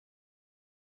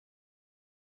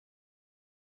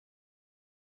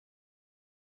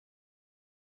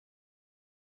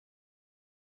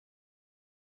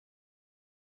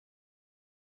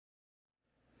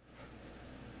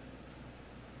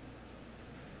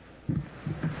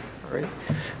All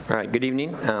right, good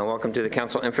evening. Welcome to the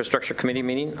Council Infrastructure Committee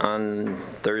meeting on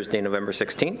Thursday, November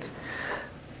 16th.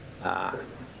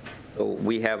 So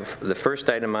we have the first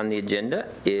item on the agenda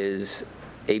is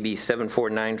AB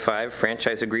 7495,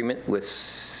 franchise agreement with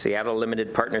Seattle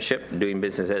Limited Partnership, doing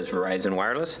business as Verizon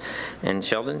Wireless. And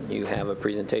Sheldon, you have a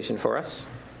presentation for us?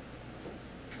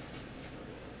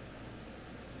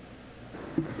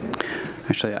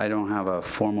 Actually, I don't have a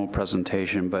formal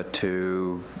presentation, but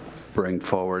to bring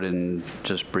forward and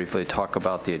just briefly talk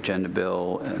about the agenda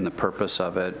bill and the purpose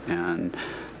of it, and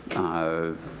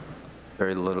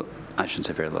very little, I shouldn't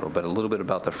say very little, but a little bit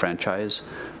about the franchise,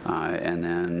 and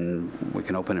then we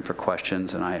can open it for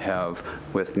questions. And I have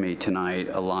with me tonight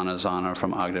Alana Zana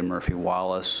from Ogden Murphy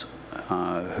Wallace,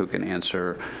 who can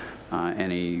answer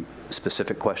any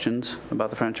specific questions about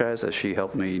the franchise, as she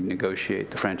helped me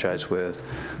negotiate the franchise with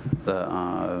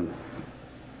the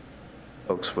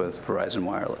folks with Verizon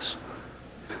Wireless.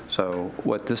 So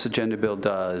what this agenda bill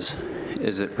does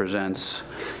is it presents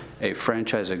a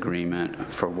franchise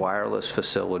agreement for wireless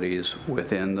facilities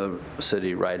within the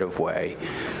city right-of-way,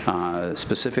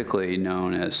 specifically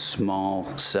known as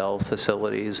small cell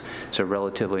facilities. It's a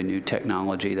relatively new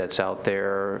technology that's out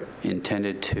there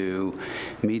intended to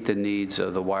meet the needs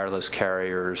of the wireless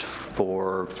carriers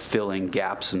for filling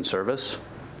gaps in service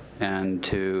and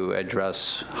to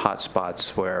address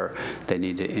hotspots where they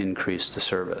need to increase the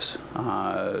service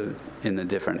in the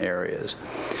different areas.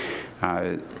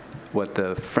 What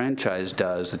the franchise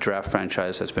does, the draft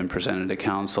franchise that's been presented to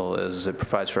council, is it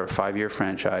provides for a 5-year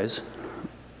franchise,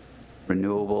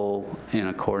 renewable in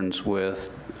accordance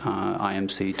with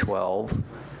IMC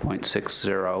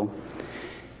 12.60.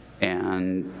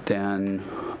 And then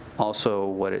also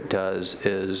what it does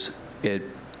is it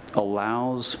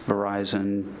allows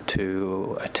Verizon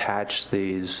to attach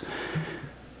these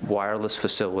wireless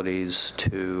facilities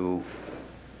to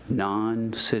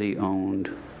non-city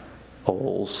owned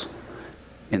poles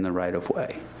in the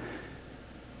right-of-way.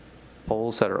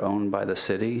 Poles that are owned by the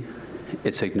city,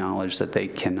 it's acknowledged that they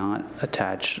cannot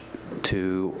attach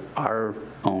to our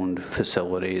owned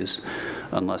facilities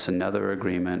unless another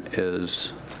agreement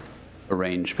is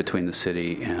arranged between the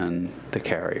city and the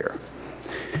carrier.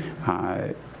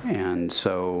 And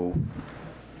so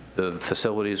the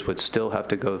facilities would still have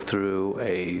to go through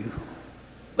a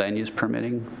land use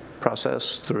permitting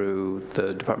process through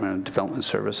the Department of Development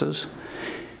Services.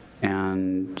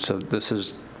 And so this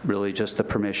is really just the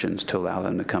permissions to allow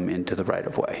them to come into the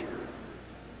right-of-way.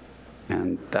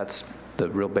 And that's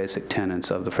the real basic tenets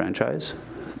of the franchise.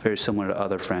 Very similar to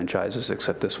other franchises,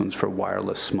 except this one's for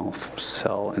wireless small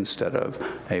cell instead of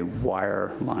a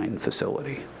wire line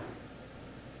facility.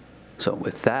 So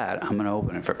with that, I'm going to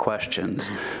open it for questions,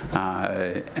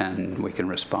 and we can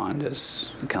respond as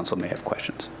the council may have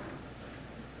questions.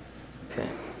 Okay.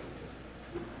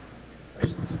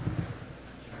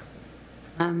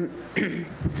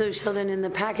 So Sheldon, in the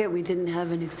packet, we didn't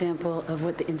have an example of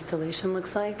what the installation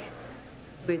looks like,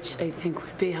 which I think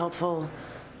would be helpful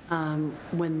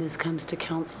when this comes to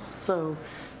council. So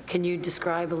can you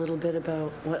describe a little bit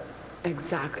about what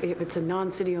exactly, if it's a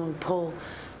non-city owned pole,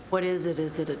 what is it?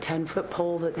 Is it a 10-foot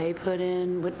pole that they put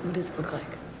in? What does it look like?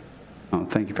 Oh,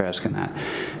 thank you for asking that.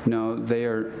 No, they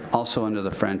are also under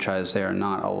the franchise. They are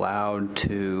not allowed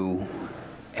to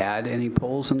add any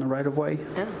poles in the right-of-way.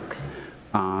 Oh, okay.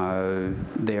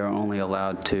 They are only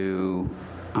allowed to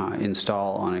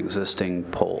install on existing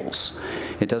poles.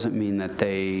 It doesn't mean that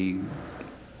they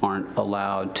aren't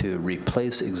allowed to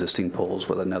replace existing poles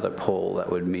with another pole that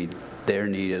would meet their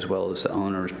need as well as the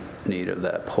owner's need of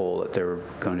that pole that they're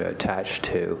going to attach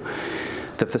to.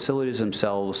 The facilities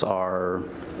themselves are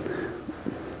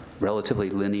relatively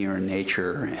linear in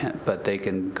nature, but they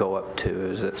can go up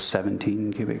to, is it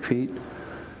 17 cubic feet?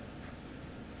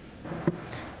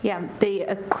 Yeah, the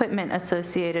equipment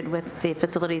associated with the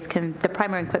facilities the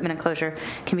primary equipment enclosure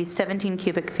can be 17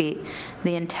 cubic feet.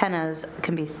 The antennas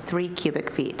can be 3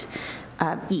 cubic feet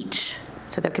each.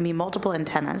 So there can be multiple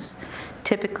antennas.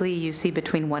 Typically, you see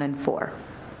between 1 and 4.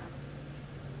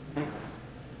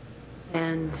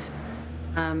 And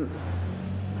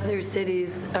other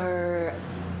cities are,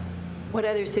 what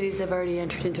other cities have already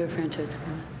entered into a franchise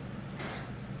agreement?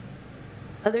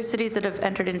 Other cities that have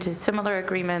entered into similar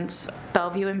agreements,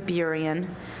 Bellevue and Burien.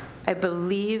 I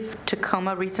believe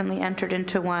Tacoma recently entered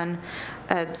into one.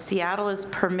 Seattle is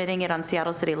permitting it on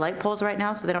Seattle City light poles right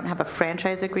now, so they don't have a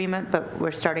franchise agreement, but we're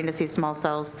starting to see small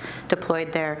cells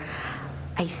deployed there.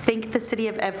 I think the city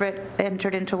of Everett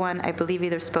entered into one. I believe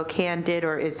either Spokane did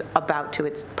or is about to.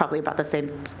 It's probably about the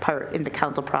same part in the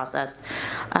council process.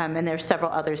 And there's several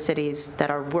other cities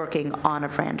that are working on a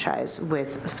franchise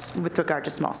with regard to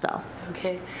small cell.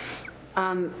 Okay.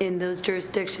 In those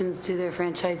jurisdictions, do their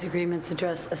franchise agreements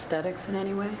address aesthetics in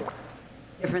any way?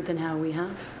 Different than how we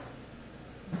have?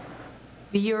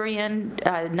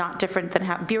 Burien, not different than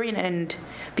how,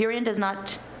 Burien does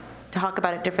not talk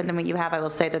about it different than what you have. I will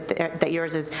say that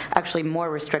yours is actually more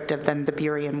restrictive than the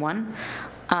Burien one.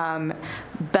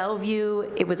 Bellevue,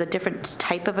 it was a different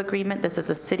type of agreement. This is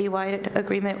a citywide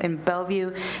agreement. In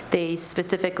Bellevue, they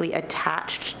specifically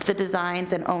attached the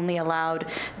designs and only allowed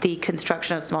the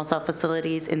construction of small cell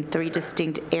facilities in 3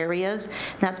 distinct areas.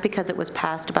 And that's because it was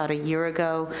passed about a year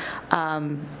ago.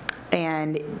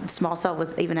 And small cell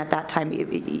was, even at that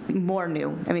time, more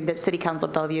new. I mean, the City Council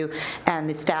of Bellevue and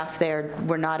the staff there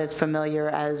were not as familiar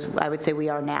as I would say we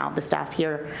are now. The staff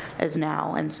here is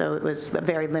now, and so it was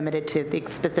very limited to the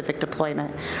specific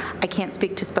deployment. I can't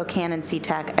speak to Spokane and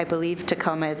SeaTac. I believe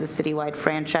Tacoma is a citywide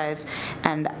franchise,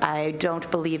 and I don't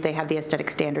believe they have the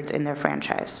aesthetic standards in their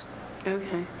franchise.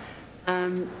 Okay.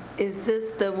 Is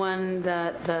this the one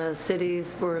that the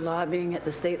cities were lobbying at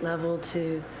the state level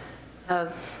to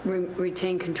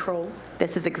retain control?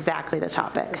 This is exactly the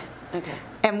topic. Okay.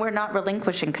 And we're not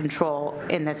relinquishing control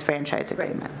in this franchise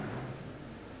agreement.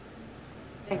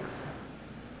 Thanks.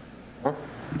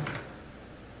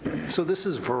 So this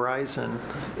is Verizon,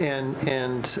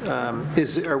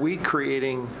 and are we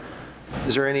creating?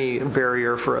 Is there any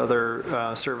barrier for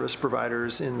other service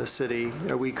providers in the city?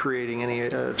 Are we creating any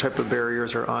type of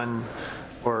barriers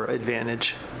or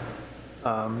advantage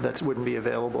that wouldn't be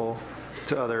available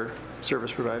to other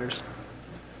service providers?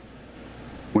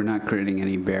 We're not creating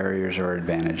any barriers or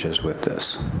advantages with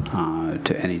this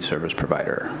to any service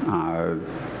provider.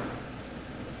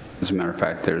 As a matter of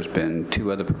fact, there's been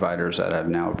 2 other providers that have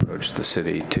now approached the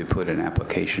city to put an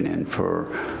application in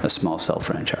for a small cell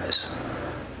franchise,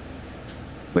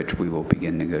 which we will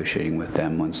begin negotiating with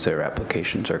them once their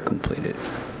applications are completed.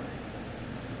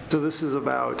 So this is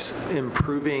about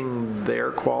improving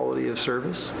their quality of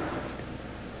service?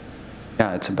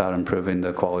 Yeah, it's about improving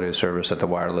the quality of service that the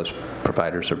wireless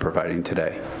providers are providing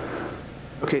today.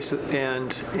 Okay, so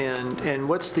and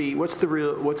what's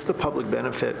the public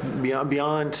benefit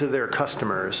beyond to their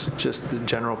customers, just the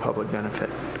general public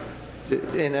benefit?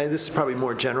 And this is probably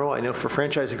more general. I know for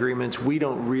franchise agreements, we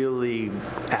don't really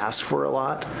ask for a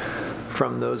lot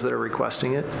from those that are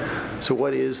requesting it. So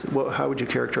how would you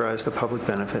characterize the public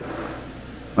benefit?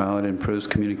 Well, it improves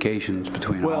communications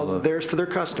between all the... Well, there's for their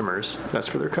customers. That's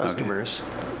for their customers.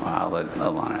 Okay. Well, I'll let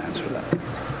Alana answer that.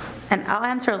 And I'll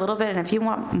answer a little bit, and if you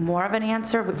want more of an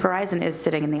answer, Verizon is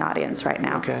sitting in the audience right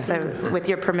now. Okay. So with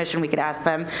your permission, we could ask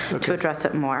them to address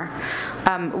it more.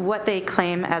 What they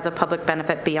claim as a public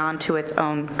benefit beyond to its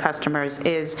own customers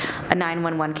is a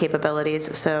 911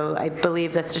 capabilities. So I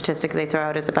believe the statistic they throw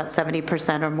out is about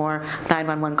 70% or more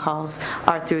 911 calls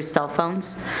are through cell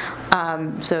phones.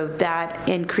 So that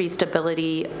increased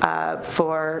ability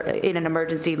for, in an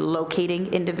emergency, locating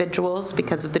individuals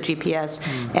because of the GPS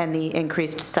and the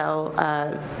increased cell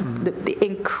the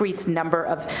increased number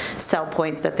of cell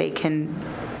points that they can,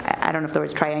 I don't know if the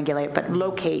word's triangulate, but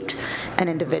locate an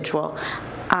individual.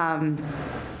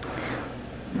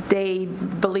 They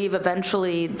believe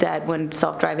eventually that when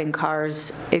self-driving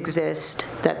cars exist,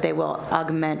 that they will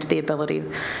augment the ability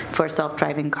for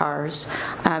self-driving cars.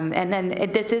 And then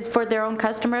this is for their own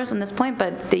customers on this point,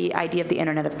 but the idea of the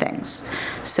Internet of Things.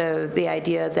 So the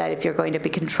idea that if you're going to be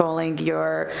controlling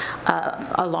your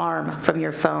alarm from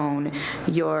your phone,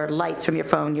 your lights from your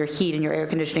phone, your heat and your air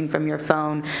conditioning from your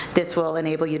phone, this will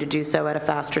enable you to do so at a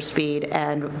faster speed.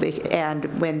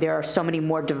 And when there are so many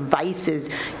more devices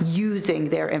using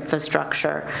their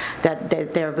infrastructure, that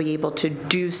they'll be able to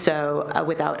do so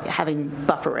without having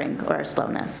buffering or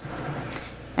slowness.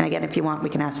 And again, if you want, we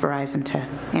can ask Verizon to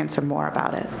answer more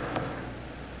about it.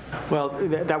 Well,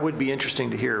 that would be interesting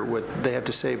to hear what they have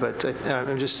to say, but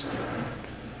I'm just,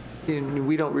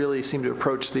 we don't really seem to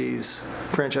approach these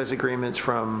franchise agreements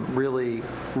from really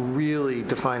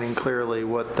defining clearly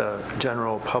what the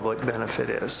general public benefit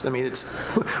is. I mean,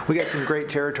 we got some great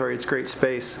territory, it's great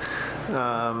space,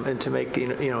 and to make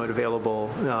it available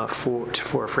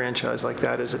for a franchise like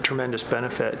that is a tremendous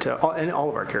benefit to all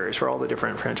of our carriers, for all the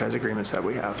different franchise agreements that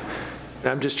we have.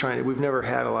 And I'm just we've never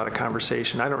had a lot of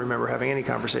conversation. I don't remember having any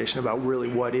conversation about really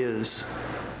what is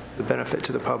the benefit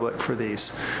to the public for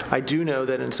these. I do know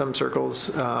that in some circles,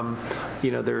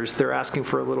 they're asking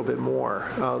for a little bit more,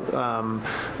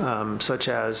 such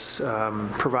as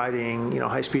providing,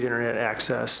 high-speed internet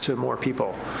access to more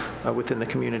people within the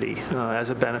community as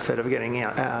a benefit of getting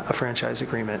a franchise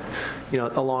agreement,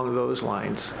 along those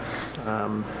lines.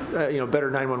 Better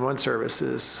 911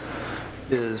 services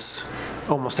is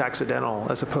almost accidental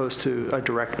as opposed to a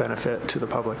direct benefit to the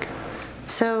public.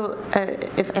 So,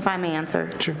 if I may answer.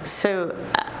 Sure. So,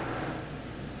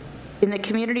 in the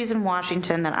communities in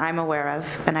Washington that I'm aware of,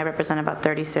 and I represent about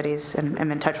 30 cities and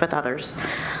I'm in touch with others,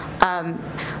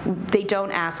 they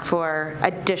don't ask for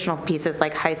additional pieces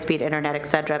like high-speed internet, et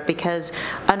cetera, because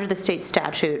under the state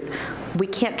statute, we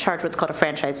can't charge what's called a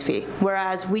franchise fee,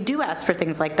 whereas we do ask for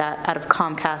things like that out of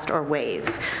Comcast or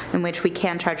Wave, in which we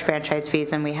can charge franchise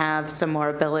fees, and we have some more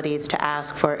abilities to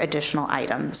ask for additional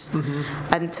items.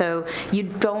 Mm-hmm. And so you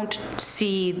don't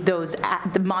see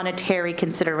the monetary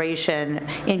consideration,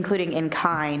 including in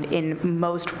kind, in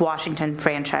most Washington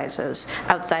franchises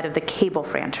outside of the cable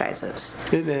franchises.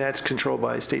 And that's controlled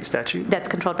by state statute? That's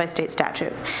controlled by state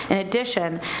statute. In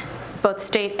addition, both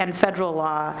state and federal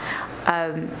law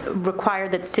require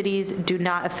that cities do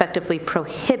not effectively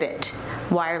prohibit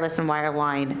wireless and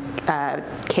wireline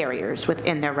carriers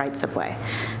within their rights of way.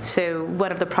 So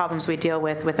one of the problems we deal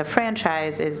with a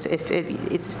franchise is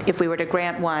if we were to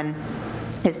grant one,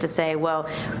 is to say, well,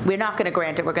 we're not going to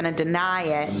grant it, we're going to deny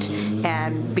it,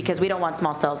 and because we don't want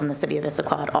small cells in the city of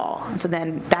Issaquah at all. So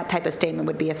then that type of statement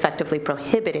would be effectively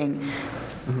prohibiting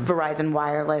Verizon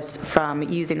Wireless from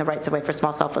using the rights of way for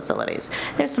small cell facilities.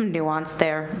 There's some nuance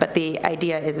there, but the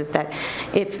idea is that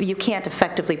if you can't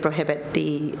effectively prohibit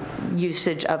the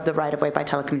usage of the right of way by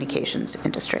telecommunications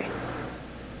industry.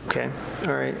 Okay,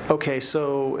 all right. Okay,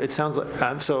 so it sounds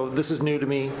like, so this is new to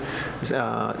me,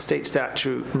 state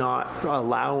statute not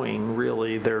allowing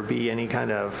really there be any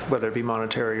kind of, whether it be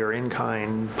monetary or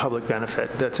in-kind public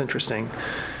benefit. That's interesting.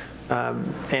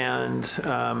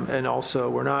 And also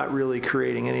we're not really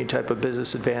creating any type of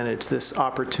business advantage. This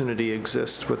opportunity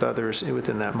exists with others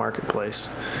within that marketplace.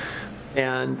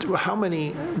 And how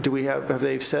many do we have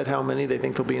they said how many they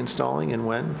think they'll be installing and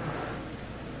when?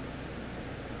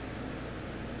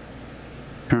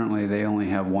 Currently, they only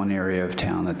have one area of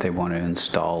town that they want to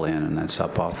install in, and that's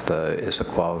up off the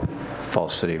Issaquah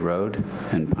Falls City Road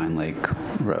and Pine Lake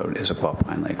Road, Issaquah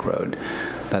Pine Lake Road.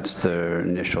 That's their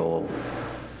initial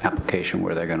application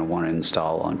where they're going to want to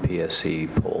install on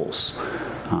PSC poles.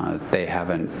 They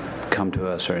haven't come to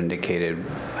us or indicated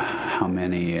how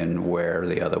many and where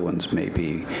the other ones may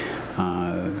be.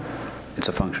 It's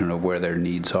a function of where their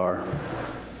needs are.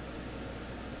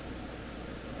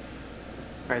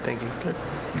 All right, thank you. Good.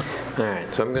 All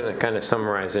right, so I'm going to kind of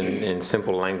summarize in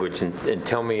simple language and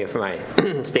tell me if my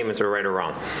statements are right or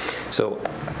wrong. So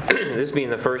this being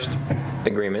the first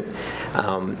agreement,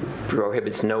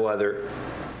 prohibits no other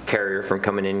carrier from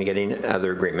coming in and getting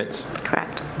other agreements.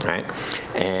 Correct. All right,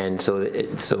 and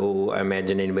so I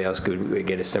imagine anybody else could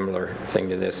get a similar thing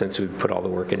to this since we put all the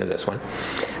work into this one.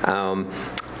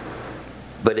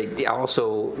 But it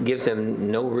also gives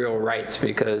them no real rights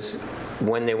because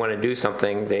when they want to do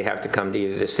something, they have to come to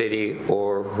either the city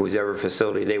or whoever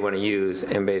facility they want to use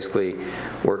and basically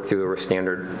work through a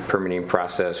standard permitting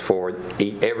process for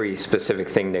every specific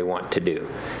thing they want to do.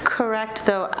 Correct,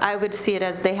 though I would see it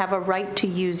as they have a right to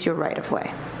use your right of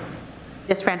way.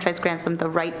 This franchise grants them the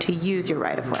right to use your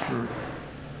right of way.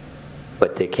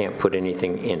 But they can't put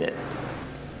anything in it.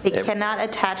 They cannot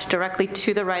attach directly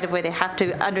to the right of way. They have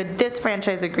to, under this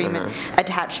franchise agreement,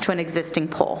 attach to an existing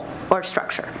pole or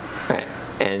structure. Right.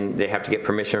 And they have to get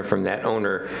permission from that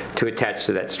owner to attach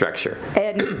to that structure.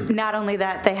 And not only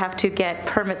that, they have to get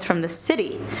permits from the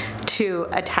city to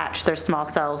attach their small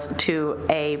cells to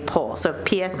a pole. So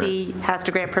PSE has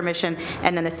to grant permission,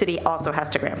 and then the city also has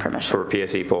to grant permission. For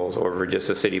PSE poles, or for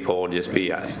just a city pole, just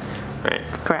be us. Right.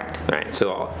 Correct. Right.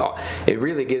 So it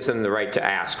really gives them the right to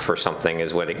ask for something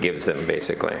is what it gives them,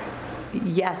 basically.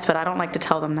 Yes, but I don't like to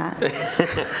tell them that.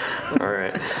 All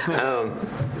right.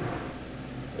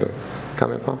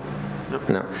 Comment, Paul?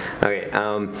 No. Okay.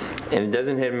 And it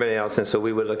doesn't hit anybody else, and so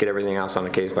we would look at everything else on a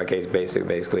case-by-case basis.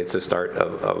 Basically, it's the start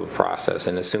of a process,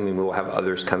 and assuming we will have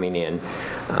others coming in,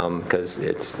 because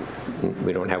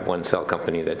we don't have one cell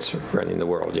company that's running the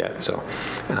world yet. So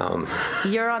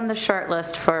you're on the short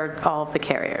list for all of the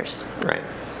carriers. Right.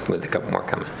 With a couple more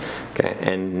coming. Okay.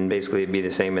 And basically, it'd be the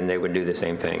same, and they would do the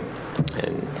same thing.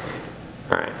 And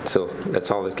All right, so that's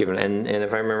all that's given. And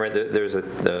if I remember right, there's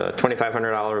the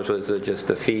 $2,500 was just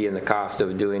the fee and the cost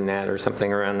of doing that or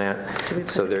something around that.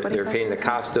 So they're paying the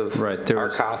cost of our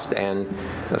cost and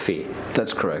a fee.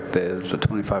 That's correct. There's a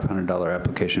 $2,500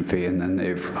 application fee, and then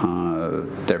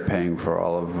they're paying for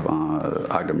all of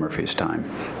Ogden Murphy's time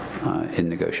in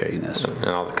negotiating this. And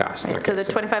all the costs. Right. Okay, So the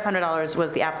 $2,500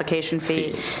 was the application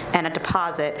fee and a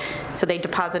deposit. So they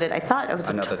deposited, I thought it was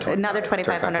another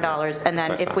 $2,500, and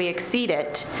then if we exceed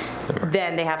it,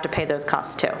 then they have to pay those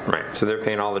costs too. Right, so they're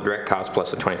paying all the direct costs plus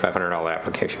the $2,500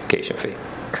 application fee.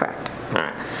 Correct. All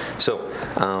right, so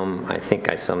I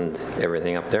think I summed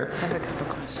everything up there. I have a couple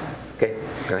questions. Okay,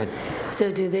 go ahead.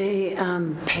 So do they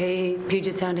pay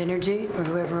Puget Sound Energy or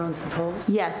whoever owns the poles?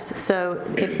 Yes, so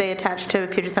if they attach to a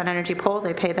Puget Sound Energy pole,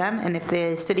 they pay them, and if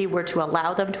the city were to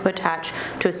allow them to attach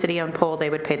to a city-owned pole, they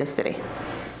would pay the city.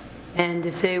 And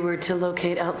if they were to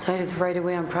locate outside of the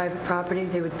right-of-way on private property,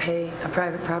 they would pay a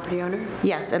private property owner?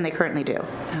 Yes, and they currently do.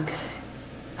 Okay.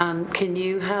 Can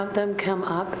you have them come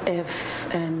up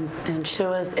and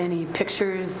show us any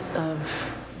pictures of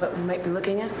what we might be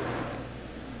looking at?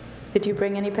 Did you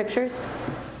bring any pictures?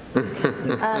 I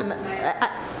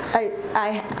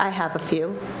have a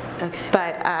few. Okay.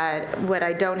 But what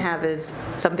I don't have is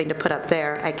something to put up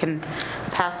there. I can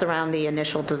pass around the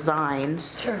initial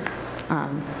designs. Sure.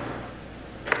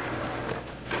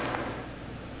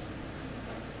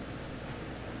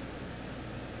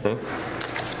 Okay.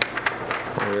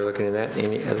 While you're looking at that,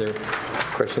 any other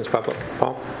questions pop up?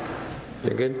 Paul,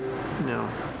 you're good? No.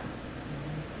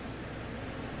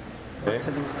 Okay. Lots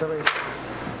of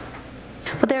installations.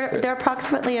 Well, there are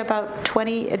approximately about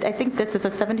 20, I think this is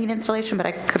a 17 installation, but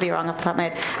I could be wrong off the top of my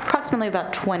head, approximately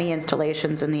about 20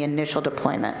 installations in the initial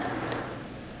deployment.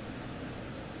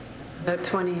 About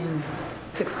 20 in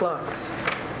 6 blocks.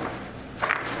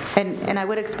 And I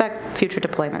would expect future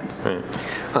deployments. Right.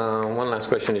 One last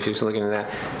question, as you're looking at that.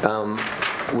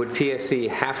 Would PSC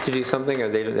have to do something, or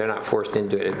they're not forced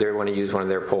into it? If they want to use one of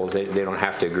their poles, they don't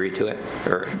have to agree to it?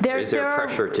 Or is there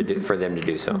pressure for them to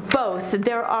do so? Both.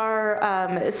 There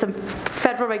are some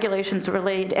federal regulations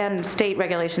related and state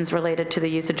regulations related to the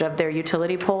usage of their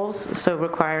utility poles, so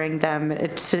requiring them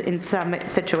in some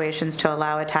situations to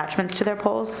allow attachments to their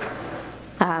poles.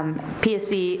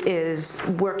 PSC is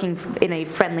working in a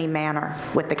friendly manner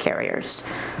with the carriers.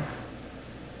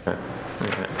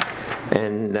 Okay.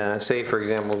 And say, for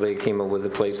example, they came up with a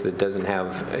place that doesn't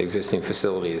have existing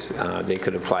facilities. They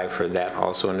could apply for that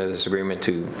also under this agreement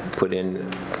to put in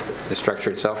the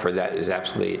structure itself, or that is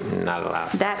absolutely not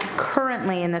allowed? That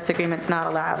currently in this agreement is not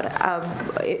allowed.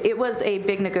 It was a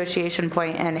big negotiation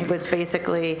point, and it was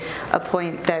basically a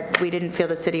point that we didn't feel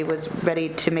the city was ready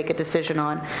to make a decision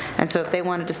on. And so if they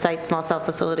wanted to site small cell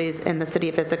facilities in the city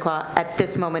of Issaquah at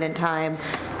this moment in time,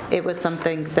 it was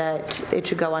something that it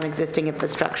should go on existing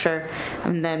infrastructure.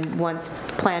 And then once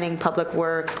planning, public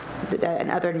works, and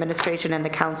other administration and the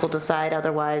council decide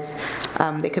otherwise,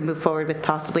 they could move forward with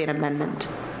possibly an amendment.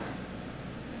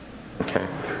 Okay,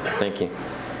 thank you.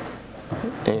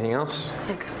 Anything else?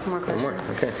 A couple more questions.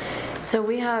 Okay. So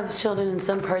we have, Sheldon, in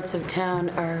some parts of town,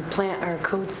 our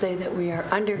codes say that we are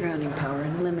undergrounding power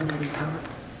and eliminating power.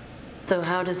 So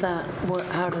how does that work?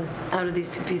 How do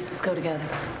these two pieces go together?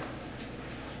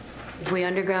 If we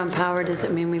underground power, does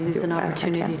it mean we lose an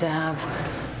opportunity to have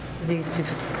these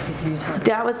new utilities?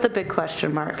 That was the big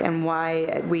question mark, and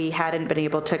why we hadn't been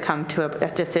able to come to a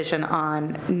decision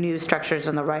on new structures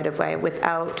in the right-of-way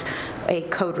without a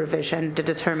code revision to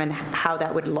determine how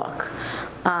that would look.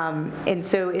 And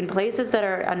so in places that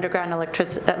are underground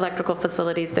electrical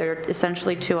facilities, there are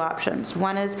essentially two options.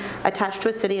 One is attached to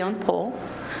a city-owned pole,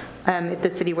 if the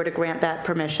city were to grant that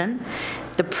permission.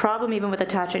 The problem even with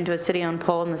attaching to a city-owned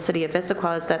pole in the city of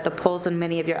Issaquah is that the poles in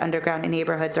many of your underground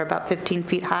neighborhoods are about 15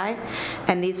 feet high,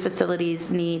 and these facilities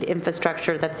need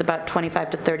infrastructure that's about 25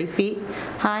 to 30 feet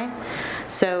high.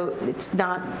 So it's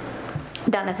not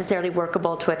necessarily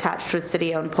workable to attach to a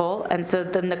city-owned pole. And so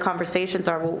then the conversations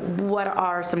are, well, what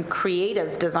are some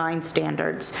creative design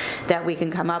standards that we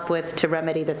can come up with to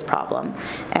remedy this problem?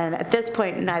 And at this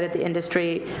point, neither the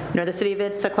industry nor the city of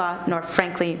Issaquah, nor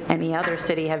frankly any other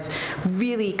city, have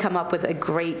really come up with a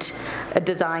great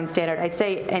design standard. I'd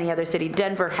say any other city.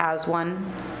 Denver has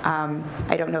one.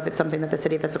 I don't know if it's something that the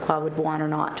city of Issaquah would want or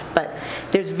not, but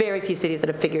there's very few cities that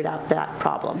have figured out that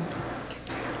problem.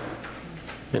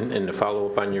 And to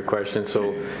follow up on your question,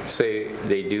 so say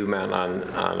they do mount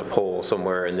on a pole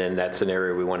somewhere, and then that's an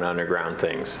area we want to underground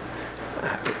things.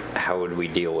 How would we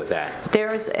deal with that?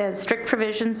 There's strict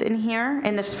provisions in here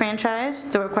in this franchise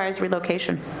that requires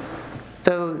relocation.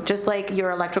 So just like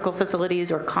your electrical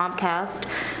facilities or Comcast,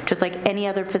 just like any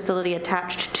other facility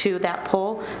attached to that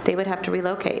pole, they would have to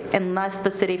relocate unless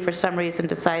the city for some reason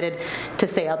decided to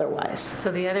say otherwise.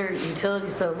 So the other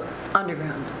utilities, though,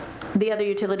 underground? The other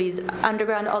utilities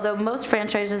underground, although most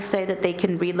franchises say that they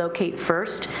can relocate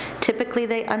first. Typically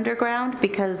they underground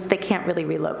because they can't really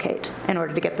relocate in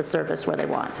order to get the service where they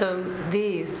want. So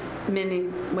these mini,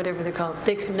 whatever they're called,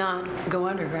 they could not go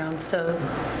underground, so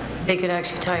they could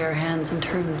actually tie our hands in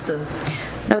terms of...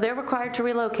 No, they're required to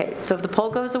relocate. So if the pole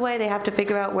goes away, they have to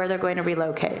figure out where they're going to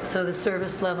relocate. So the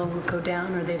service level would go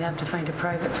down, or they'd have to find a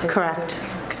private place Correct. to go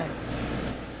to? Okay.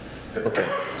 Okay,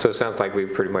 so it sounds like we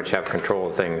pretty much have control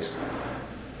of things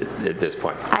at this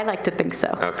point. I like to think so.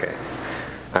 Okay,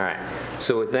 all right.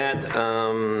 So with that,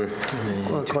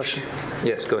 One question.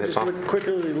 yes, go ahead, Just Paul.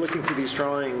 quickly looking through these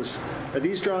drawings, are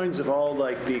these drawings of all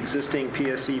like the existing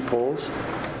PSC poles?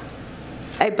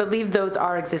 I believe those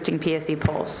are existing PSC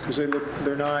poles. Because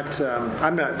they're not,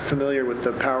 I'm not familiar with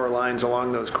the power lines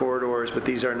along those corridors, but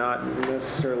these are not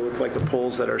necessarily look like the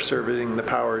poles that are serving the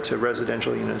power to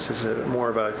residential units. This is more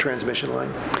of a transmission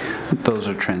line. Those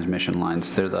are transmission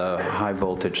lines. They're the high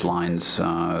voltage lines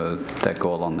that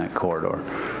go along that corridor.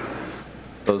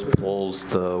 Those poles,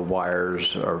 the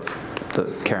wires are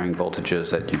the carrying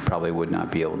voltages that you probably would not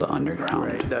be able to underground.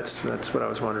 Right, that's what I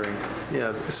was wondering.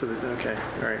 Yeah, so, okay,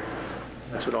 all right.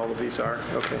 That's what all of these are.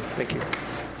 Okay, thank you.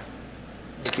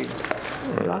 Thank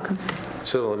you. You're welcome.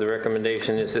 So the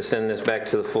recommendation is to send this back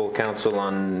to the full council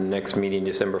on next meeting,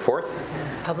 December 4th.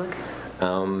 Public?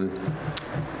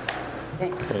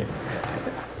 Thanks. Okay.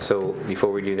 So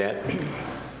before we do that,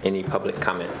 any public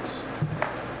comments?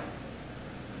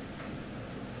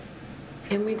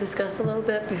 Can we discuss a little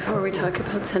bit before we talk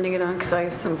about sending it on? Because I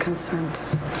have some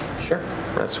concerns. Sure.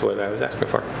 That's what I was asking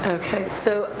for. Okay,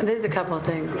 so there's a couple of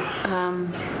things.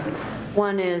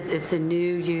 One is it's a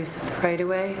new use of the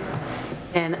right-of-way,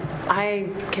 and I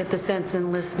get the sense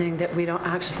in listening that we don't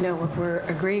actually know what we're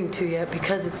agreeing to yet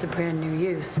because it's a brand-new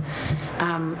use.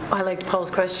 I liked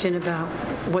Paul's question about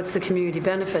what's the community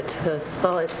benefit to this.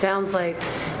 Well, it sounds like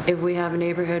if we have a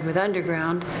neighborhood with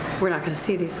underground, we're not going to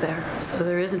see these there. So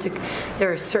there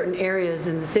are certain areas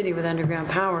in the city with underground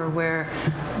power where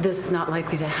this is not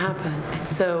likely to happen. And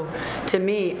so to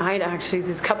me,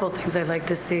 there's a couple of things I'd like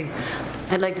to see.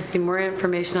 I'd like to see more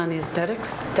information on the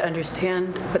aesthetics to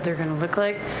understand what they're going to look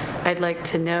like. I'd like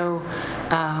to know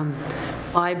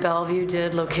why Bellevue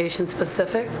did location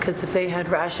specific, because if they had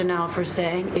rationale for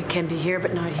saying it can be here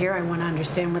but not here, I want to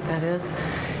understand what that is.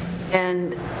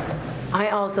 And I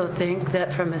also think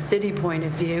that from a city point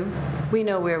of view, we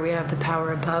know where we have the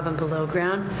power above and below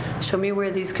ground. Show me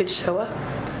where these could show up.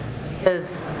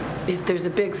 Because if there's a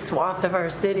big swath of our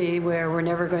city where we're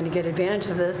never going to get advantage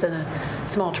of this and a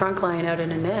small trunk line out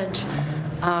in an edge,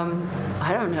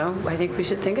 I don't know. I think we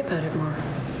should think about it more.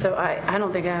 So I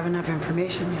don't think I have enough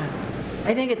information yet.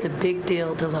 I think it's a big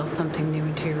deal to allow something new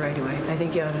into your right of way. I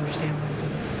think you ought to understand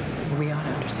what we ought to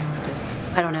understand what it is.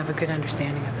 I don't have a good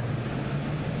understanding of it.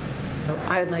 So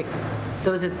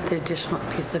those are the additional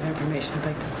pieces of information I'd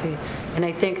like to see. And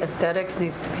I think aesthetics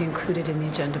needs to be included in the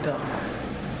agenda bill.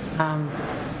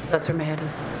 That's where my head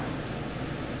is.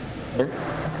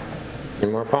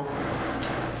 Any more, Paul?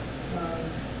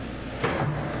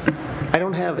 I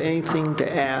don't have anything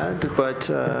to add, but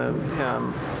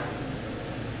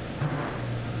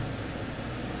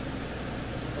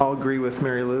I'll agree with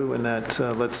Mary Lou in that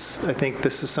I think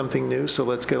this is something new, so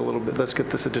let's get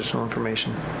this additional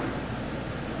information.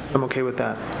 I'm okay with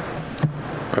that.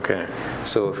 Okay,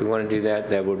 so if we want to do that,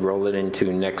 that would roll it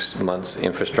into next month's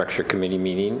infrastructure committee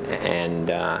meeting and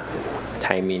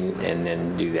timing, and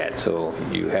then do that. So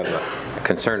you have a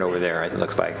concern over there, it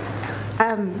looks like.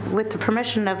 With the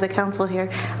permission of the council here,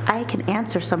 I can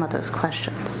answer some of those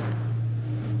questions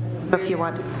if you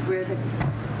want.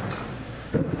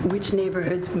 Which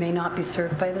neighborhoods may not be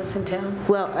served by this in town?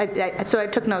 Well, so I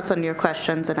took notes on your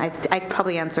questions, and I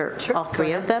probably answer all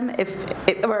three of them,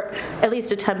 or at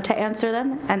least attempt to answer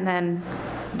them, and then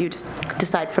you just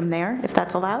decide from there if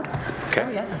that's allowed. Okay. Oh,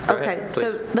 yeah. Go Okay, ahead,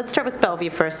 so please. let's start with Bellevue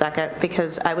for a second,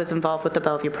 because I was involved with the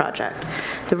Bellevue project.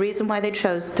 The reason why they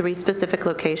chose 3 specific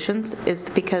locations is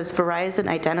because Verizon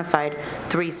identified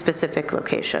 3 specific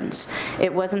locations.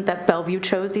 It wasn't that Bellevue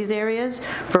chose these areas.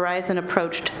 Verizon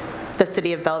approached the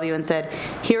city of Bellevue and said,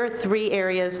 here are 3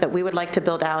 areas that we would like to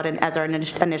build out as our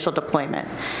initial deployment.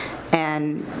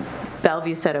 And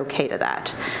Bellevue said okay to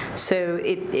that. So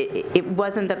it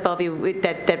wasn't that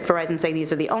that Verizon saying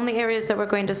these are the only areas that we're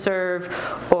going to serve,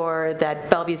 or that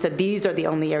Bellevue said these are the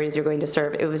only areas you're going to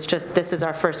serve. It was just, this is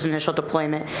our first initial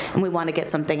deployment, and we want to get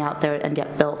something out there and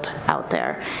get built out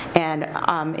there. And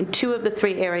in 2 of the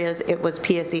 3 areas, it was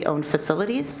PSE-owned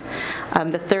facilities.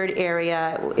 The 3rd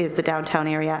area is the downtown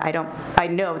area. I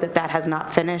know that has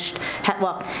not finished.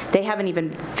 Well, they haven't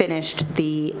even finished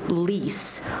the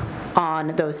lease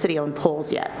on those city-owned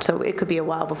poles yet, so it could be a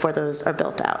while before those are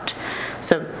built out.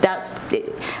 So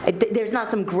there's not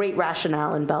some great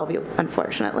rationale in Bellevue,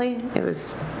 unfortunately. It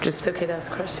was just... It's okay to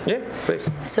ask questions. Yeah, please.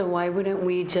 So why wouldn't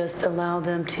we just allow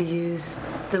them to use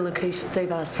the locations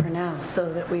they've asked for now,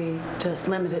 so that we just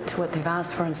limit it to what they've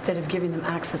asked for instead of giving them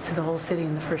access to the whole city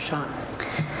in the first shot?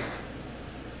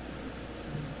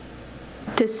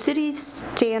 The city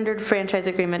standard franchise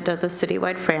agreement does a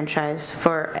citywide franchise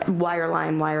for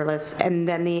wireline, wireless, and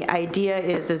then the idea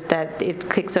is that it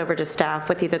kicks over to staff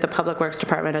with either the Public Works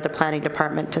Department or the Planning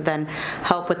Department to then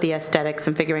help with the aesthetics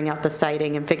and figuring out the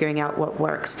siting and figuring out what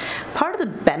works. Part of the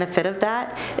benefit of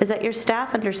that is that your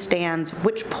staff understands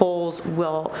which poles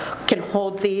can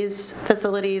hold these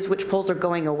facilities, which poles are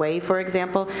going away, for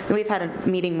example. And we've had a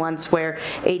meeting once where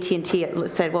AT&T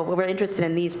said, well, we're interested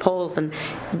in these poles, and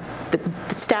the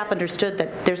staff understood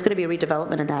that there's going to be a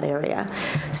redevelopment in that area.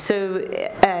 So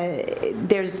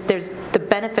there's the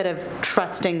benefit of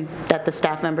trusting that the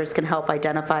staff members can help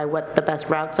identify what the best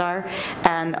routes are.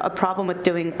 And a problem with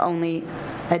doing only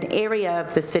an area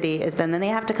of the city is then they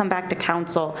have to come back to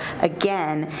council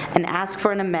again and ask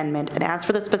for an amendment and ask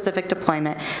for the specific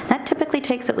deployment. That typically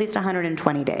takes at least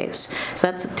 120 days. So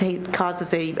that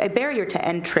causes a barrier to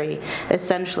entry,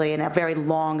 essentially, in a very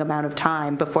long amount of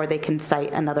time before they can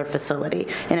site another facility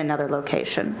in another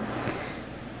location.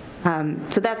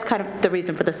 So that's kind of the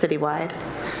reason for the citywide.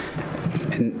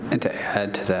 And to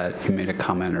add to that, you made a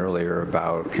comment earlier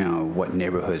about, what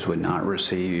neighborhoods would not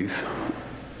receive.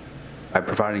 By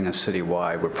providing a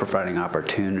citywide, we're providing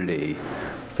opportunity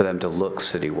for them to look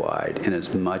citywide in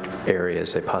as much area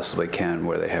as they possibly can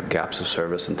where they have gaps of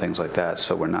service and things like that,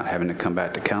 so we're not having to come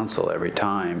back to council every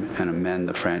time and amend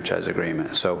the franchise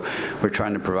agreement. So we're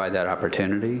trying to provide that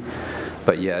opportunity,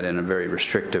 but yet in a very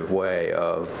restrictive way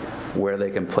of where they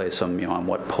can place them, on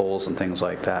what poles and things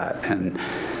like that. And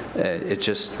it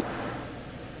just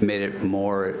made it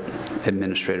more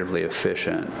administratively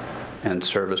efficient and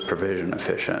service provision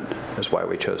efficient. Is why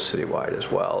we chose citywide as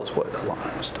well, is what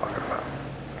Alana was talking about.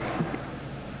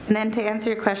 And then to answer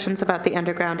your questions about the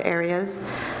underground areas,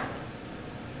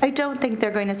 I don't think they're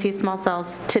going to see small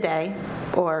cells today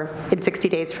or in 60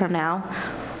 days from now,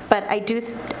 but I do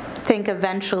think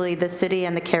eventually the city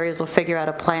and the carriers will figure out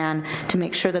a plan to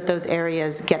make sure that those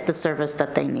areas get the service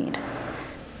that they need.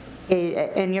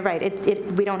 And you're right,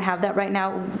 we don't have that right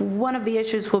now. One of the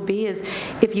issues will be is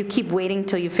if you keep waiting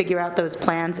till you figure out those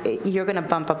plans, you're going to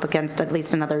bump up against at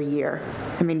least another year.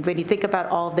 I mean, when you think about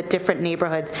all of the different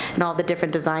neighborhoods and all the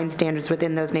different design standards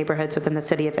within those neighborhoods within the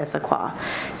city of Issaquah.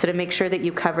 So to make sure that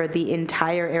you cover the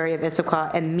entire area of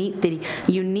Issaquah and meet the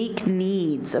unique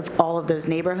needs of all of those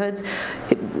neighborhoods,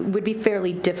 it would be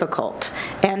fairly difficult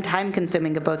and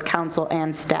time-consuming of both council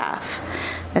and staff.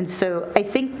 And so I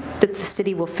think that the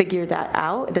city will figure that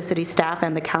out, the city staff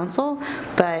and the council,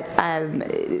 but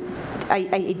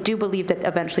I do believe that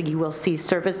eventually you will see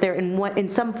service there in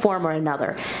some form or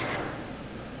another.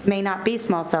 It may not be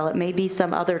small cell, it may be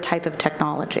some other type of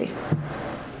technology.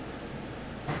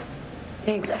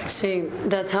 Thanks. Actually,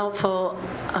 that's helpful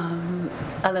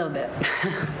a little bit.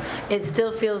 It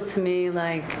still feels to me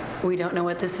like we don't know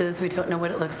what this is. We don't know what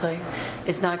it looks like.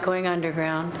 It's not going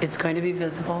underground. It's going to be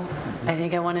visible. I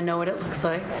think I want to know what it looks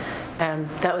like.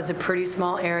 That was a pretty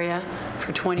small area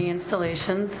for 20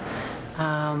 installations.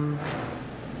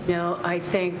 I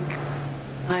think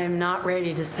I'm not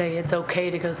ready to say it's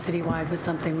okay to go citywide with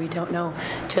something we don't know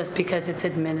just because it's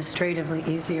administratively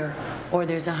easier or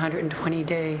there's a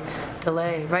 120-day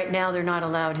delay. Right now, they're not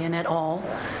allowed in at all.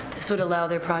 This would allow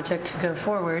their project to go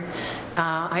forward.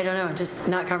 I don't know, just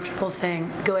not comfortable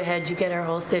saying, go ahead, you get our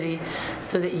whole city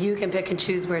so that you can pick and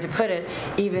choose where to put it,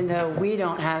 even though we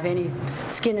don't have any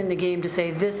skin in the game to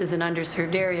say this is an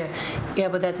underserved area. Yeah,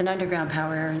 but that's an underground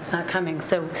power area and it's not coming.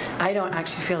 So I don't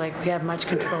actually feel like we have much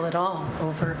control at all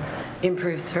over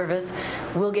improved service.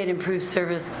 We'll get improved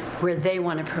service where they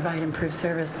want to provide improved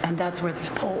service, and that's where there's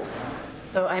poles.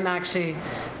 So I'm actually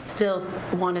still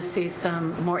want to see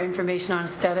some more information on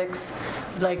aesthetics,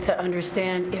 would like to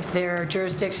understand if there are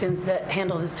jurisdictions that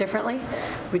handle this differently,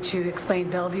 which you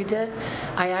explained Bellevue did.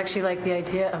 I actually like the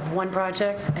idea of one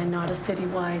project and not a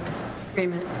citywide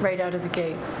agreement right out of the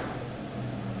gate.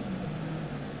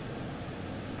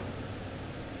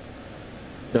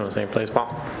 Still in the same place,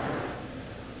 Paul?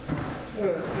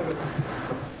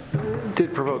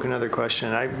 Did provoke another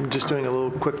question. I'm just doing a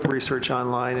little quick research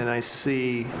online, and I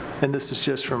see, and this is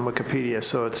just from Wikipedia,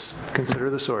 so it's consider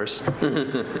the source,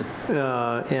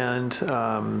 and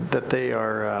that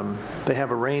they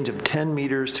have a range of 10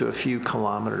 meters to a few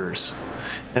kilometers.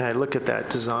 And I look at that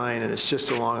design, and it's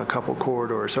just along a couple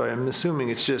corridors. So I'm assuming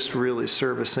it's just really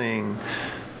servicing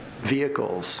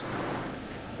vehicles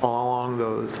along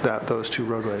those two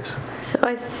roadways. So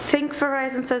I think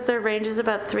Verizon says their range is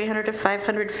about 300 to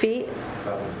 500 feet.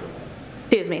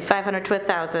 Excuse me, 500 to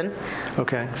 1,000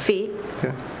 feet.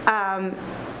 Okay.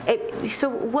 So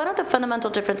one of the fundamental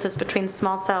differences between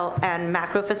small cell and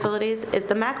macro facilities is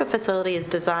the macro facility is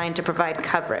designed to provide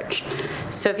coverage.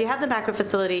 So if you have the macro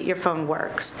facility, your phone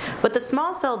works. What the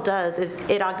small cell does is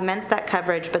it augments that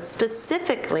coverage, but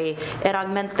specifically it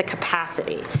augments the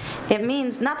capacity. It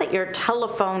means not that your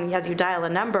telephone, as you dial a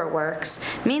number, works,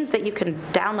 it means that you can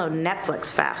download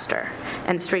Netflix faster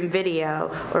and stream video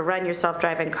or run your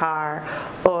self-driving car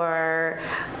or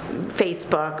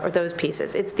Facebook or those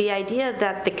pieces. It's the idea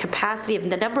that the capacity of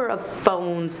the number of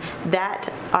phones that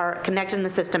are connected in the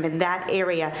system in that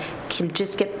area can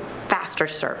just get faster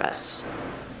service.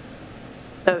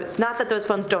 So it's not that those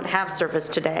phones don't have service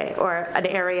today or an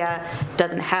area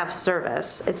doesn't have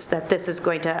service. It's that this is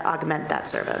going to augment that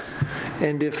service.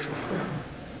 And if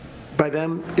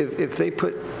they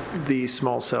put these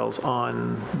small cells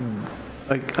on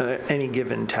any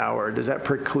given tower, does that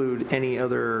preclude any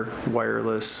other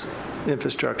wireless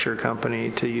infrastructure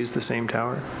company to use the same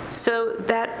tower? So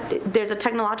there's a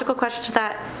technological question to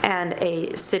that and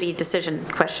a city decision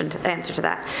question to answer to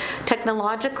that.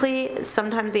 Technologically,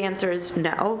 sometimes the answer is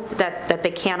no, that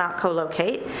they cannot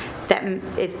co-locate. That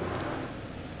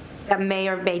may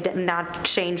or may not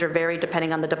change or vary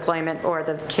depending on the deployment or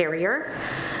the carrier.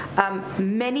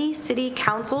 Many city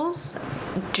councils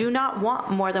do not want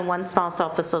more than one small cell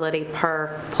facility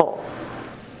per pole.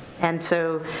 And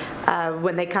so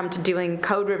when they come to doing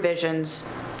code revisions,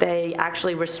 they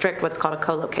actually restrict what's called a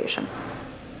co-location.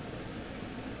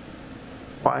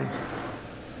 Why?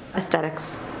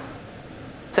 Aesthetics.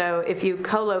 So if you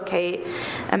co-locate,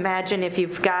 imagine if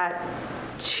you've got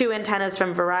 2 antennas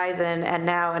from Verizon and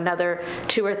now another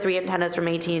 2 or 3 antennas from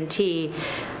AT&T,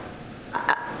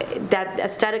 that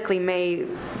aesthetically may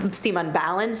seem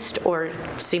unbalanced or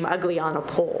seem ugly on a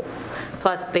pole,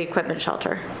 plus the equipment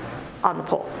shelter on the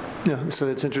pole. Yeah, so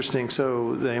it's interesting.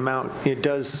 So the amount,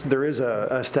 there is a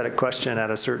aesthetic question at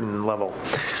a certain level.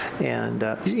 And,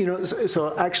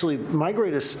 so actually my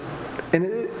greatest,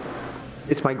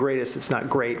 it's my greatest, it's not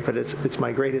great, but it's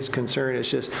my greatest concern is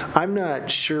just, I'm not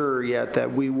sure yet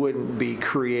that we wouldn't be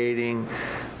creating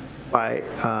by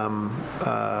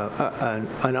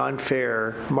an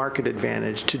unfair market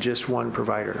advantage to just one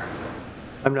provider.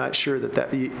 I'm not sure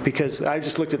because I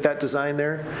just looked at that design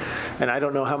there, and I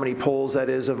don't know how many poles that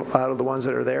is out of the ones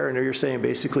that are there, and you're saying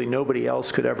basically nobody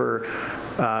else could ever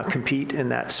compete in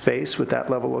that space with that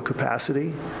level of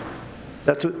capacity?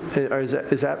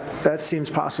 That seems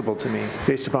possible to me,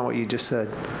 based upon what you just said.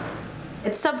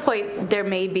 At some point, there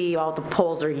may be all the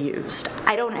poles are used.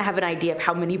 I don't have an idea of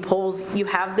how many poles you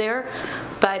have there,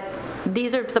 but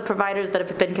these are the providers that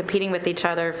have been competing with each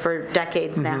other for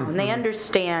decades now, and they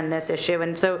understand this issue.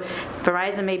 And so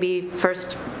Verizon may be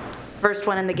first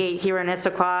one in the gate here in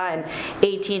Issaquah, and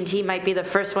AT&T might be the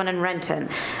first one in Renton.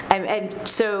 And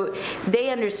so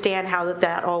they understand how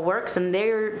that all works, and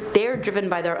they're driven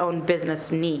by their own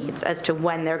business needs as to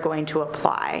when they're going to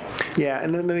apply. Yeah,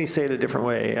 and then let me say it a different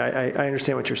way. I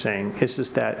understand what you're saying. It's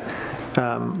just that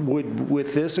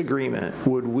with this agreement,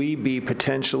 would we be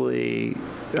potentially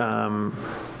kind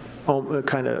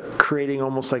of creating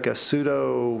almost like a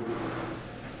pseudo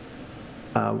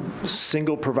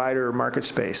single provider market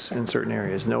space in certain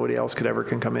areas? Nobody else could ever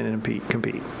come in and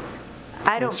compete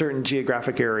in certain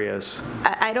geographic areas.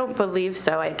 I don't believe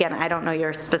so. Again, I don't know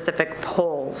your specific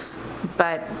poles,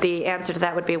 but the answer to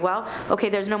that would be, well, okay,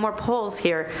 there's no more poles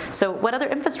here, so what other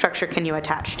infrastructure can you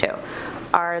attach to?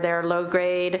 Are there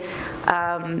low-grade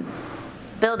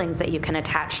buildings that you can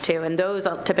attach to, and those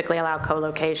typically allow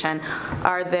co-location?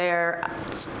 Are there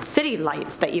city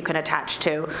lights that you can attach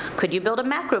to? Could you build a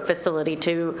macro facility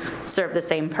to serve the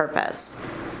same purpose?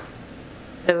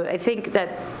 So I think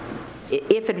that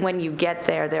if and when you get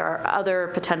there, there are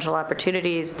other potential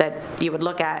opportunities that you would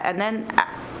look at. And then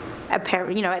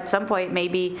at some point,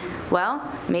 maybe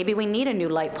we need a new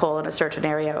light pole in a certain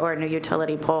area or a new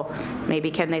utility pole.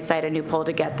 Maybe can they site a new pole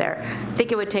to get there? I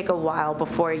think it would take a while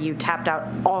before you tapped out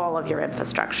all of your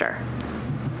infrastructure.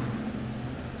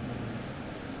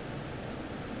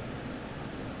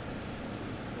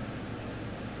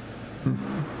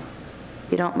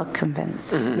 You don't look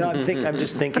convinced. No, I'm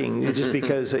just thinking, just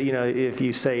because, if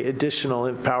you say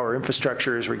additional power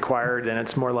infrastructure is required, then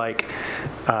it's more like,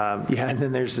 and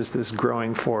then there's this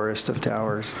growing forest of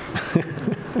towers.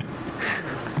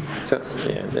 So,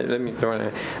 yeah, let me throw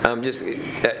in, just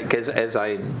because as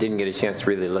I didn't get a chance to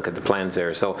really look at the plans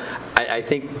there, so I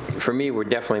think for me, we're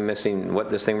definitely missing what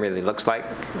this thing really looks like.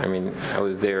 I mean, I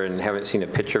was there and haven't seen a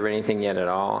picture of anything yet at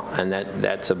all, and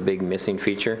that's a big missing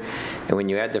feature. And when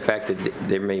you add the fact that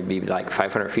there may be like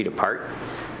 500 feet apart,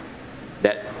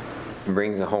 that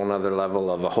brings a whole nother level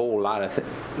of a whole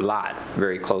lot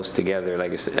very close together.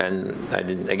 Like I said, and I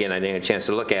didn't get a chance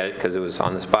to look at it because it was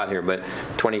on the spot here, but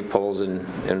 20 poles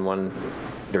in one,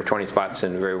 there are 20 spots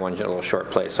in one little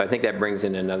short place. So I think that brings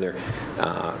in another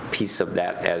piece of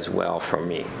that as well from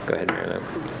me. Go ahead, Marilyn.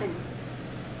 Thanks.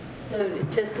 So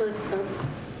just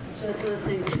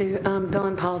listening to Bill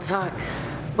and Paul talk,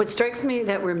 what strikes me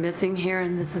that we're missing here,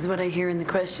 and this is what I hear in the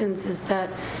questions, is that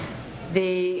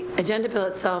the agenda bill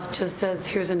itself just says,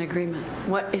 here's an agreement.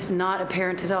 What is not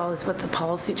apparent at all is what the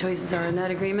policy choices are in that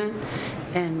agreement.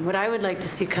 And what I would like to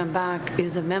see come back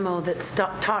is a memo that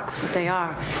talks what they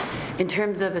are. In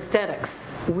terms of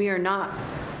aesthetics, we are not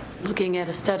looking at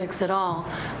aesthetics at all.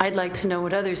 I'd like to know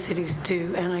what other cities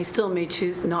do, and I still may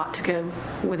choose not to go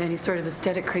with any sort of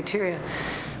aesthetic criteria.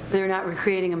 They're not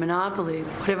creating a monopoly.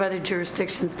 What have other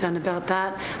jurisdictions done about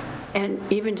that? And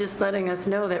even just letting us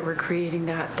know that we're creating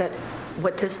that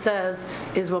what this says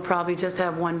is we'll probably just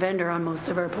have one vendor on most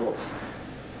of our poles.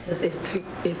 Because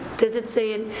does it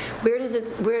say, where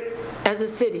as a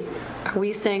city, are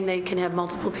we saying they can have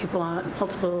multiple people on,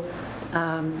 multiple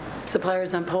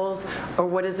suppliers on poles, or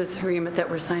what is this agreement that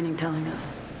we're signing telling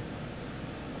us?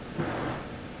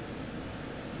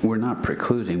 We're not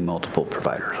precluding multiple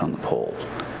providers on the pole.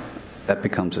 That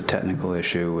becomes a technical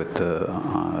issue with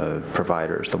the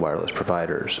providers, the wireless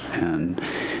providers. And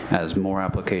as more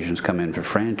applications come in for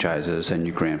franchises and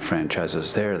you grant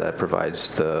franchises there, that provides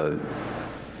the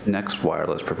next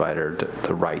wireless provider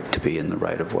the right to be in the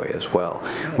right-of-way as well.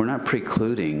 We're not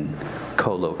precluding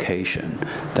co-location.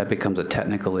 That becomes a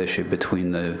technical issue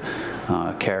between the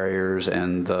carriers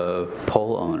and the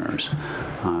pole owners.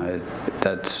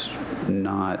 That's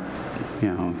not,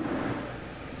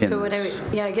 So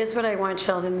I guess what I want,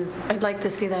 Sheldon, is I'd like to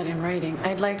see that in writing.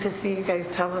 I'd like to see you guys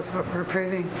tell us what we're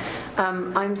approving.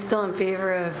 I'm still in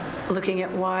favor of looking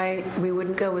at why we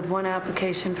wouldn't go with one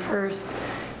application first.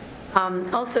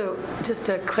 Also, just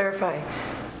to clarify,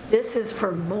 this is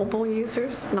for mobile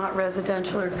users, not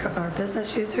residential or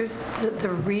business users. The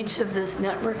reach of this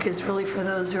network is really for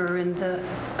those who are in the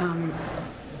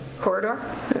corridor?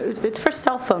 It's for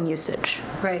cell phone usage.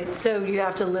 Right, so you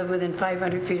have to live within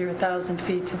 500 feet or 1,000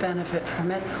 feet to benefit from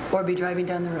it, or be driving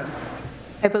down the road?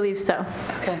 I believe so.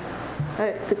 Okay. All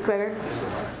right, good, Gregor.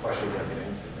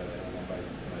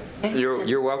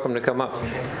 You're welcome to come up.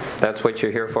 That's what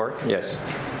you're here for? Yes.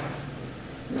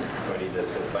 Do I need to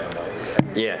sit by a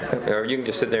mic? Yeah, or you can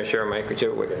just sit there and share a mic,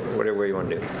 whatever you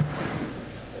want to do.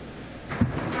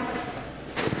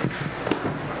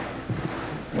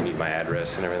 You need my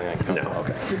address and everything like that? No.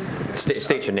 Okay.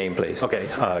 State your name, please. Okay,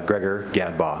 Gregor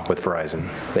Gadbaugh with Verizon.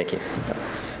 Thank you.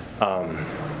 All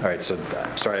right, so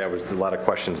sorry, there was a lot of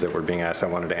questions that were being asked I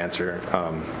wanted to answer.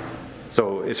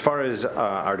 So as far as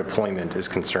our deployment is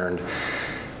concerned,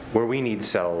 where we need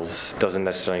cells doesn't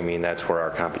necessarily mean that's where our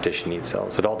competition needs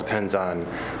cells. It all depends on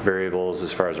variables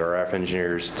as far as our RF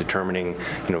engineers determining,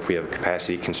 if we have a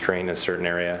capacity constraint in a certain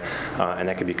area, and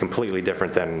that could be completely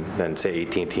different than say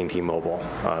AT&T and T-Mobile.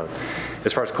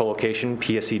 As far as co-location,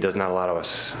 PSE does not allow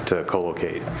us to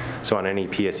co-locate. So on any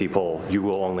PSE pole, you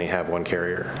will only have one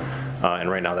carrier.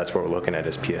 And right now, that's what we're looking at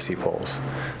is PSE poles.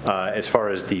 As far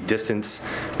as the distance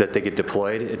that they get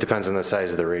deployed, it depends on the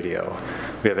size of the radio.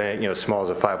 We have as small as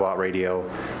a 5-watt radio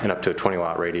and up to a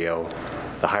 20-watt radio.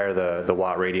 The higher the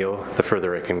watt radio, the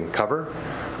further it can cover.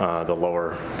 The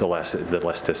lower, the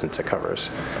less distance it covers.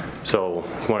 So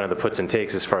one of the puts and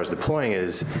takes as far as deploying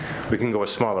is we can go with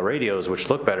smaller radios, which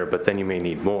look better, but then you may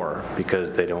need more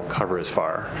because they don't cover as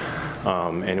far.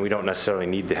 And we don't necessarily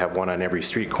need to have one on every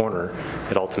street corner.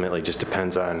 It ultimately just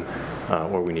depends on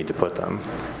where we need to put them.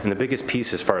 And the biggest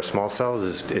piece as far as small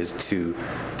cells is to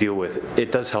deal with,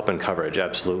 it does help in coverage,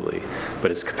 absolutely, but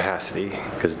it's capacity,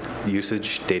 because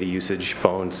usage, data usage,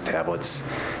 phones, tablets,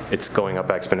 it's going up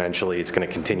exponentially. It's going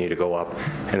to continue continue to go up,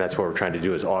 and that's what we're trying to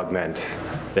do, is augment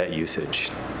that usage.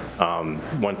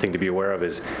 One thing to be aware of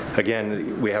is,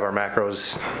 again, we have our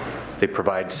macros. They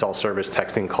provide cell service,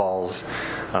 texting, calls,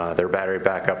 their battery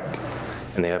backup,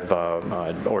 and they have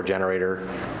or generator.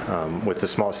 With the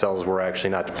small cells, we're actually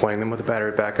not deploying them with a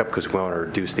battery backup because we want to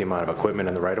reduce the amount of equipment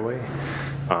in the right-of-way.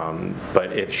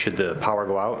 But if should the power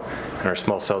go out and our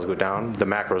small cells go down, the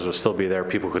macros will still be there.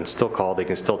 People can still call, they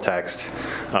can still text.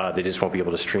 They just won't be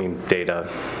able to stream data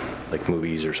like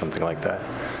movies or something like that.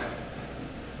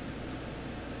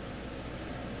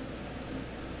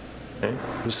 Okay.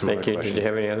 Some Thank other you. Did you questions.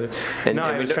 have any others? No,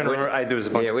 I was trying to remember. There was a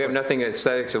bunch Yeah, of we have nothing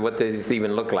aesthetics of what these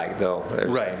even look like, though.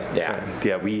 Right. Yeah.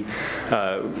 Yeah, we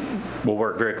will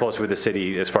work very closely with the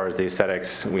city as far as the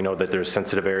aesthetics. We know that there's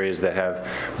sensitive areas that have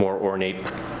more ornate,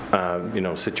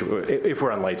 if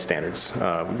we're on light standards,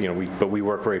 but we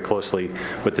work very closely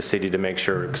with the city to make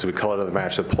sure, because we color the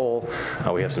match the pole.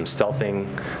 We have some stealthing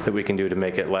that we can do to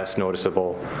make it less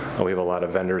noticeable. We have a lot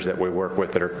of vendors that we work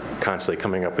with that are constantly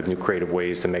coming up with new creative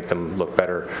ways to make them look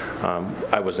better.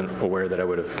 I wasn't aware that I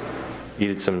would have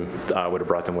needed some. I would have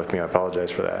brought them with me. I apologize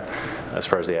for that. As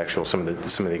far as the actual some of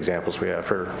the examples we have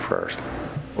for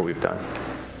what we've done.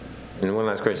 And one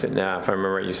last question. Now, if I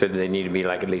remember right, you said they need to be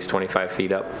like at least 25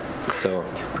 feet up. So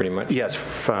pretty much. Yes,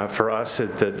 for us,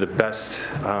 the best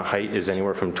height is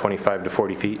anywhere from 25 to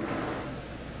 40 feet.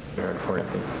 You're at 40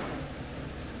 feet.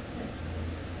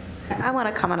 I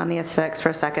want to comment on the aesthetics for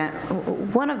a second.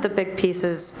 One of the big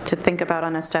pieces to think about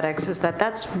on aesthetics is that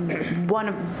that's one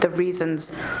of the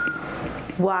reasons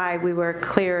why we were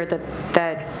clear that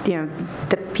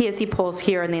the PSE poles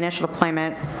here in the initial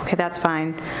deployment, okay, that's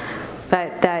fine.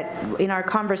 But that in our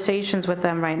conversations with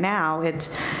them right now, it's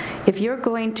if you're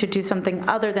going to do something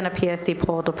other than a PSE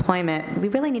pole deployment, we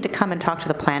really need to come and talk to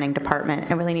the planning department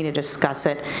and really need to discuss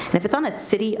it. And if it's on a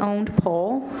city-owned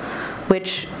pole,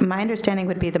 which my understanding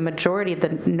would be the majority of the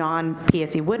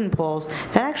non-PSE wooden poles,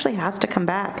 that actually has to come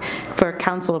back for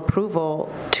council approval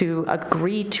to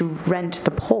agree to rent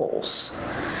the poles.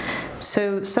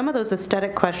 So some of those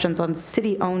aesthetic questions on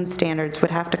city-owned standards would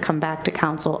have to come back to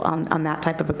council on that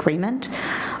type of agreement.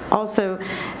 Also,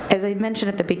 as I mentioned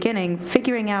at the beginning,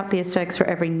 figuring out the aesthetics for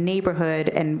every neighborhood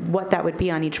and what that would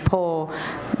be on each pole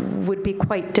would be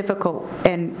quite difficult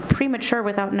and premature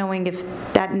without knowing if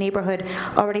that neighborhood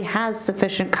already has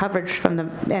sufficient coverage from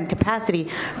and capacity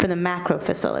for the macro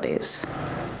facilities.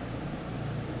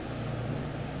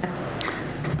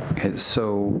 Okay,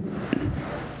 so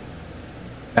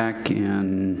back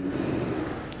in,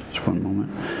 just one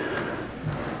moment,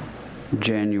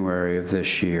 January of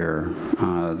this year,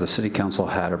 the City Council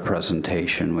had a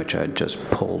presentation which I just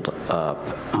pulled up.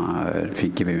 If you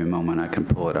give me a moment, I can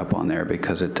pull it up on there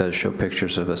because it does show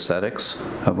pictures of aesthetics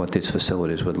of what these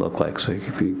facilities would look like. So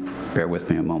if you bear with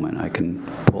me a moment, I can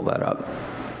pull that up.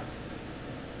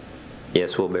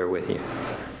 Yes, we'll bear with you.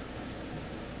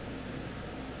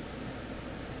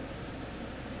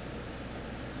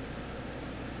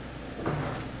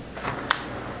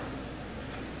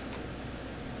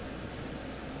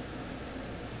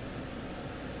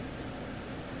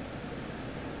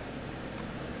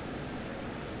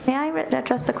 May I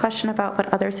address the question about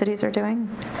what other cities are doing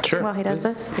while he does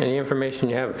this? Any information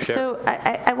you have, share. So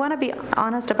I want to be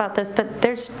honest about this, that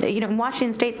there's, in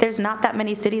Washington State, there's not that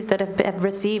many cities that have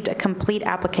received a complete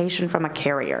application from a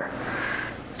carrier.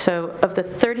 So of the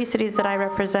 30 cities that I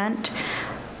represent,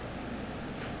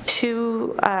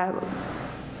 two,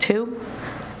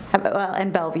 well,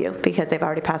 and Bellevue, because they've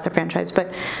already passed their franchise,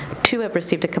 but 2 have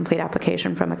received a complete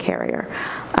application from a carrier.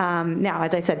 Now,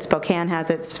 as I said, Spokane has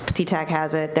it, SeaTac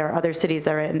has it, there are other cities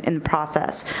that are in the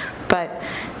process. But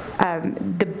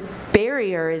the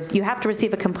barrier is you have to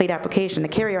receive a complete application. The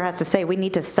carrier has to say, we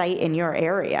need to site in your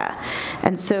area.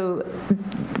 And so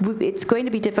it's going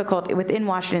to be difficult within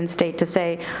Washington State to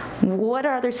say, what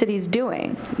are other cities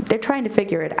doing? They're trying to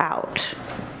figure it out.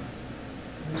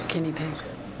 Guinea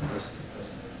pigs.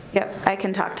 Yep, I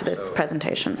can talk to this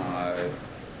presentation.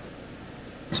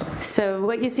 So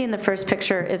what you see in the first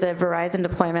picture is a Verizon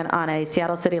deployment on a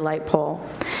Seattle City light pole.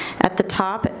 At the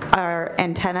top are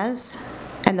antennas,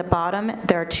 and the bottom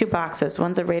there are 2 boxes.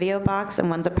 One's a radio box and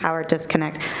one's a power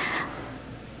disconnect.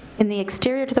 In the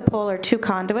exterior to the pole are 2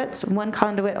 conduits. One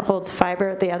conduit holds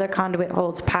fiber, the other conduit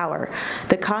holds power.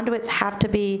 The conduits have to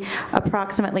be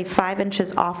approximately 5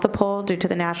 inches off the pole due to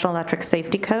the National Electric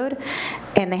Safety Code,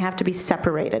 and they have to be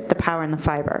separated, the power and the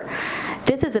fiber.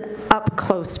 This is an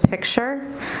up-close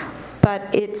picture,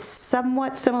 but it's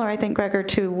somewhat similar, I think, Gregor,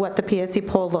 to what the PSE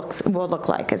pole will look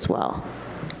like as well.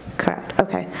 Correct,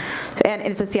 okay. So, and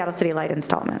it's a Seattle City Light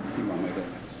installment.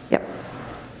 Yep.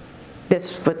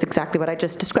 this was exactly what I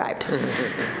just described.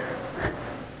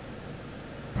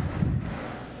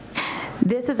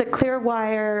 This is a clear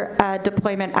wire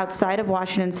deployment outside of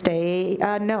Washington State.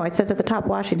 No, it says at the top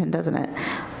Washington, doesn't it?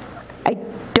 I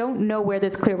don't know where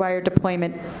this clear wire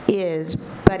deployment is,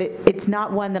 but it's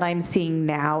not one that I'm seeing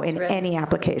now in any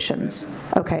applications.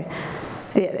 Okay.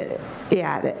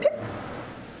 Yeah.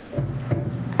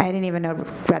 I didn't even know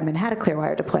Redmond had a clear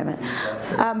wire deployment.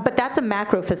 But that's a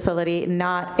macro facility,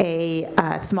 not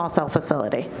a small cell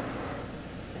facility.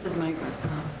 This is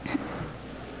Microsoft.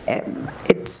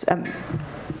 It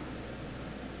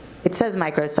says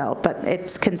microcell, but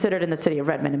it's considered in the city of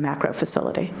Redmond a macro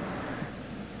facility.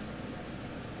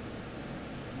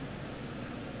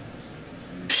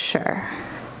 Sure.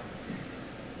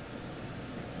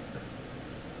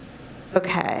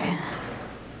 Okay.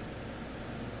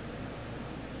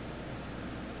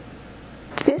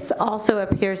 This also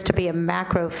appears to be a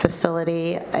macro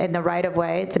facility in the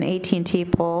right-of-way. It's an AT&T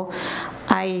pole.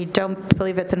 I don't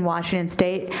believe it's in Washington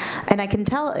State. And I can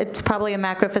tell it's probably a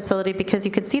macro facility because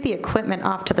you can see the equipment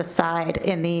off to the side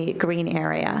in the green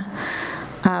area.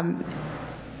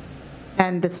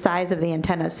 And the size of the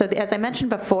antennas. So as I mentioned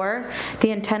before,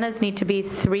 the antennas need to be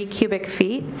 3 cubic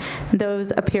feet.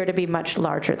 Those appear to be much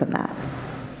larger than that.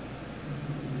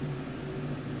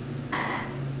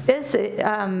 This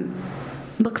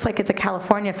looks like it's a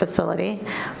California facility,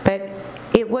 but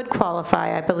it would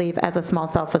qualify, I believe, as a small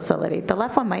cell facility. The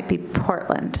left one might be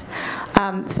Portland.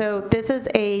 So this is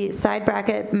a side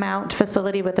bracket mount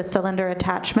facility with a cylinder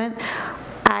attachment.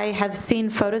 I have seen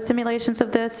photo simulations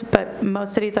of this, but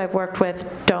most cities I've worked with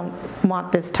don't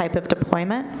want this type of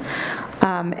deployment.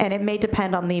 And it may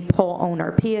depend on the pole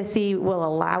owner. PSE will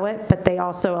allow it, but they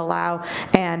also allow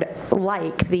and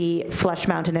like the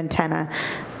flush-mounted antenna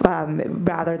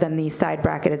rather than the side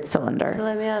bracketed cylinder. So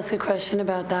let me ask a question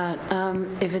about that.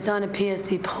 If it's on a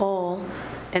PSE pole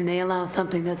and they allow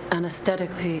something that's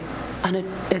aesthetically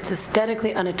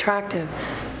unattractive,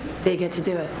 they get to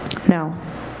do it? No.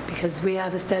 Because we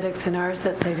have aesthetics in ours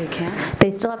that say they can't?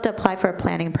 They still have to apply for a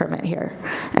planning permit here.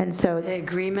 And so The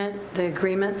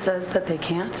agreement says that they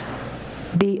can't?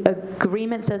 the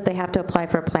agreement says they have to apply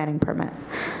for a planning permit.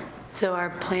 So our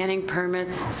planning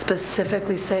permits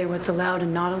specifically say what's allowed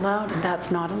and not allowed, and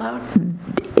that's not allowed?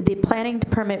 The planning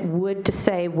permit would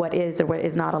say what is or what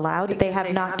is not allowed. They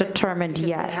have not determined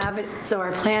yet. They have it, so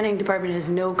our planning department has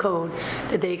no code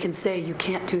that they can say you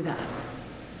can't do that.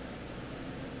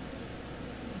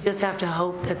 You just have to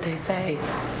hope that they say,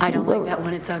 I don't like that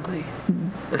when it's ugly.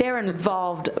 They're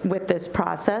involved with this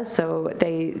process, so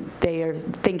they are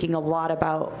thinking a lot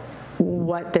about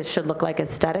what this should look like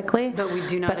aesthetically. But we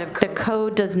do not have the code.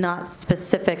 code does not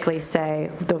specifically say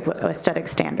the aesthetic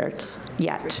standards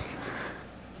yet.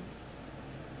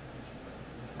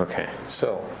 Okay,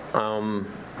 so I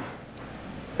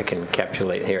can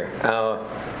encapsulate here.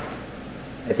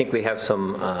 I think we have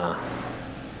some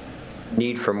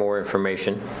need for more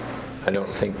information. I don't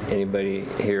think anybody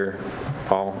here,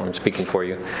 Paul, I'm speaking for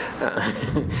you,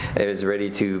 is ready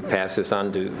to pass this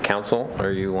on to council,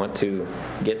 or you want to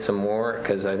get some more?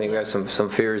 Because I think we have some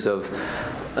fears of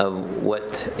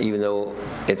what, even though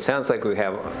it sounds like we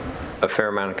have a fair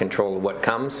amount of control of what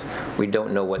comes, we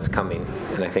don't know what's coming.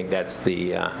 And I think that's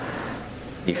the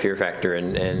fear factor,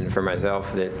 and for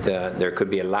myself, that there could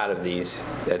be a lot of these.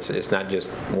 It's not just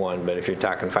one, but if you're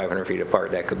talking 500 feet apart,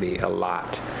 that could be a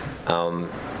lot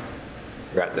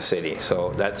throughout the city.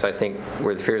 So that's, I think,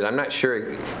 where the fear is. I'm not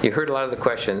sure. You heard a lot of the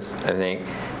questions, I think,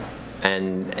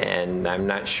 and I'm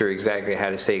not sure exactly how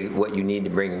to say what you need to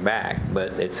bring back,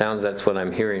 but it sounds that's what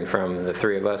I'm hearing from the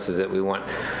three of us, is that we want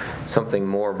something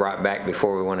more brought back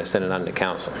before we want to send it on to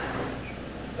council.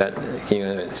 Can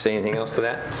you say anything else to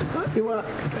that? Well,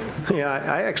 yeah,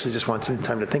 I actually just want some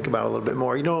time to think about it a little bit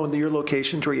more. You know, your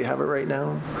locations where you have it right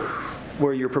now,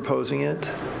 where you're proposing it,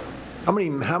 how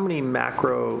many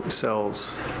macro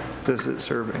cells is it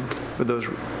serving with those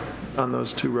on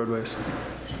those two roadways?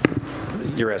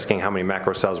 You're asking how many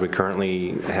macro cells we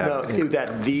currently have? No,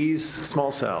 that these small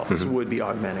cells would be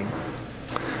augmenting.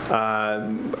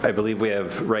 I believe we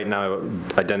have right now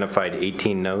identified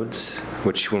 18 nodes,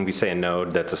 which when we say a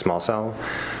node, that's a small cell.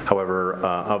 However,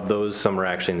 of those, some are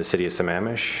actually in the city of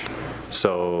Sammamish,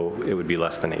 so it would be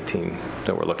less than 18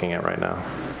 that we're looking at right now.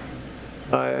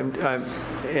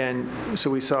 And so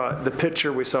we saw the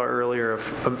picture we saw earlier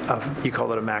of you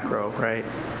called it a macro, right?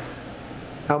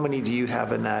 How many do you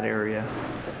have in that area?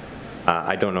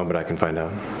 I don't know, but I can find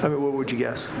out. I mean, what would you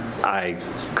guess? I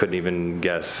couldn't even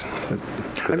guess.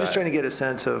 I'm just trying to get a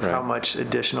sense of how much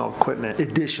additional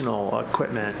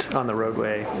equipment on the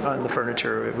roadway, on the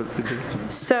furniture it would be.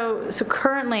 So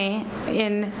currently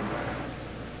in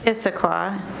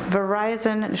Issaquah,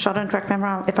 Verizon, Sheldon, correct me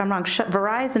if I'm wrong,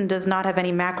 Verizon does not have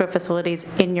any macro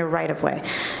facilities in your right-of-way.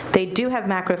 They do have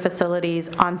macro facilities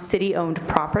on city-owned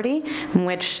property, in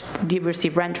which you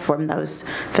receive rent from those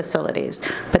facilities,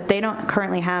 but they don't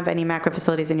currently have any macro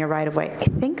facilities in your right-of-way. I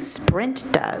think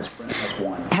Sprint does.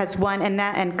 Sprint has one,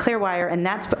 and Clearwire, and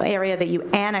that's the area that you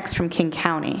annexed from King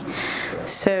County.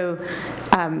 So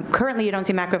currently you don't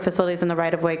see macro facilities in the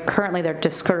right-of-way. Currently they're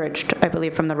discouraged, I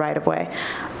believe, from the right-of-way.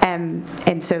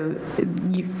 And so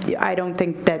I don't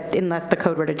think that unless the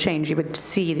code were to change, you would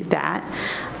see that.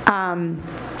 And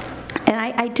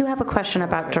I do have a question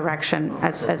about direction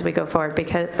as we go forward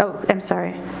because, I'm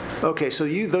sorry. Okay, so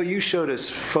though you showed us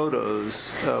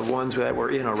photos of ones that were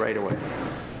in a right-of-way.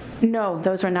 No,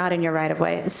 those were not in your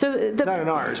right-of-way. So Not in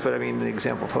ours, but I mean the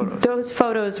example photos. those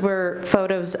photos were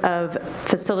photos of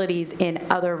facilities in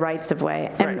other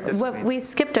rights-of-way. And Right, what we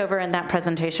skipped over in that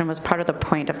presentation was part of the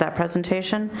point of that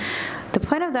presentation. The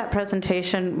point of that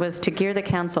presentation was to gear the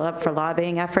council up for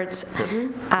lobbying efforts.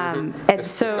 And To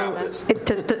so,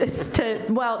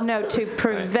 to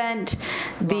prevent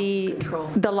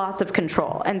the loss of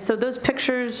control. And so those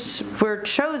pictures were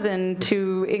chosen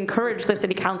to encourage the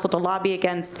city council to lobby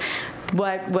against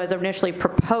what was initially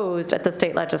proposed at the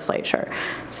state legislature.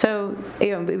 So,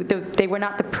 they were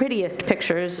not the prettiest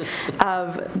pictures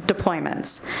of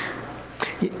deployments.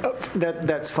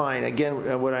 That's fine.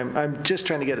 Again, what I'm just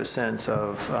trying to get a sense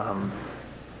of,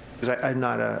 because I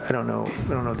don't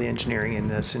know the engineering in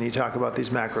this, and you talk about these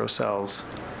macro cells,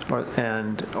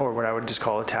 or what I would just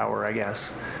call a tower, I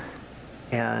guess.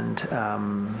 And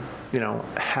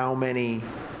how many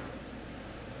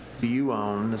do you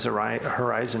own, does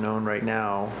Horizon own right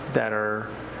now that are,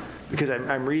 because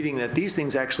I'm reading that these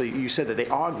things actually, you said that they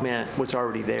augment what's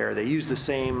already there. They use the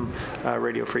same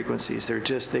radio frequencies.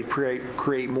 They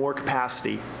create more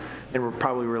capacity and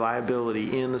probably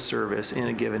reliability in the service in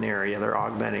a given area. They're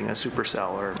augmenting a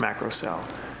supercell or macro cell.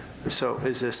 So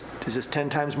is this 10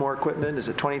 times more equipment? Is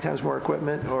it 20 times more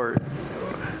equipment? Or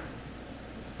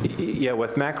Yeah,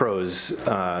 with macros,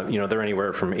 they're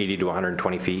anywhere from 80 to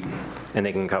 120 feet, and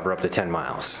they can cover up to 10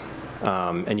 miles.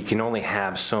 And you can only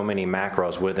have so many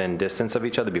macros within distance of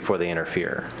each other before they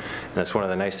interfere. And that's one of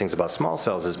the nice things about small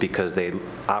cells, is because they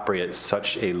operate at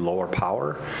such a lower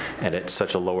power and at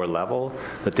such a lower level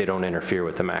that they don't interfere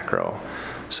with the macro.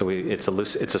 So it's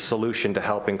a solution to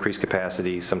help increase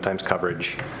capacity, sometimes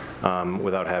coverage,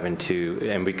 without having to,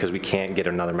 and because we can't get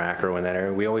another macro in that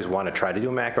area. We always want to try to do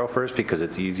a macro first because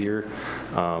it's easier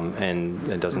and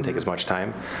it doesn't take as much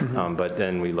time. But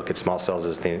then we look at small cells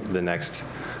as the next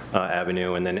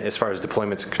avenue. And then as far as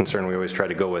deployments are concerned, we always try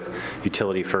to go with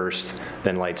utility first,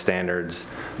 then light standards,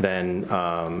 then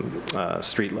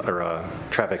street or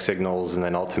traffic signals, and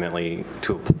then ultimately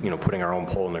to putting our own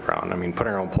pole in the ground. I mean,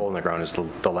 putting our own pole in the ground is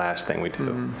the last thing we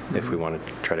do if we want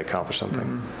to try to accomplish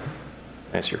something.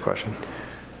 Answer your question?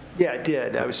 Yeah, it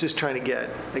did. I was just trying to get,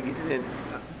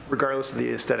 regardless of the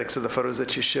aesthetics of the photos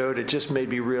that you showed, it just made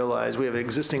me realize we have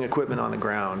existing equipment on the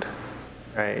ground,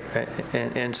 right?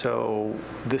 And so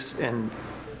this, and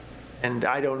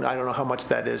I don't know how much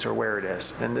that is or where it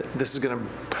is. And this is going to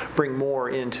bring more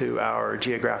into our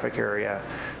geographic area.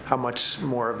 How much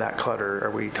more of that clutter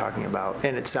are we talking about?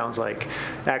 And it sounds like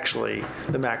actually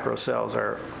the macro cells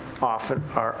are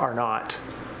not.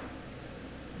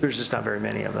 There's just not very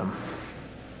many of them.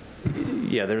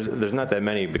 Yeah, there's not that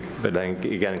many, but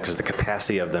again, because the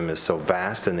capacity of them is so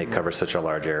vast and they cover such a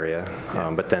large area.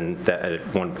 But then at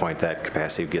one point that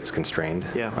capacity gets constrained.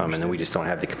 And then we just don't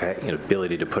have the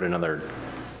ability to put another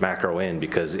macro in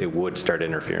because it would start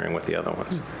interfering with the other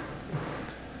ones.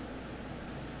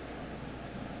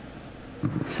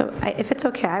 So if it's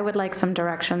okay, I would like some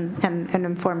direction and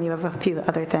inform you of a few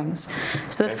other things.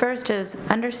 So the first is,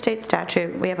 under state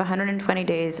statute, we have 120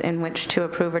 days in which to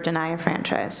approve or deny a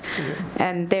franchise.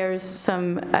 And there's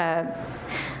some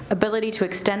ability to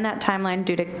extend that timeline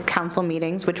due to council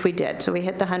meetings, which we did. So we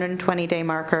hit the 120-day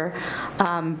marker,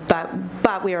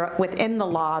 but we are within the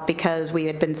law because we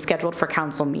had been scheduled for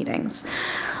council meetings.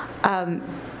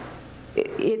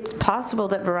 It's possible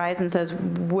that Verizon says,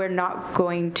 we're not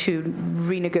going to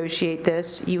renegotiate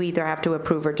this. You either have to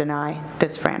approve or deny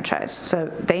this franchise. So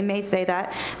they may say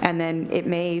that, and then it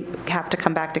may have to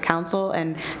come back to council,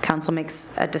 and council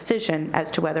makes a decision as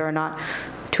to whether or not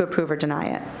to approve or deny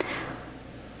it.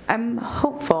 I'm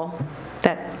hopeful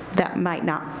that that might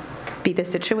not be the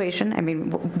situation. I mean,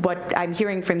 what I'm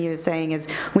hearing from you is saying is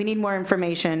we need more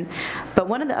information. But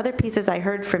one of the other pieces I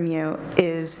heard from you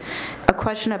is a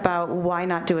question about why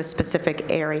not do a specific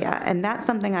area. And that's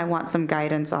something I want some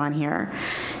guidance on here.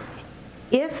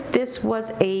 If this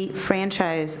was a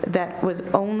franchise that was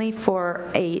only for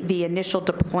the initial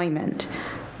deployment,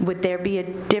 would there be a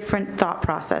different thought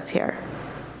process here?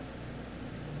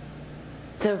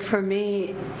 So for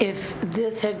me, if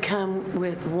this had come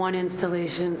with one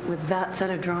installation, with that set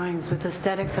of drawings, with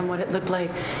aesthetics and what it looked like,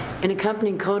 an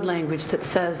accompanying code language that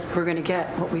says we're going to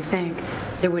get what we think,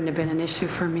 there wouldn't have been an issue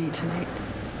for me tonight.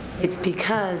 It's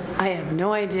because I have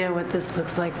no idea what this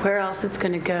looks like, where else it's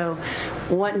going to go,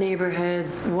 what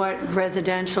neighborhoods, what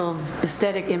residential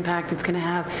aesthetic impact it's going to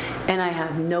have, and I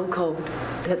have no code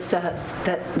that says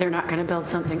that they're not going to build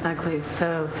something ugly.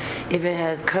 So if it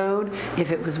has code,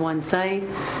 if it was one site,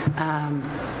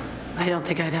 I don't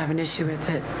think I'd have an issue with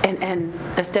it. And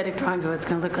aesthetic drawings of what it's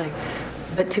going to look like,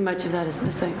 but too much of that is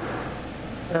missing.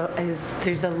 So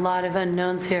there's a lot of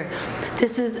unknowns here.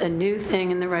 This is a new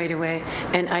thing in the right-of-way,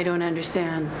 and I don't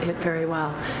understand it very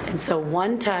well. And so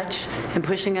one touch and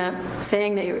pushing up,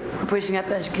 saying that you're pushing up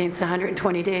against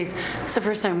 120 days, that's the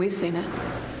first time we've seen it.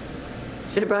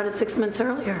 Should have brought it 6 months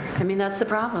earlier. I mean, that's the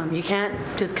problem. You can't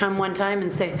just come one time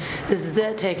and say, this is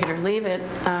it, take it or leave it.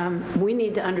 We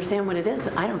need to understand what it is.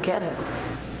 I don't get it.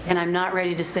 And I'm not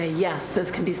ready to say, yes, this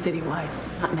can be citywide.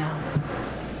 Not now.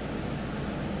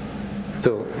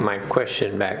 So my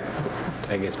question back,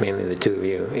 I guess mainly the two of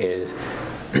you, is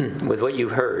with what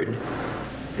you've heard,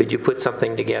 could you put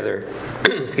something together,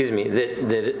 excuse me,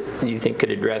 that you think could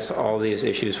address all these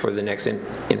issues for the next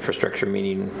infrastructure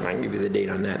meeting? I can give you the date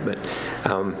on that, but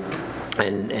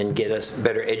and get us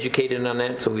better educated on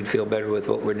that, so we'd feel better with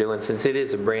what we're doing, since it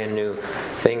is a brand new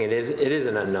thing. It is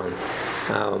an unknown,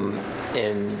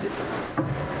 and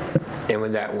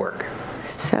would that work?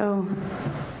 So,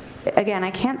 again,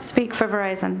 I can't speak for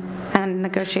Verizon and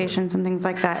negotiations and things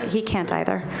like that. He can't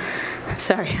either.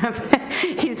 Sorry.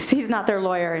 he's not their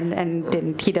lawyer,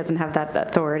 and he doesn't have that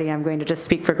authority. I'm going to just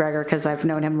speak for Gregor because I've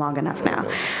known him long enough now.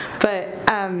 But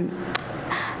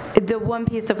the one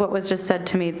piece of what was just said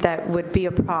to me that would be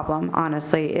a problem,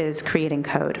 honestly, is creating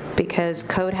code, because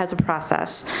code has a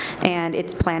process, and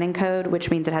it's planning code, which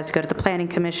means it has to go to the Planning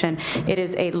Commission. It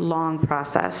is a long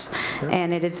process,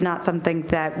 and it is not something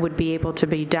that would be able to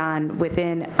be done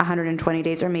within 120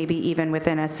 days or maybe even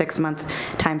within a 6-month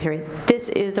time period. This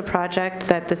is a project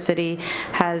that the city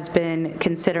has been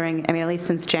considering, I mean, at least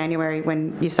since January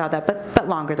when you saw that, but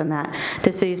longer than that.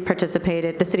 The city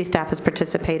staff has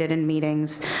participated in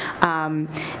meetings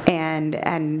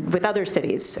and with other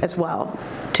cities as well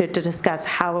to discuss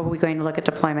how are we going to look at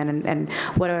deployment and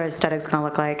what are aesthetics going to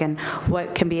look like and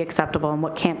what can be acceptable and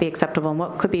what can't be acceptable and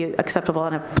what could be acceptable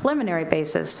on a preliminary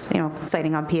basis,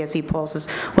 citing on PSE polls is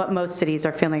what most cities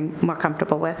are feeling more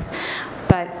comfortable with.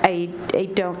 But I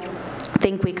don't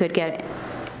think we could get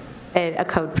a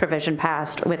code provision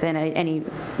passed within any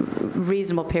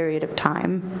reasonable period of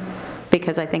time,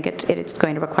 because I think it's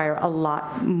going to require a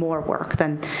lot more work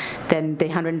than the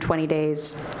 120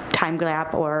 days time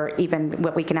gap or even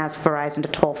what we can ask Verizon to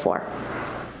toll for.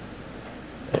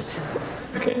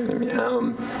 Okay.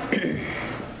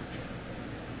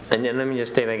 And then let me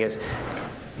just state, I guess,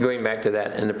 going back to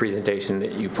that in the presentation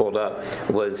that you pulled up,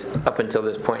 was up until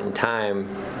this point in time,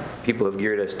 people have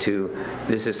geared us to,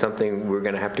 this is something we're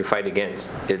going to have to fight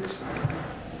against. It's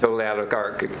totally out of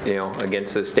our,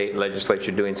 against the state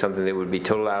legislature doing something that would be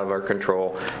totally out of our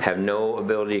control, have no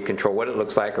ability to control what it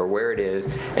looks like or where it is.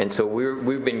 And so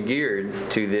we've been geared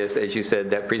to this, as you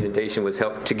said, that presentation was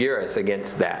helped to gear us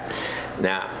against that.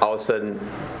 Now, all of a sudden,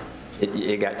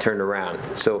 it got turned around.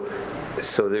 So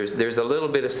there's a little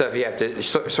bit of stuff you have to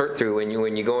sort through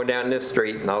when you're going down this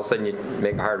street, and all of a sudden you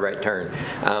make a hard right turn.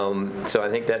 So I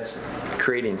think that's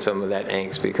creating some of that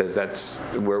angst, because that's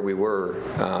where we were,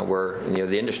 where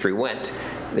the industry went.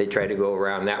 They tried to go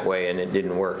around that way, and it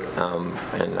didn't work,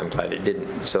 and I'm glad it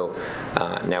didn't. So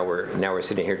now we're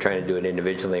sitting here trying to do it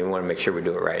individually, and we want to make sure we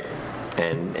do it right.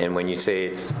 And when you say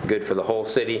it's good for the whole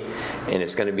city, and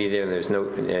it's going to be there, and there's no,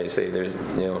 as I say, there's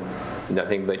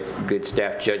nothing but good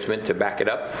staff judgment to back it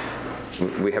up.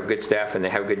 We have good staff, and they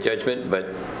have good judgment,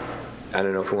 but I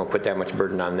don't know if we want to put that much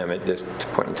burden on them at this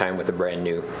point in time with a brand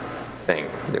new thing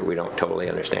that we don't totally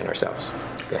understand ourselves.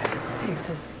 Go ahead.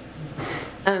 Thanks.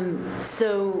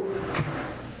 So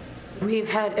we've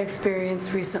had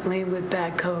experience recently with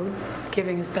bad code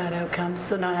giving us bad outcomes,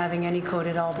 so not having any code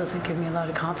at all doesn't give me a lot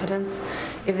of confidence.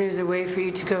 If there's a way for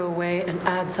you to go away and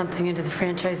add something into the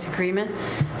franchise agreement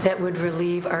that would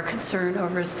relieve our concern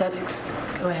over aesthetics,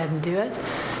 go ahead and do it.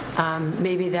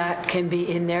 Maybe that can be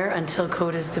in there until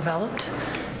code is developed.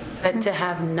 But to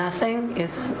have nothing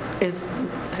is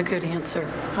a good answer.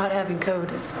 Not having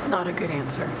code is not a good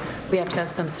answer. We have to have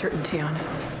some certainty on it.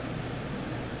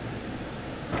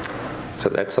 So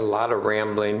that's a lot of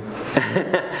rambling,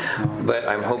 but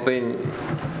I'm hoping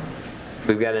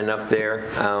we've got enough there,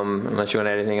 unless you want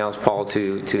to add anything else, Paul,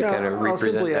 to kind of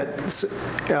represent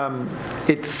that.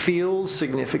 It feels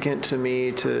significant to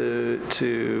me to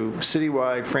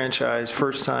citywide franchise,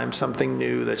 first time, something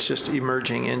new that's just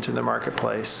emerging into the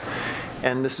marketplace.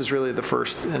 And this is really the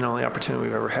first and only opportunity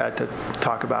we've ever had to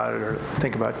talk about it or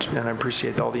think about it, and I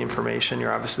appreciate all the information.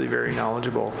 You're obviously very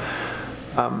knowledgeable.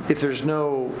 If there's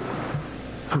no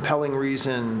compelling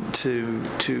reason to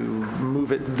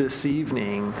move it this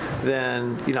evening,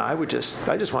 then I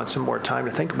just want some more time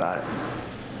to think about it.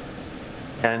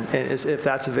 And if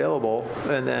that's available,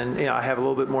 and then I have a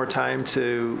little bit more time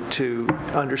to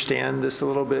understand this a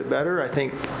little bit better, I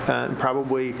think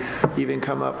probably even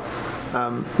come up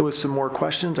with some more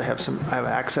questions. I have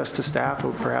access to staff,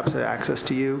 or perhaps access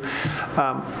to you.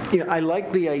 I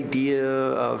like the idea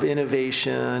of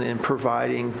innovation and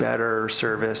providing better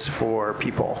service for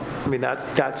people. I mean,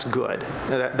 that's good.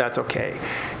 That's okay.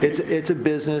 It's a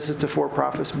business. It's a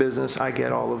for-profit business. I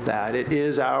get all of that. It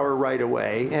is our right of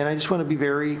way, and I just want to be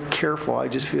very careful. I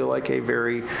just feel like a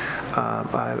very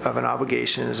of an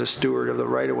obligation as a steward of the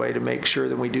right of way to make sure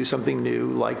that we do something new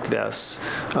like this,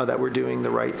 that we're doing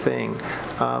the right thing.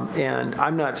 And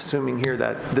I'm not assuming here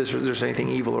that there's anything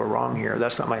evil or wrong here.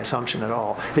 That's not my assumption at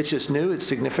all. It's just new. It's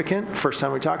significant. First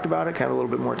time we talked about it, kind of a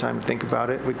little bit more time to think about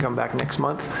it. We'd come back next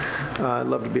month. I'd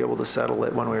love to be able to settle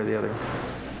it one way or the other.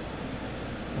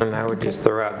 And I would just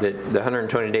throw out that the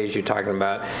 120 days you're talking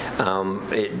about,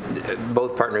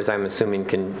 both partners, I'm assuming,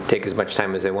 can take as much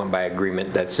time as they want by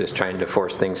agreement. That's just trying to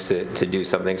force things to do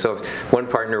something. So if one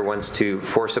partner wants to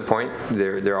force a point,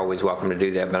 they're always welcome to do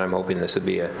that, but I'm hoping this would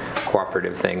be a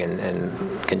cooperative thing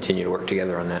and continue to work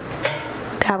together on that.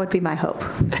 That would be my hope.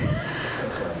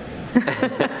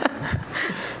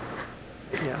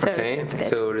 Okay,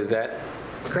 so does that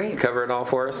cover it all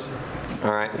for us?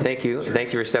 All right, thank you.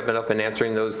 Thank you for stepping up and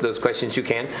answering those questions you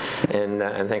can,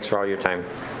 and thanks for all your time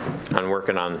on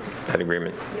working on that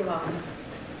agreement. You're welcome.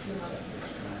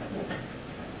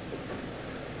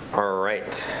 All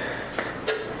right.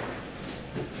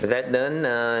 With that done,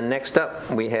 next up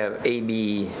we have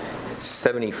AB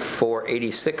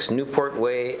 7486 Newport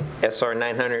Way SR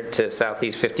 900 to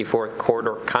Southeast 54th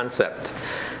Corridor Concept.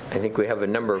 I think we have a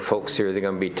number of folks here that are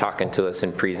going to be talking to us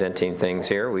and presenting things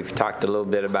here. We've talked a little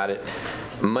bit about it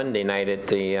Monday night at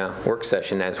the work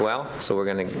session as well, so we're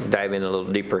going to dive in a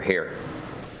little deeper here.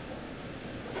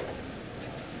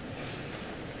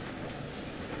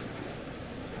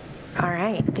 All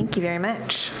right, thank you very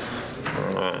much.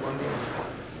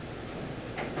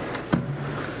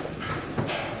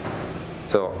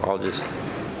 So I'm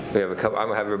going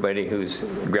to have everybody who's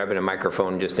grabbing a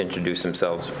microphone just introduce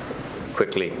themselves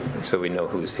quickly so we know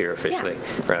who's here officially,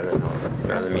 rather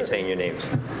than me saying your names.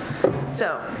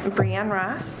 So, Breanne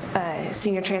Ross,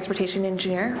 Senior Transportation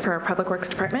Engineer for our Public Works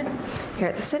Department here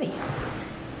at the city.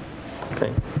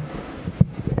 Okay.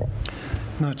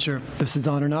 Not sure if this is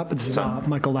on or not, but this is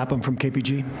Michael Lapham from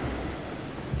KPG.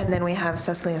 And then we have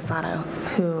Cecily Asado,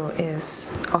 who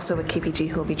is also with KPG,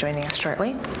 who will be joining us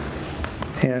shortly.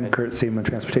 And Kurt Seaman,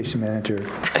 Transportation Manager of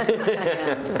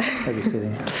the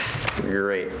city.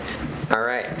 Great. All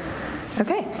right.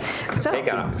 Okay. So, take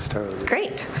it off.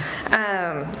 Great.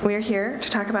 We're here to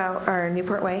talk about our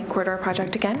Newport Way corridor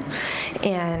project again,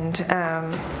 and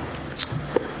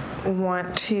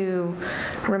want to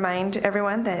remind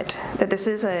everyone that this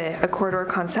is a corridor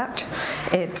concept.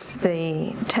 It's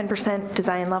the 10%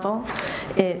 design level.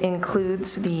 It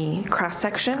includes the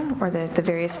cross-section, or the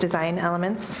various design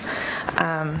elements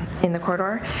in the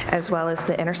corridor, as well as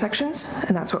the intersections,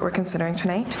 and that's what we're considering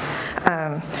tonight.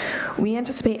 We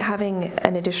anticipate having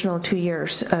an additional 2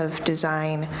 years of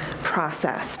design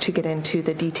process to get into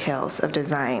the details of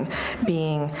design,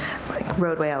 being like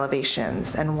roadway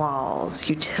elevations and walls,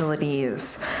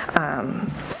 utilities,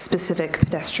 specific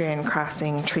pedestrian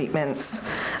crossing treatments,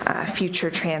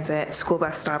 future transit, school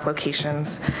bus stop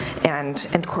locations,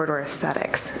 and corridor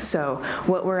aesthetics. So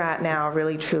what we're at now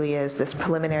really truly is this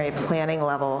preliminary planning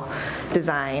level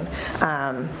design,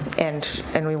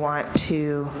 and we want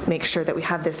to make sure that we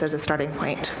have this as a starting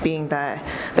point, being the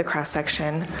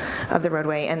cross-section of the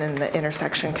roadway and then the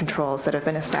intersection controls that have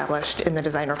been established in the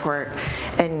design report,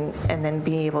 and then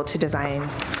be able to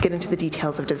get into the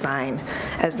details of design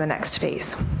as the next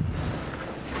phase.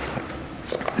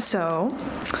 So,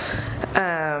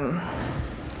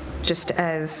 just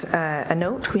as a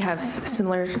note, we have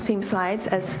same slides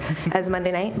as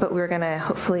Monday night, but we're going to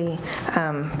hopefully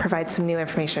provide some new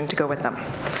information to go with them.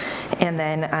 And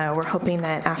then we're hoping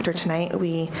that after tonight,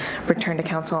 we return to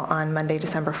council on Monday,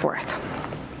 December 4th.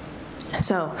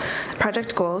 So,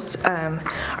 project goals.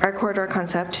 Our corridor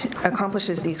concept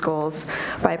accomplishes these goals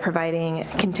by providing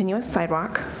continuous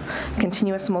sidewalk,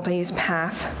 continuous multi-use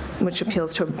path, which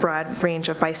appeals to a broad range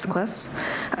of bicyclists,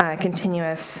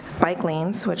 continuous bike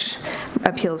lanes, which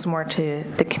appeals more to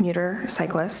the commuter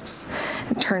cyclists,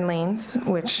 turn lanes,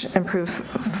 which improve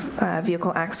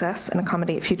vehicle access and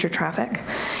accommodate future traffic,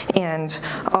 and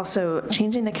also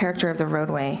changing the character of the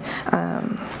roadway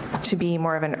to be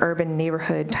more of an urban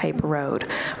neighborhood type road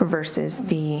versus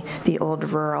the old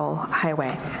rural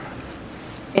highway,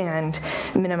 and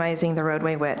minimizing the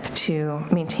roadway width to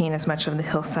maintain as much of the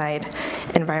hillside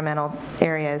environmental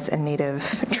areas and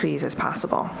native trees as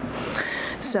possible.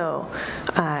 So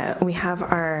we have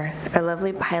our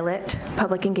lovely pilot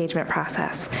public engagement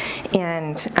process,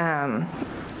 and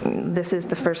this is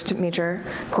the first major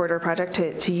corridor project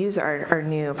to use our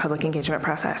new public engagement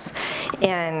process.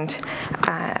 And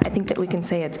I think that we can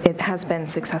say it has been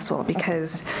successful,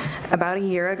 because about a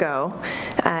year ago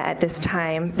at this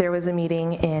time, there was a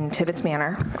meeting in Tibbetts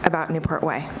Manor about Newport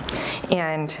Way.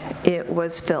 And it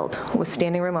was filled with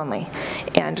standing room only.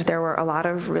 And there were a lot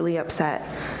of really upset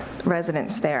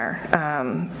residents there,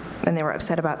 and they were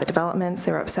upset about the developments,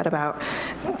 they were upset about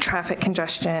traffic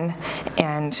congestion,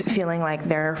 and feeling like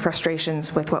their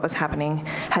frustrations with what was happening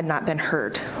had not been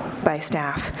heard by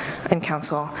staff and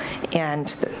council and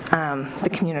the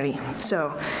community.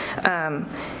 So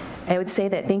I would say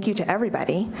that thank you to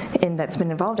everybody that's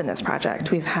been involved in this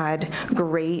project. We've had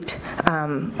great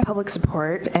public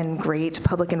support and great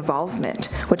public involvement,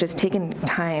 which has taken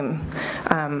time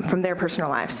from their personal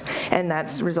lives, and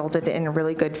that's resulted in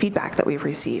really good feedback that we've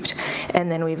received. And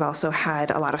then we've also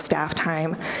had a lot of staff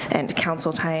time and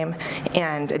council time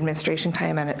and administration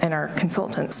time and our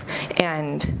consultants.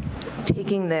 And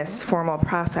taking this formal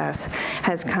process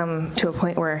has come to a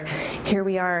point where here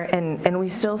we are, and we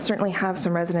still certainly have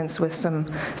some residents with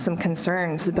some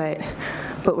concerns,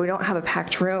 but we don't have a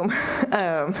packed room,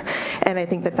 and I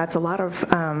think that that's a lot of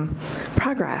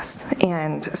progress.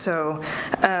 And so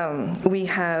we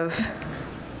have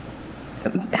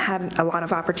had a lot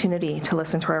of opportunity to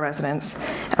listen to our residents,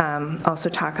 also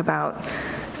talk about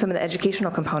some of the educational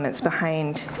components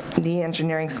behind the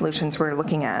engineering solutions we're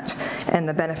looking at and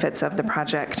the benefits of the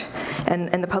project.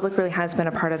 And the public really has been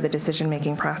a part of the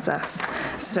decision-making process.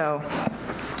 So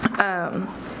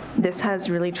this has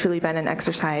really truly been an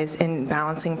exercise in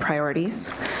balancing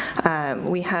priorities.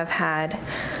 We have had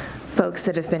folks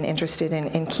that have been interested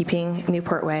in keeping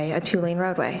Newport Way a 2-lane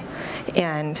roadway.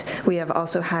 And we have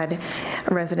also had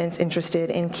residents interested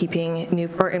in making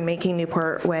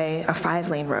Newport Way a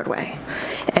 5-lane roadway.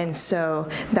 And so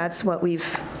that's what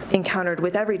we've encountered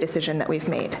with every decision that we've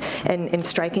made, and in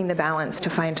striking the balance to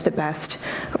find the best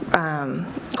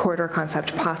corridor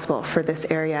concept possible for this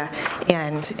area,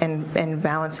 and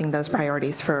balancing those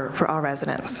priorities for all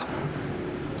residents.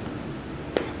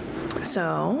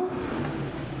 So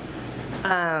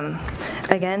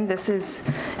again, this is,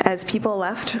 as people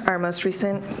left our most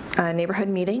recent neighborhood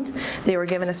meeting, they were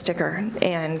given a sticker,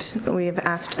 and we've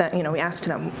asked that, we asked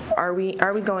them, are we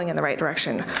going in the right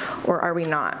direction, or are we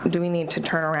not? Do we need to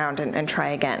turn around and try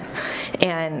again?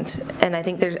 And I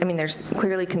think there's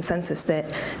clearly consensus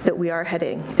that we are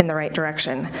heading in the right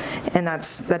direction, and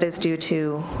that is due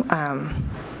to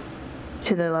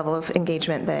the level of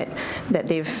engagement that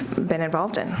they've been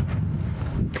involved in.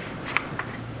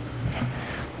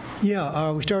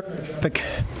 Yeah, we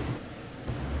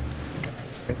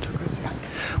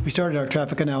started our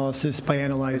traffic analysis by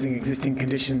analyzing existing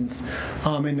conditions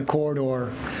in the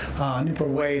corridor. Newport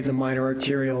Way is a minor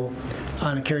arterial,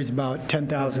 and it carries about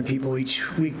 10,000 people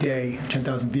each weekday,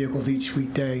 10,000 vehicles each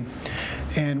weekday.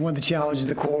 And one of the challenges of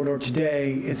the corridor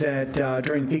today is that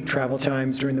during peak travel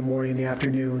times, during the morning and the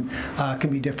afternoon, it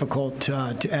can be difficult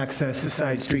to access the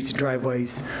side streets and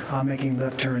driveways, making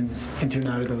left turns into and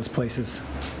out of those places.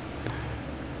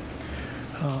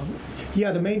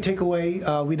 Yeah, the main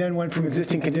takeaway, we then went from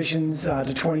existing conditions to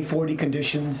 2040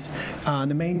 conditions.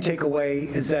 The main takeaway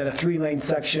is that a 3-lane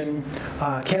section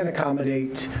can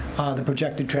accommodate the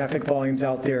projected traffic volumes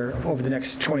out there over the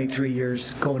next 23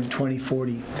 years going to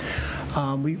 2040.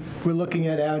 We're looking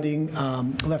at adding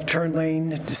left turn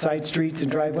lane to side streets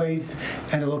and driveways,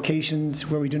 and locations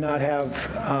where we do not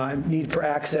have need for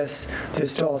access to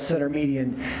install a center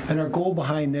median. And our goal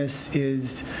behind this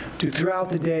is to, throughout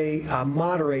the day,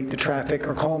 moderate the traffic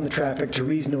or calm the traffic to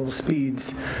reasonable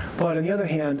speeds, but on the other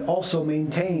hand, also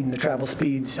maintain the travel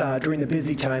speeds during the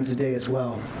busy times of the day as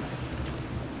well.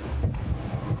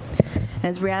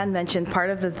 As Brianne mentioned,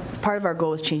 part of our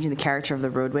goal is changing the character of the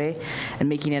roadway and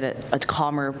making it a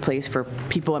calmer place for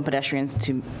people and pedestrians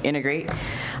to integrate.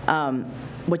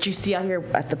 what you see out here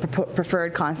at the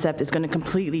preferred concept is going to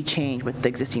completely change what the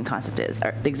existing concept is.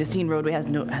 The existing roadway has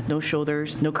no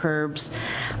shoulders, no curbs.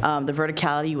 The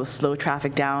verticality will slow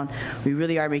traffic down. We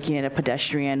really are making it a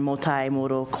pedestrian,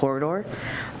 multimodal corridor.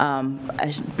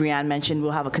 As Brianne mentioned,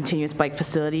 we'll have a continuous bike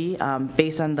facility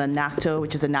based on the NACTO,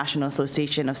 which is the National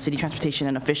Association of City Transportation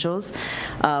and Officials.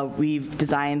 We've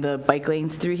designed the bike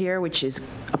lanes through here, which is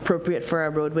appropriate for a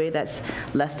roadway that's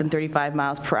less than 35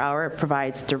 miles per hour. It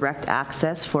provides direct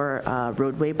access for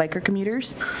roadway biker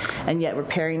commuters, and yet we're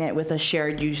pairing it with a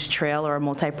shared use trail or a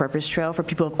multi-purpose trail for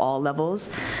people of all levels.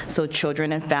 So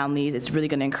children and families, it's really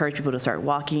going to encourage people to start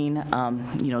walking,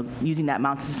 using that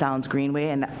Mountains and Sounds Greenway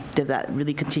and that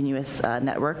really continuous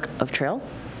network of trail.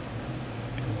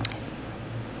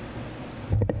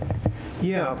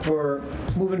 Yeah, for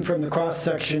moving from the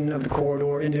cross-section of the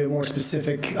corridor into a more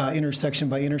specific intersection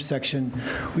by intersection,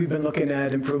 we've been looking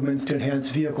at improvements to enhance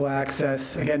vehicle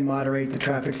access, again, moderate the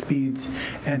traffic speeds,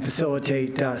 and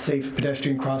facilitate safe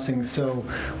pedestrian crossings. So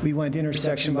we went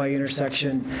intersection by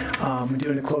intersection,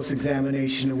 doing a close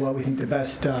examination of what we think the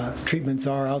best treatments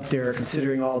are out there,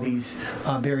 considering all these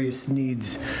various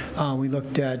needs. We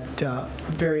looked at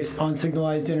various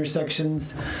unsignalized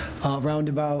intersections,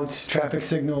 roundabouts, traffic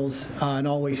signals, an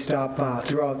all-way stop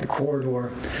throughout the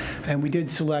corridor. And we did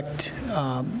select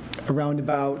a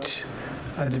roundabout.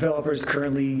 Developers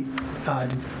currently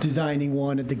designing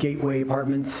one at the Gateway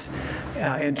Apartments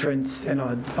entrance, and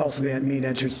also the main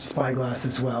entrance to Spyglass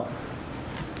as well.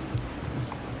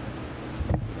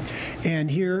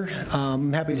 And here,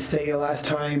 I'm happy to say last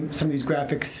time some of these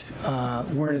graphics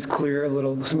weren't as clear.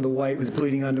 Some of the white was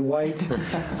bleeding onto white.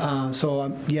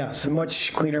 So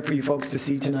much cleaner for you folks to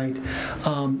see tonight.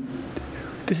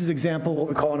 This is an example of what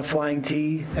we call a flying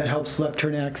T that helps left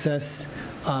turn access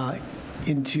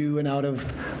into and out of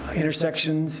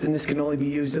intersections, and this can only be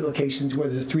used at locations where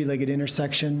there's a three-legged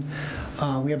intersection.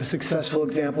 We have a successful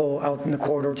example out in the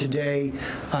corridor today,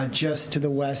 just to the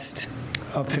west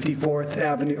of 54th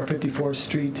Avenue or 54th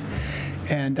Street,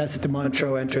 and that's at the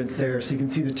Montreux entrance there. So you can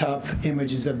see the top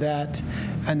images of that,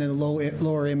 and then the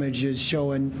lower image is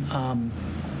showing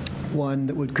one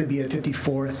that could be at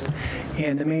 54th.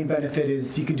 And the main benefit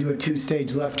is you can do a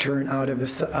two-stage left turn out of the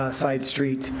side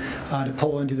street to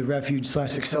pull into the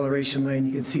refuge/acceleration lane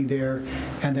you can see there,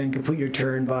 and then complete your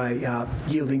turn by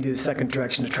yielding to the second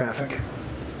direction of traffic.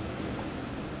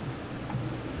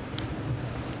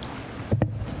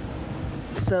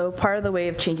 So part of the way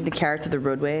of changing the character of the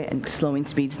roadway and slowing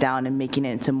speeds down and making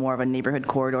it into more of a neighborhood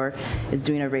corridor is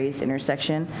doing a raised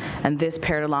intersection. And this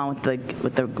paired along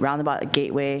with the roundabout at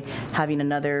Gateway, having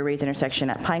another raised intersection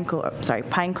at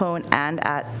Pinecone and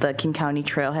at the King County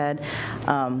Trailhead.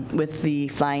 With the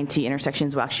Flying T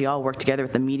intersections, we'll actually all work together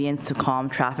with the medians to calm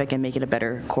traffic and make it a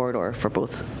better corridor for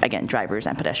both, again, drivers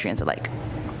and pedestrians alike.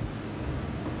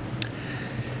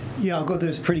 Yeah, I'll go through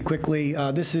this pretty quickly.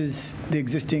 This is the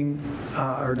existing,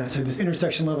 this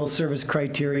intersection level service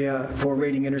criteria for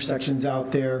rating intersections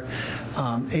out there,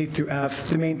 A through F.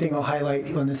 The main thing I'll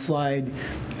highlight on this slide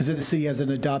is that the city has an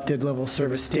adopted level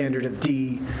service standard of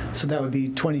D, so that would be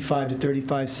 25 to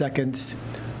 35 seconds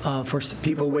for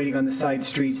people waiting on the side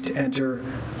streets to enter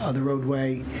the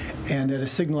roadway. And at a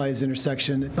signalized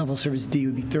intersection, level service D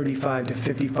would be 35 to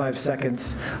 55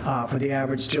 seconds for the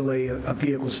average delay of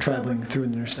vehicles traveling through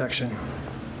an intersection.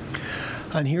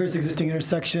 And here's the existing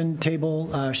intersection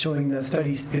table showing the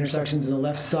studies intersections on the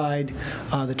left side,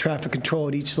 the traffic control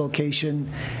at each location.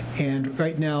 And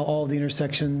right now, all the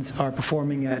intersections are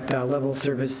performing at level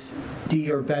service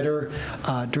D or better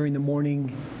during the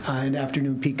morning and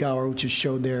afternoon peak hour, which is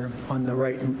showed there on the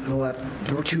right and the left,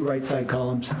 the two right side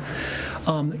columns.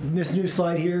 This new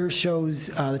slide here shows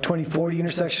the 2040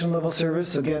 intersection level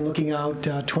service. Again, looking out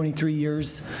 23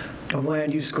 years of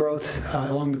land use growth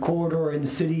along the corridor in the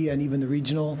city and even the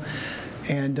regional.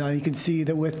 And you can see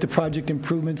that with the project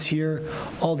improvements here,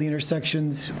 all the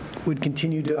intersections would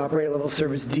continue to operate at level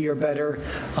service D or better,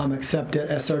 except at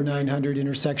SR 900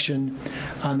 intersection.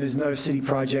 There's another city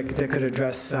project that could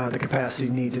address the capacity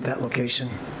needs at that location.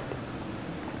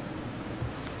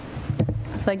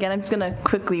 So again, I'm just going to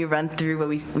quickly run through what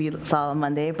we saw on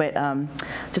Monday, but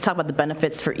just talk about the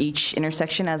benefits for each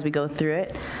intersection as we go through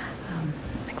it.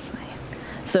 Next slide.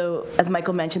 So as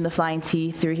Michael mentioned, the Flying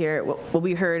T through here, what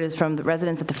we heard is from the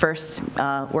residents at the first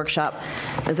workshop,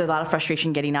 there's a lot of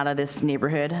frustration getting out of this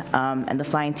neighborhood, and the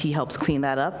Flying T helps clean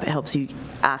that up. It helps you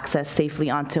access safely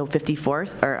onto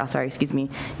 54th, or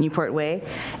Newport Way.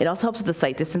 It also helps with the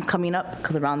sight distance coming up,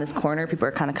 because around this corner, people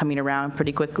are kind of coming around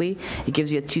pretty quickly. It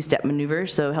gives you a two-step maneuver,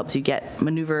 so it helps you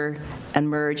maneuver and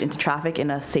merge into traffic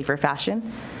in a safer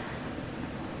fashion.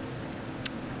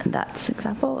 And that's an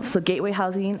example. So gateway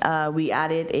housing, we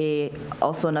added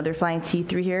also another flying T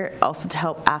through here, also to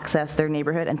help access their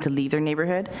neighborhood and to leave their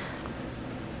neighborhood.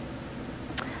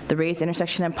 The raised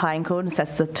intersection and pine code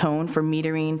sets the tone for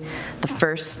metering the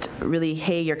first, really,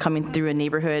 hey, you're coming through a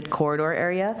neighborhood corridor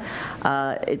area.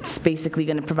 It's basically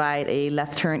going to provide a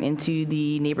left turn into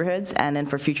the neighborhoods, and then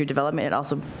for future development, it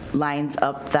also lines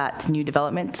up that new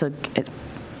development, so it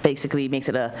basically makes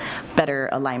it a better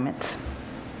alignment.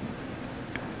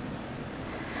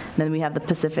 Then we have the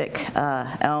Pacific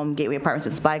Elm Gateway Apartments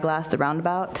with Spyglass, the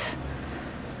roundabout.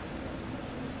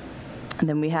 And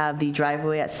then we have the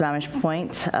driveway at Sammamish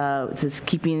Point. This is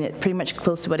keeping it pretty much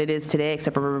close to what it is today,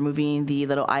 except for we're removing the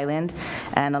little island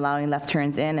and allowing left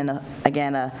turns in, and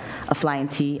again, a flying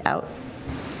T out.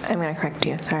 I'm going to correct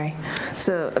you, sorry.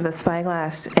 So the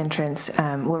Spyglass entrance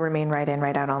will remain right in,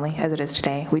 right out only, as it is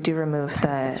today. We do remove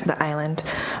the island,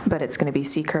 but it's going to be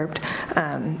C-curbed,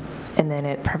 and then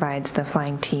it provides the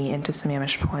flying T into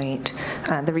Sammamish Point.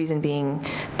 The reason being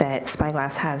that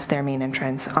Spyglass has their main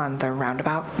entrance on the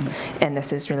roundabout, and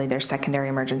this is really their secondary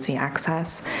emergency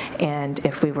access. And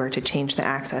if we were to change the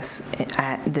access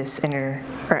at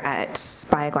at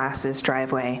Spyglass's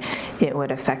driveway, it would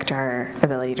affect our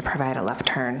ability to provide a left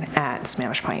turn at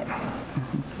Sammamish Point.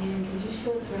 And could you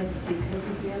show us where the C-code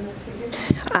would be on that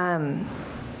figure?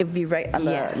 It would be right on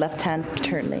the Yes. left-hand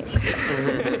turn lane.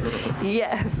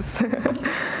 Yes.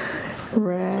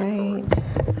 Right.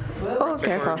 Oh,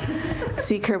 careful.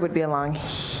 C-curb would be along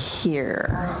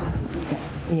here.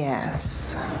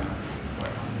 Yes.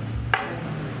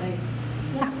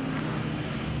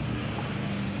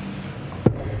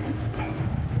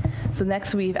 So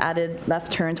next we've added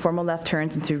left turns, formal left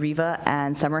turns into Riva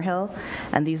and Summerhill,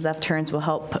 and these left turns will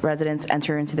help residents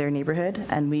enter into their neighborhood,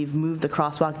 and we've moved the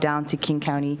crosswalk down to King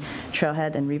County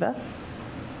Trailhead and Riva.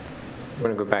 I'm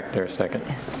going to go back there a second.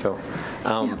 So,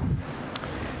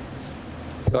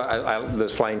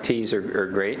 those flying Ts are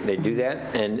great. They do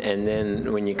that, and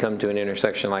then when you come to an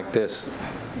intersection like this,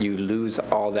 you lose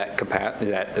all that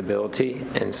that ability,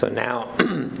 and so now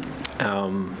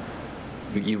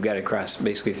you've got to cross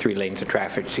basically 3 lanes of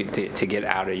traffic to get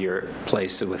out of your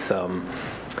place with a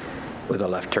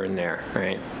left turn there,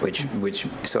 right?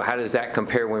 So how does that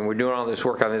compare when we're doing all this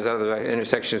work on these other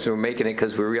intersections? We're making it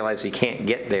because we realize you can't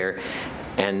get there,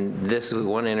 and this is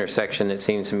one intersection that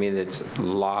seems to me that's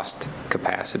lost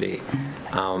capacity,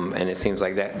 and it seems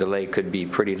like that delay could be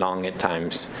pretty long at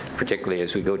times, particularly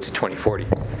as we go to 2040.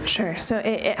 Sure. So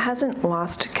it hasn't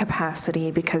lost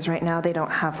capacity because right now they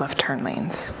don't have left turn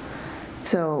lanes.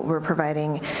 So we're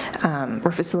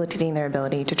facilitating their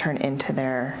ability to turn into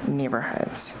their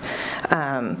neighborhoods.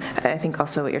 I think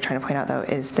also what you're trying to point out, though,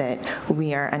 is that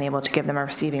we are unable to give them a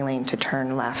receiving lane to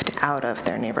turn left out of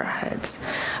their neighborhoods.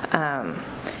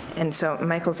 And so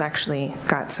Michael's actually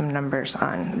got some numbers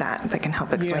on that can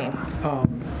help explain. Yeah.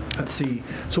 Let's see.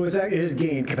 So it is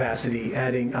gain capacity.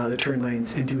 Adding the turn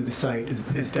lanes into the site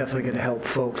is definitely going to help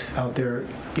folks out there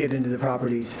get into the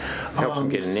properties. Helps them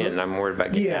getting in. I'm worried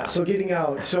about getting out. So getting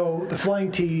out. So the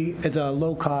flying T is a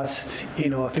low-cost,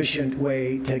 efficient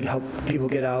way to help people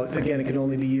get out. Again, it can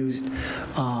only be used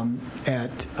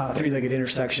at a 3-legged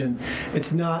intersection.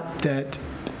 It's not that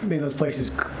many of those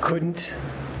places couldn't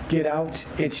get out.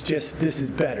 It's just this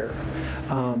is better.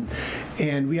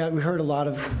 And we heard a lot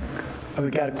of. We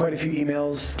got quite a few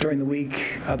emails during the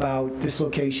week about this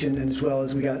location, and as well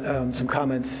as we got some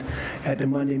comments at the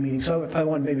Monday meeting. So I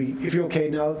want maybe, if you're okay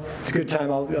now, it's a good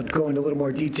time. I'll go into a little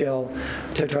more detail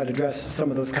to try to address some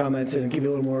of those comments and give you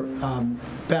a little more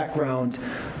background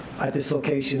at this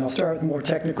location. I'll start with more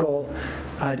technical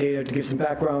data to give some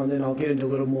background, then I'll get into a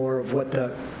little more of what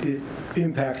the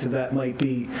impacts of that might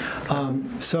be.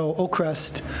 So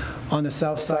Oakcrest on the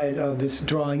south side of this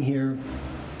drawing here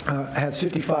has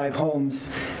 55 homes,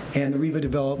 and the Riva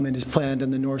development is planned on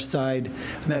the north side,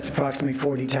 and that's approximately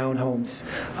 40 townhomes.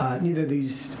 Neither of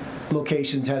these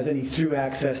locations has any through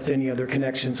access to any other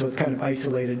connection, so it's kind of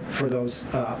isolated for those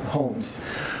homes.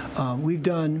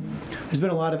 There's been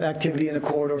a lot of activity in the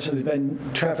corridor, so there's been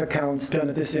traffic counts done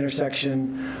at this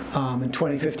intersection in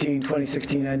 2015,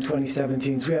 2016, and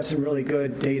 2017. So we have some really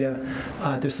good data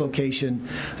at this location,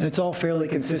 and it's all fairly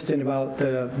consistent about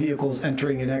the vehicles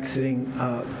entering and exiting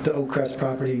the Oakcrest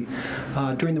property.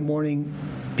 During the morning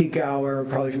peak hour,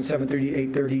 probably from 7:30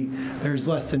 to 8:30, there's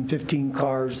less than 15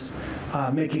 cars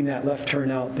making that left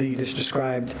turn out that you just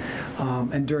described.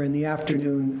 And during the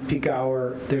afternoon peak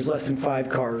hour, there's less than 5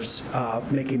 cars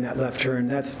making that left turn.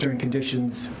 That's during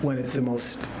conditions when it's the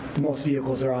most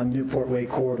vehicles are on Newport Way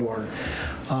corridor.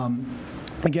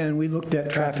 Again, we looked at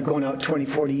traffic going out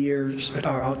 20-40 years,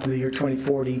 or out to the year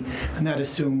 2040, and that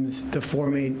assumes the 4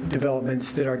 main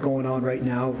developments that are going on right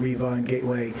now, Riva and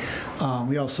Gateway.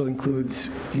 We also includes,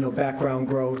 background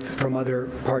growth from other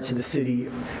parts of the city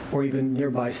or even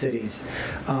nearby cities.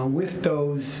 With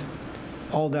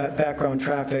all that background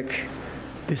traffic,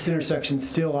 this intersection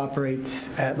still operates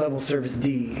at level service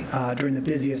D during the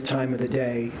busiest time of the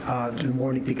day, the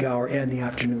morning peak hour and the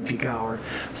afternoon peak hour.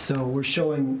 So we're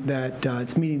showing that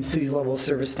it's meeting the city's level of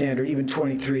service standard even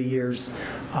 23 years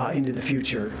into the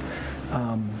future.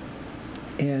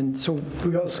 And so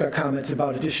we also got comments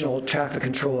about additional traffic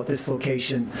control at this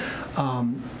location.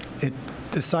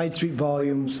 The side street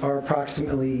volumes are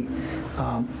approximately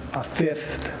a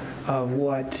fifth of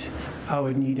what I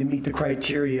would need to meet the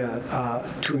criteria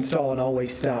to install an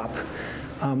always stop.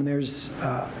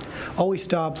 Always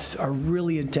stops are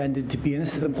really intended to be, and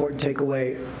this is an important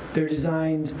takeaway, they're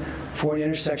designed for an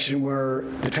intersection where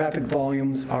the traffic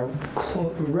volumes are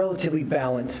relatively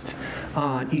balanced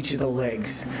on each of the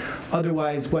legs.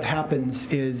 Otherwise, what happens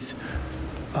is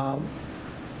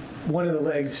one of the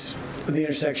legs of the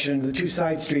intersection, the 2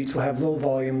 side streets will have low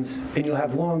volumes, and you'll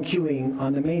have long queuing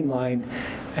on the main line,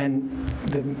 and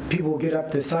the people will get up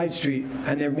the side street,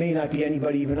 and there may not be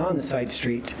anybody even on the side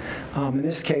street. In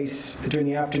this case, during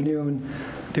the afternoon,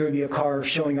 there would be a car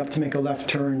showing up to make a left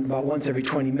turn about once every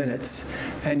 20 minutes,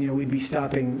 and we'd be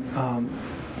stopping.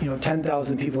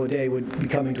 10,000 people a day would be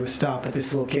coming to a stop at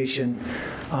this location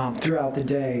throughout the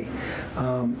day.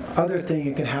 Other thing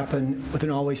that can happen with an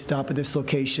always stop at this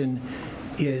location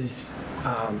is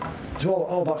it's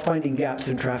all about finding gaps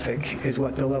in traffic is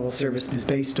what the level of service is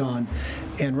based on.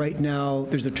 And right now,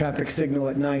 there's a traffic signal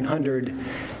at 900,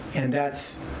 and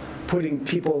that's putting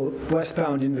people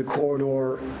westbound into the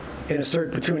corridor in a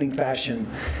certain platooning fashion.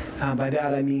 By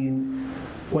that, I mean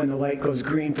when the light goes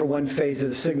green for one phase of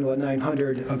the signal at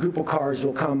 900, a group of cars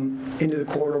will come into the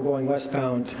corridor going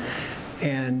westbound,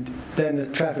 and then the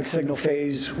traffic signal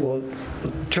phase will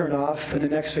turn off, and the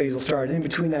next phase will start. And in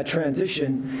between that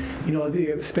transition, there'll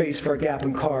be a space for a gap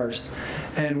in cars.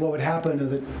 And what would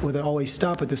happen with an always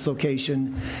stop at this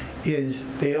location is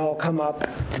they'd all come up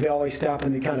to the always stop,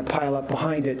 and they kind of pile up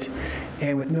behind it.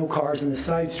 And with no cars in the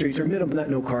side streets, or not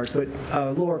no cars, but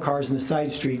lower cars in the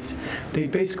side streets,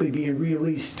 they'd basically be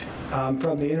released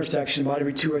from the intersection about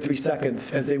every 2 or 3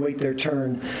 seconds as they wait their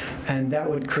turn. And that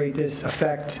would create this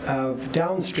effect of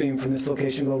downstream from this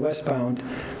location going westbound,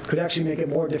 could actually make it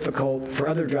more difficult for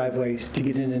other driveways to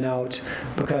get in and out,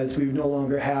 because we would no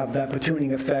longer have that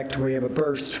platooning effect where you have a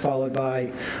burst followed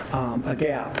by a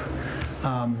gap.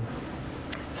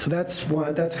 So that's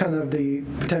kind of the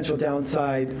potential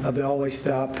downside of the always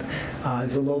stop.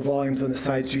 Is the low volumes on the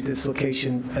side street. This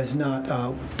location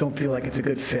don't feel like it's a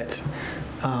good fit.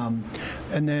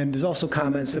 And then there's also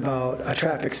comments about a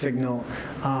traffic signal.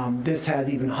 This has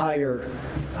even higher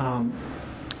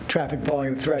traffic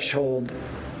volume threshold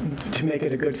to make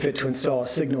it a good fit to install a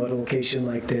signal at a location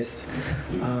like this.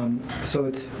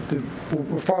 So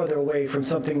we're farther away from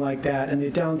something like that. And the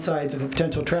downsides of a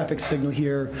potential traffic signal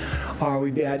here are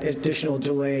we'd add additional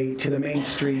delay to the main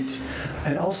street.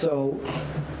 And also,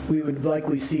 we would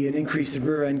likely see an increase in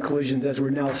rear-end collisions as we're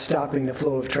now stopping the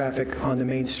flow of traffic on the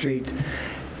main street.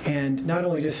 And not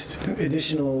only just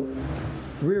additional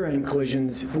rear-end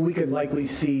collisions, but we could likely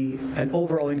see an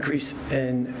overall increase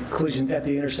in collisions at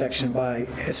the intersection by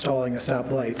installing a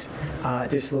stoplight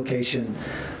at this location.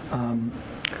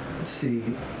 Let's see.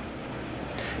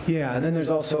 Yeah, and then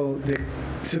there's also the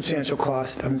substantial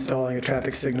cost of installing a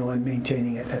traffic signal and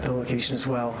maintaining it at the location as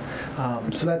well.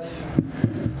 So that's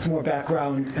some more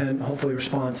background and hopefully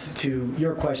response to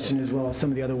your question as well as some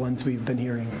of the other ones we've been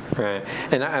hearing. Right,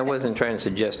 and I wasn't trying to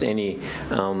suggest any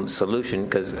solution,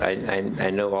 because I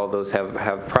know all those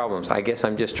have problems. I guess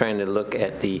I'm just trying to look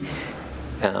at the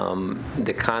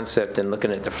concept and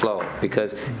looking at the flow,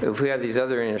 because if we have these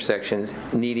other intersections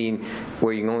needing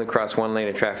where you can only cross one lane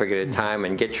of traffic at a time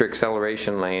and get your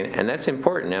acceleration lane, and that's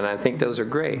important, and I think those are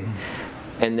great.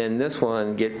 And then this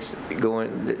one gets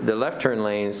going, the left turn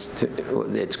lanes,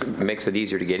 it makes it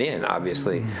easier to get in,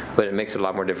 obviously, but it makes it a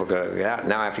lot more difficult to get out.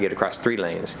 Now I have to get across 3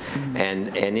 lanes.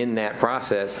 And in that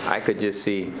process, I could just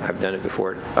see, I've done it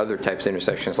before, other types of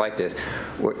intersections like this,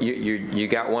 where you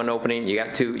got one opening, you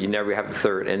got 2, you never have the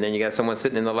third. And then you got someone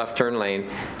sitting in the left turn lane,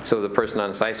 so the person on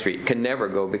the side street can never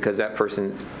go because that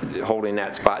person's holding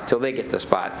that spot till they get the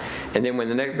spot. And then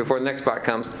when before the next spot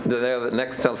comes, the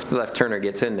next left turner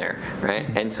gets in there, right?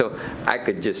 And so I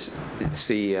could just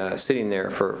see sitting there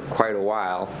for quite a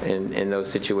while in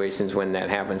those situations when that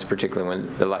happens, particularly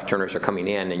when the left turners are coming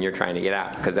in and you're trying to get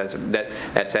out, because that's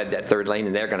at that third lane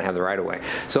and they're going to have the right of way.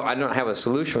 So I don't have a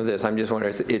solution for this. I'm just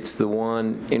wondering, it's the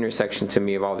one intersection to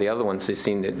me of all the other ones that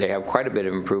seem that they have quite a bit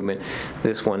of improvement.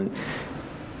 This one,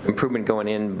 improvement going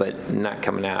in but not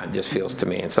coming out, it just feels to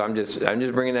me. And so I'm just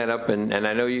bringing that up, and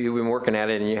I know you've been working at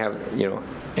it and you have, you know,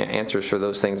 answers for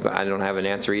those things, but I don't have an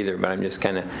answer either. But I'm just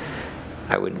kind of,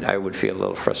 I would feel a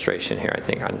little frustration here, I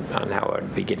think, on how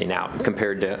I'd be getting out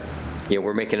compared to, you know,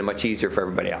 we're making it much easier for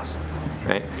everybody else,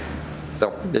 right?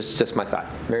 So this is just my thought.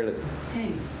 Mary Lou.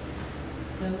 Thanks.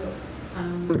 So,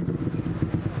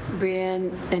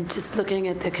 Brianne, and just looking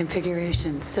at the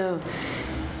configuration, so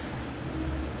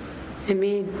to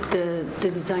me, the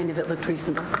design of it looked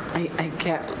reasonable. I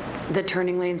get the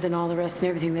turning lanes and all the rest and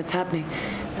everything that's happening.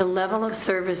 The level of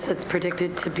service that's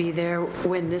predicted to be there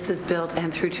when this is built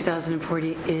and through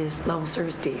 2040 is level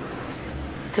service D.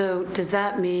 So does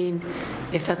that mean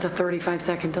if that's a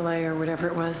 35-second delay or whatever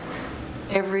it was,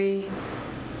 every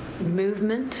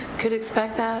movement could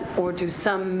expect that? Or do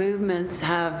some movements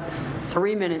have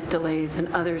 3-minute delays and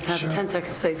others have 10-second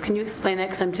delays? Can you explain that?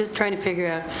 Because I'm just trying to figure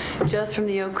out, just from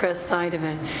the Oak Crest side of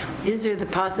it, is there the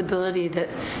possibility that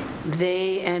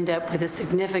they end up with a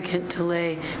significant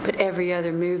delay, but every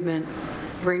other movement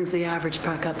brings the average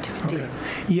back up to a D? Okay.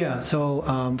 Yeah, so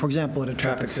for example, at a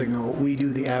traffic signal, we do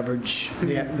the average,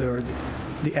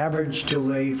 the average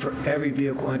delay for every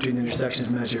vehicle entering the intersection is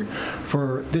measured.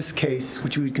 For this case,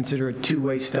 which we would consider a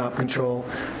two-way stop control,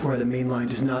 where the main line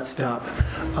does not stop,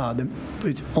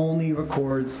 it only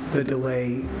records the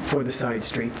delay for the side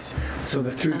streets. So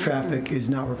the through traffic is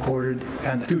not recorded,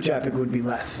 and the through traffic would be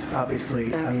less,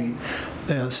 obviously. Okay. I mean,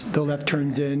 the left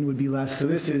turns in would be less. So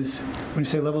this is, when you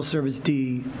say level service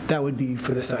D, that would be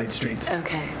for the side streets.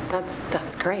 Okay,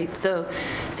 that's great. So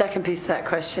second piece of that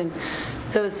question,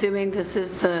 so assuming this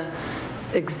is the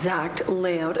exact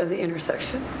layout of the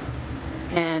intersection,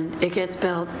 and it gets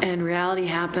built, and reality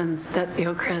happens that the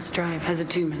Oak Crest Drive has a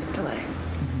 2-minute delay.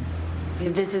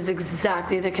 If this is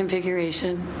exactly the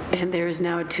configuration, and there is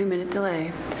now a 2-minute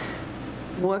delay,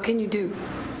 what can you do?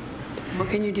 What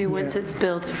can you do once it's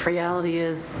built if reality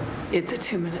is it's a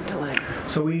 2-minute delay?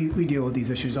 So we deal with these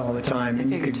issues all the time. I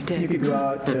figured you did. You could go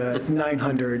out to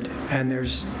 900, and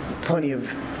there's plenty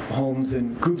of homes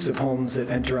and groups of homes that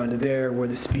enter onto there where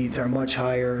the speeds are much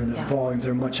higher and the volumes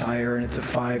are much higher, and it's a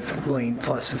 5-lane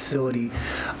plus facility.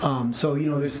 So, you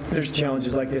know, there's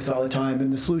challenges like this all the time,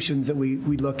 and the solutions that we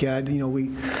look at, you know, we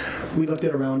looked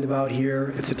at a roundabout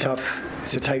here. It's a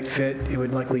tight fit. It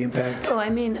would likely impact. Oh, I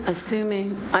mean, I'm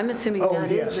assuming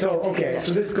that is the so, okay, configuration.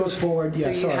 so this goes forward. So Yeah,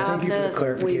 you sorry, have thank you for the this, we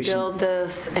clarification. build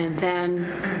this, and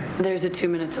then there's a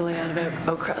 2-minute delay out of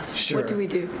Oak Crest. Sure. What do we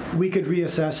do? We could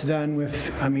reassess then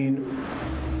with, I mean,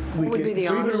 we What would be the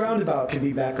so even a options? roundabout could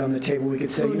be back on the table. We could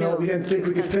say, Oh, you know, no, we didn't think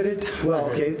too we could fit it. Well,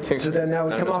 okay, so then that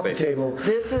would Not come enough off the space. table.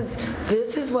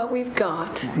 This is what we've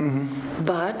got,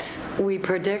 but we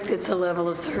predict it's a level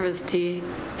of service D,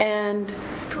 and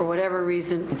for whatever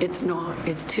reason, it's not.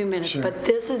 It's 2 minutes, Sure. but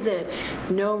this is it.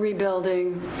 No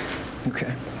rebuilding.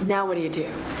 Okay. Now what do you do?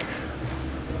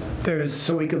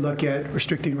 So we could look at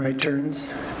restricting right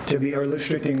turns or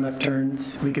restricting left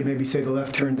turns. We could maybe say the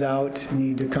left turns out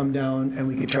need to come down, and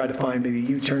we could try to find maybe a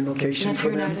U-turn location Left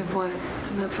for turn out them. of what?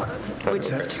 I'm not following.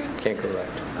 Which left turns? Can't go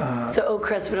left. So Oak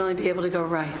Crest would only be able to go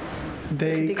right.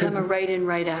 They Become a could, right in,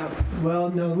 right out. well,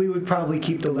 no, we would probably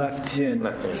keep the left in.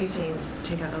 You saying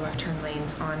take out the left turn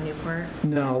lanes on Newport?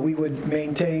 No, we would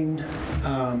maintain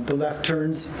the left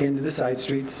turns into the side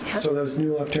streets. Yes. So those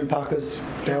new left turn pockets,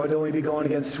 that would only be going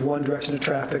against one direction of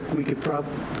traffic. We could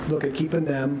probably look at keeping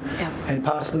them Yeah. and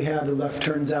possibly have the left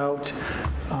turns out,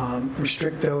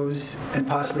 restrict those, and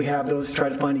possibly have those try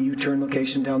to find a U-turn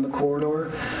location down the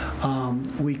corridor.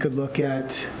 We could look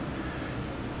at,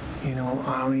 you know,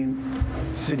 I mean,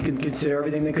 so you can consider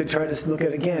everything. They could try to look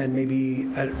at again, maybe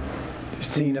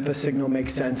seeing if a signal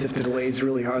makes sense, if the delays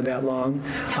really are that long.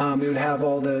 It would have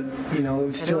all the, you know, it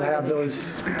would still have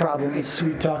those problems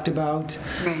we talked about.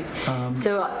 Right.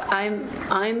 So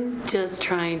I'm just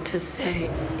trying to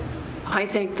say, I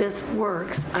think this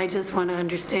works. I just want to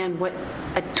understand what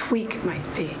a tweak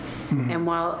might be. And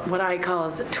while what I call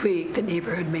is a tweak, the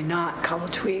neighborhood may not call a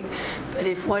tweak. But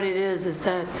if what it is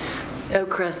that Oak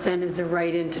Crest then is a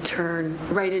right into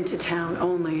town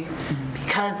only,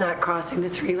 because that crossing the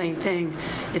 3-lane thing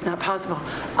is not possible.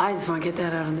 I just want to get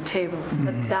that out on the table.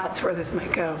 But that's where this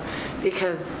might go,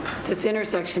 because this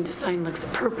intersection design looks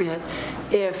appropriate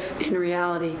if, in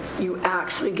reality, you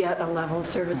actually get a level of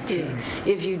service D.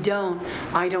 If you don't,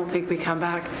 I don't think we come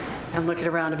back and look at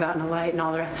a roundabout and a light and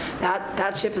all the rest.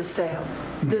 That ship has sailed.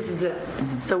 This is it.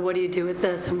 So what do you do with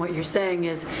this? And what you're saying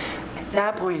is, at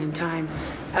that point in time,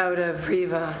 out of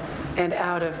Riva and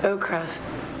out of Oakcrest,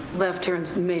 left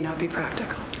turns may not be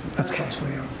practical. That's possible,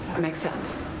 yeah. That makes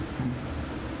sense.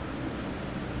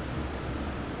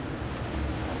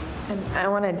 And I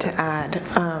wanted to add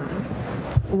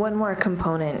one more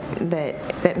component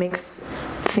that makes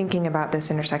thinking about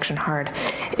this intersection hard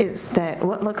is that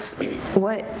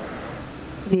what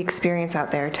the experience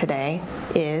out there today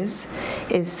is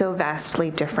so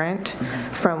vastly different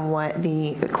from what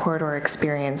the corridor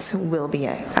experience will be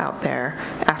out there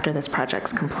after this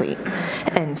project's complete.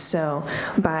 And so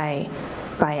by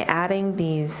adding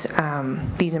these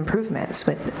improvements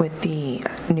with the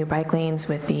new bike lanes,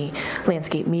 with the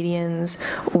landscape medians,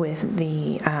 with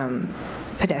the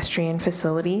pedestrian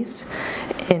facilities,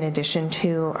 in addition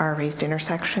to our raised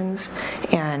intersections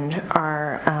and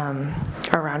our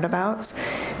roundabouts,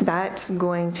 that's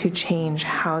going to change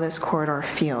how this corridor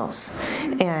feels.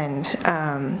 And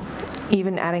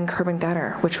even adding curb and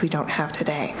gutter, which we don't have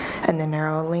today, and the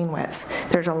narrow lane widths.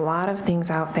 There's a lot of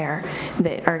things out there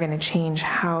that are going to change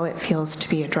how it feels to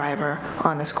be a driver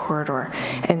on this corridor.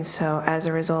 And so as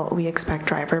a result, we expect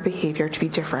driver behavior to be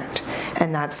different.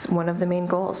 And that's one of the main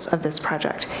goals of this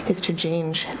project, is to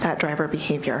change that driver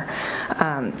behavior.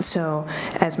 So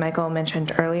as Michael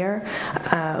mentioned earlier,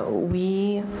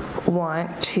 we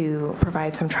want to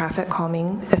provide some traffic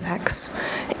calming effects,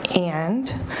 and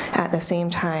at the same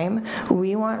time,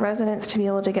 we want residents to be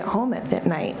able to get home at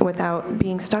night without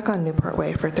being stuck on Newport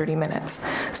Way for 30 minutes.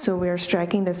 So we're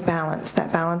striking this balance,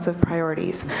 that balance of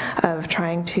priorities of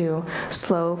trying to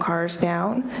slow cars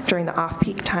down during the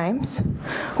off-peak times,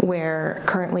 where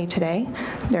currently today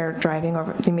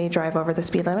they may drive over the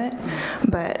speed limit,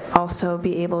 but also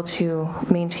be able to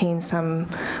maintain some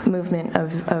movement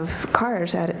of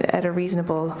cars at a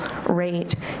reasonable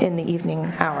rate in the evening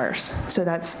hours. So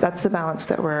that's the balance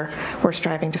that we're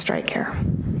striving to strike here.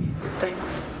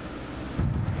 Thanks.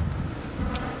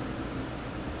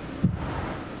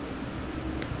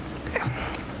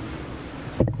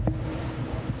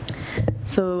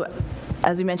 So,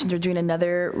 as we mentioned, we're doing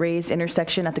another raised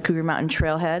intersection at the Cougar Mountain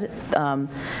Trailhead.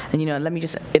 And, let me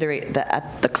just iterate that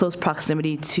at the close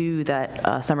proximity to that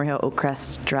Summerhill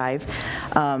Oakcrest Drive,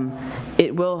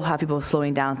 it will have people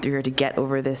slowing down through here to get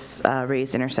over this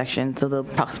raised intersection. So they'll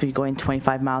approximately be going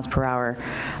 25 miles per hour.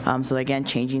 So again,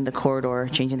 changing the corridor,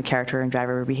 changing the character and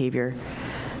driver behavior.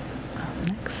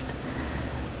 Next.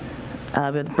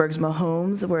 With Bergsma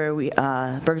Homes, where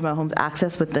Bergsma Homes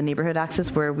access with the neighborhood access,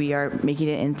 where we are making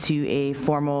it into a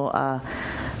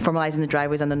formalizing the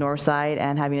driveways on the north side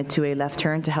and having a two-way left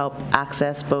turn to help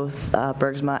access both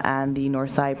Bergsma and the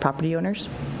north side property owners.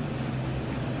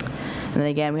 And then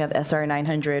again, we have SR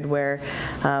 900, where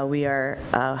we are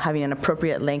having an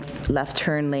appropriate length left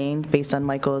turn lane based on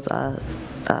Michael's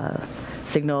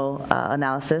signal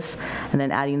analysis, and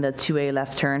then adding the two-way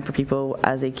left turn for people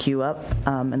as they queue up.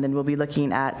 And then we'll be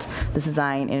looking at this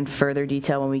design in further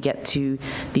detail when we get to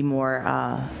the more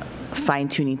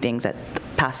fine-tuning things that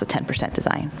past the 10%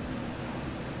 design.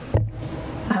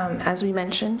 As we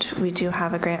mentioned, we do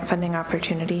have a grant funding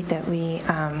opportunity that we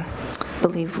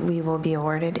believe we will be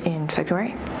awarded in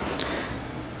February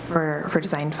for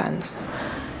design funds.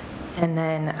 And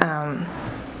then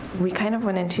we kind of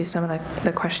went into some of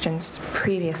the questions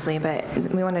previously, but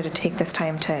we wanted to take this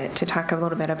time to talk a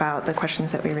little bit about the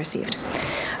questions that we received.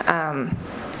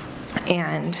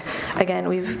 And again,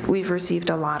 we've received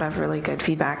a lot of really good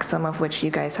feedback, some of which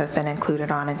you guys have been included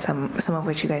on, and some of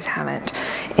which you guys haven't.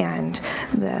 And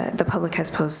the public has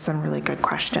posed some really good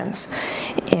questions.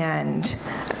 And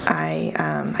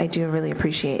I do really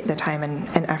appreciate the time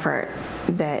and effort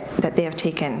that they have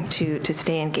taken to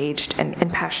stay engaged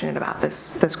and passionate about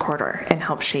this corridor and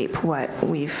help shape what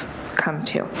we've come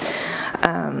to.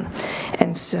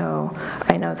 And so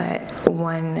I know that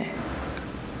one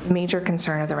major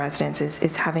concern of the residents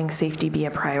is having safety be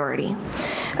a priority.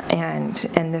 And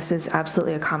this is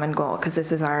absolutely a common goal, because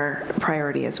this is our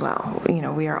priority as well.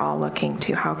 We are all looking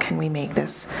to how can we make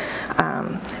this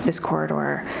this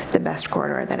corridor the best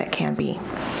corridor that it can be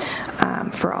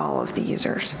for all of the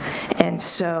users. And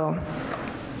so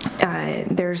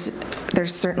there's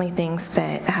certainly things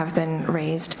that have been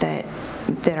raised that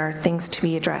are things to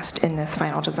be addressed in this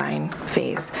final design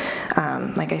phase.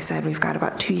 Like I said, we've got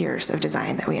about 2 years of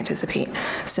design that we anticipate.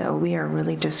 So we are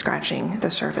really just scratching the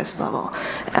surface level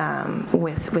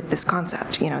with this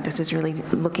concept. This is really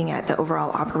looking at the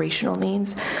overall operational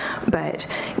needs, but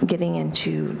getting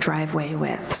into driveway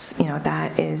widths,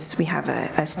 that is, we have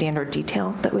a standard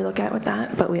detail that we look at with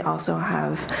that, but we also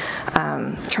have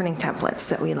turning templates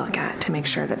that we look look at to make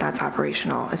sure that that's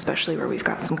operational, especially where we've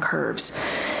got some curves.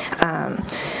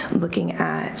 Looking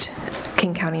at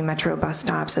King County Metro bus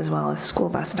stops as well as school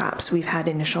bus stops, we've had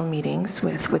initial meetings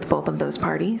with both of those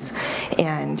parties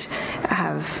and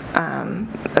have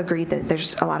agreed that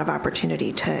there's a lot of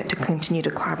opportunity to continue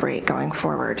to collaborate going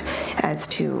forward as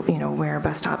to, you know, where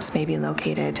bus stops may be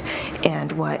located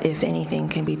and what, if anything,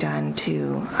 can be done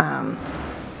to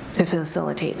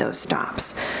facilitate those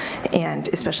stops. And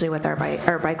especially with our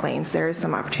bike lanes, there is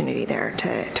some opportunity there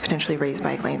to potentially raise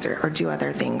bike lanes or do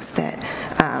other things that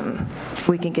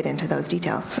we can get into those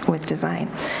details with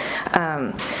design.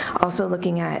 Also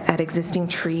looking at existing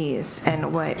trees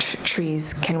and what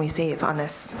trees can we save on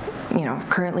this, you know,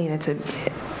 currently it's a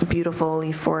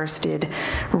beautifully forested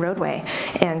roadway.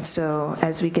 And so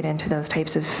as we get into those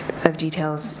types of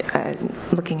details,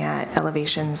 looking at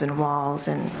elevations and walls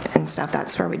and stuff,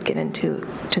 that's where we'd get into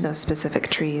those specific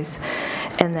trees.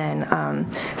 And then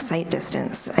sight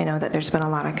distance. I know that there's been a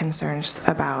lot of concerns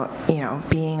about, you know,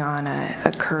 being on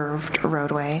a curved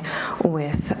roadway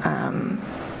with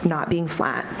not being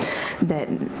flat, that,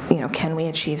 you know, can we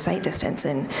achieve sight distance?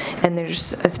 And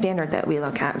there's a standard that we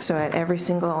look at. So at every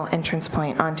single entrance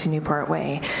point onto Newport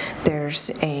Way, there's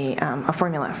a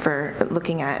formula for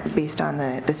looking at based on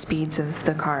the speeds of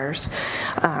the cars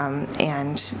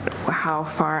and how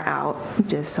far out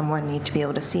does someone need to be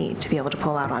able to see to be able to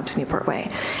pull out onto Newport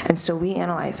Way. And so we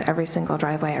analyze every single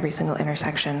driveway, every single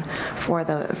intersection for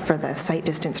the sight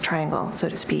distance triangle, so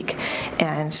to speak.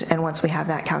 And once we have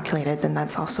that calculated, then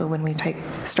that's also when we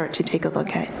start to take a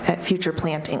look at future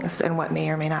plantings and what may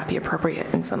or may not be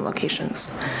appropriate in some locations.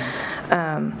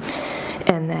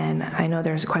 And then I know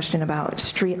there's a question about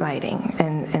street lighting,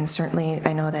 and certainly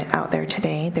I know that out there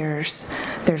today there's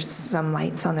some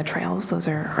lights on the trails. Those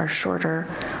are shorter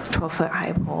 12-foot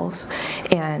high poles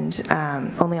and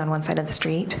only on one side of the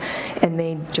street, and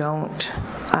they don't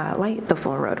light the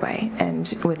full roadway.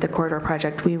 And with the corridor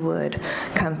project, we would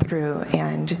come through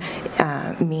and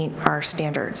meet our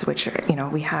standards, which are, you know,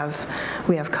 we have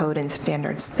code and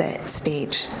standards that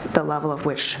state the level of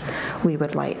which we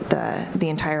would light the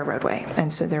entire roadway.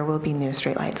 And so there will be new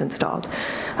streetlights installed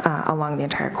along the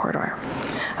entire corridor.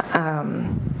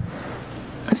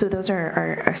 So those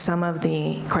are some of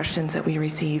the questions that we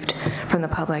received from the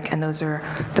public, and those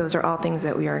are all things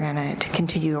that we are going to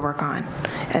continue to work on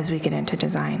as we get into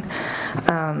design.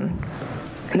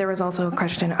 There was also a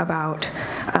question about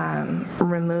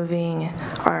removing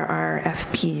our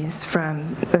FPs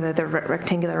from the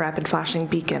rectangular rapid flashing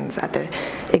beacons at the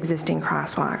existing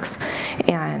crosswalks.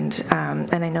 And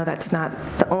I know that's not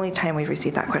the only time we've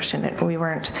received that question. We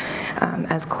weren't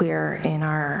as clear in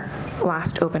our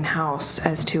last open house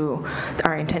as to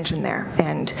our intention there.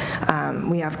 And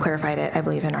we have clarified it, I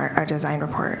believe, in our design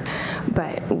report.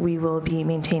 But we will be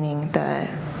maintaining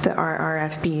our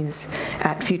RFBs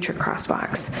at future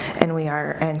crosswalks. And we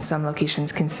are, in some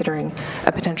locations, considering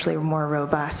a potentially more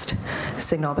robust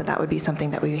signal, but that would be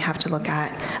something that we have to look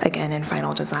at, again, in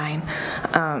final design.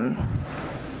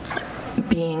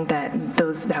 Being that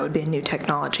that would be a new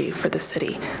technology for the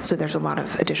city. So there's a lot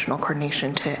of additional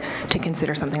coordination to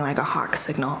consider something like a Hawk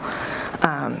signal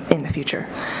in the future.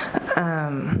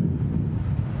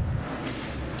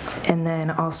 And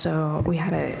then also we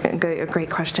had a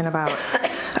great question about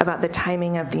the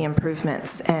timing of the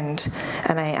improvements, and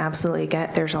I absolutely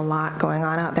get there's a lot going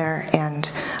on out there, and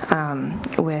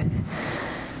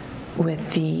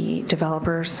with the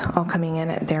developers all coming in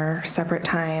at their separate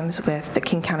times, with the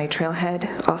King County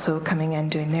Trailhead also coming in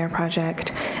doing their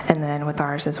project, and then with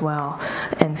ours as well.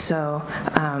 And so,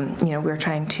 we're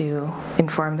trying to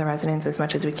inform the residents as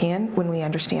much as we can when we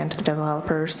understand the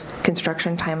developers'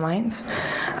 construction timelines.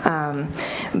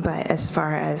 But as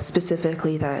far as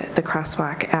specifically the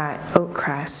crosswalk at Oak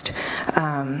Crest,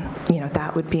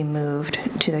 that would be moved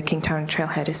to the King County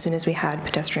Trailhead as soon as we had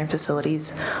pedestrian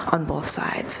facilities on both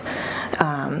sides.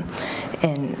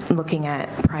 And looking at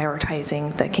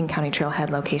prioritizing the King County Trailhead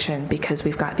location because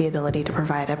we've got the ability to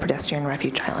provide a pedestrian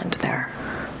refuge island there.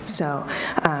 So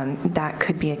that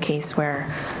could be a case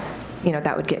where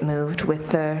that would get moved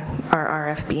with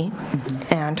our RFB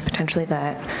and potentially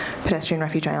that pedestrian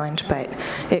refuge island, but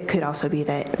it could also be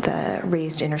that the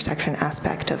raised intersection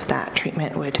aspect of that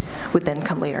treatment would then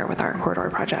come later with our corridor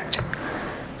project.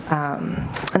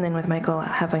 And then with Michael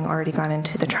having already gone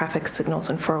into the traffic signals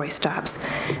and four-way stops,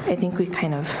 I think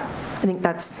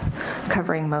that's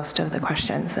covering most of the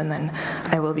questions, and then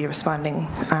I will be responding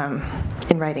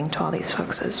in writing to all these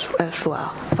folks as well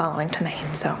following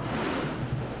tonight. So.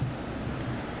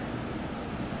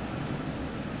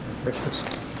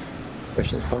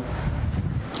 Questions, Paul?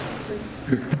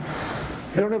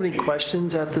 I don't have any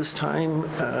questions at this time.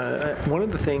 One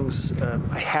of the things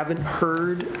I haven't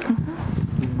heard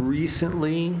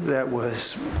recently that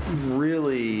was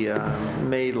really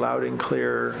made loud and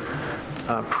clear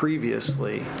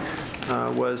previously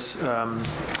was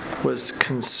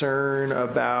concern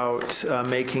about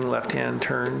making left-hand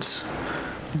turns.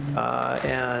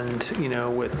 And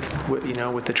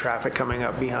with the traffic coming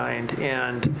up behind,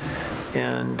 and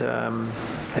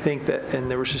I think that,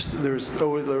 and there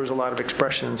was a lot of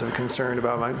expressions of concern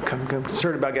about I'm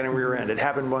concerned about getting rear-ended. It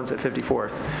happened once at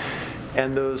 54th,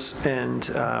 and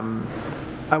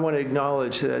I want to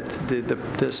acknowledge that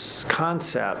this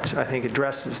concept, I think,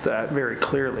 addresses that very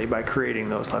clearly by creating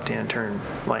those left-hand turn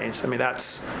lanes. I mean,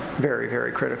 that's very,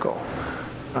 very critical.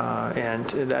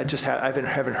 And I just haven't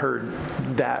heard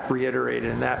that reiterated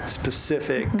in that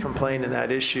specific complaint and that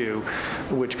issue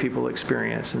which people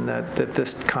experience, and that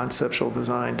this conceptual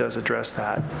design does address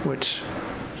that, which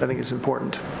I think is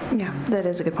important. Yeah, that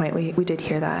is a good point. We did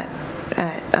hear that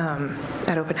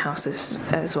at open houses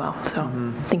as well, so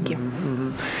thank you.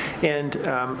 And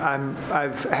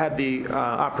I've had the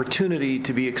opportunity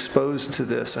to be exposed to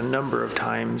this a number of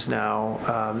times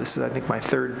now. This is, I think, my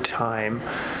third time.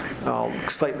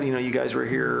 Slightly, you guys were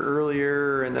here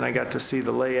earlier, and then I got to see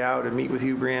the layout and meet with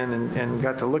you, Brian, and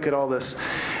got to look at all this.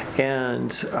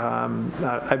 And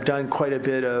I've done quite a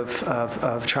bit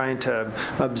of trying to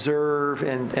observe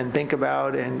and think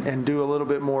about and do a little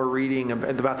bit more reading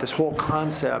about this whole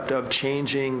concept of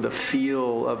changing the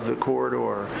feel of the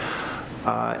corridor.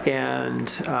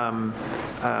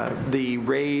 The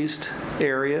raised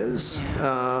areas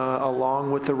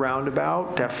along with the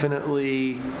roundabout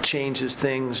definitely changes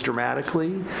things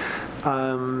dramatically.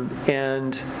 I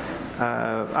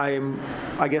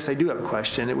guess I do have a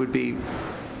question. It would be,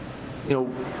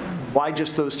 why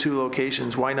just those two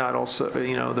locations? Why not also,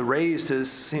 the raised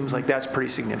seems like that's pretty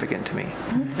significant to me.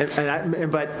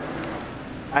 But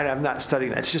I'm not studying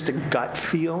that. It's just a gut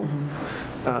feel.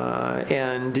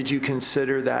 And did you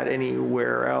consider that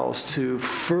anywhere else to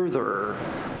further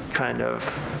kind of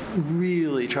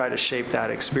really try to shape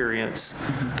that experience?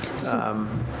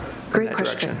 Great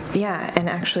question. Direction? Yeah, and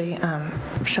actually,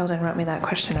 Sheldon wrote me that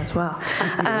question as well.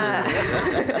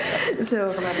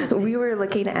 So we were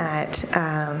looking at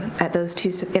those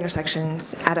two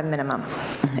intersections at a minimum,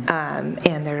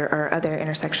 and there are other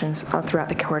intersections throughout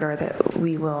the corridor that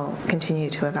we will continue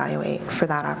to evaluate for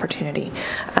that opportunity.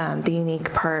 The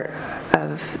unique part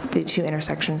of the two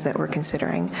intersections that we're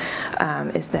considering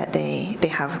is that they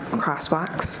have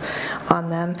crosswalks on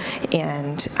them,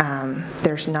 and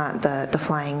there's not the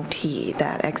flying T,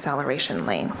 that acceleration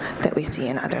lane that we see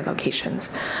in other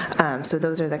locations. So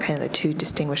those are the kind of the two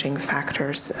distinguishing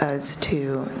factors as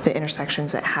to the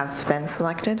intersections that have been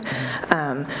selected.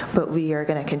 But we are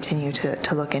going to continue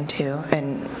to look into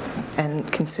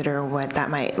and consider what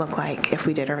that might look like if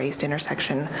we did a raised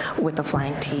intersection with the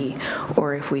flying T,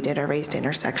 or if we did a raised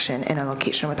intersection in a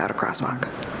location without a crosswalk.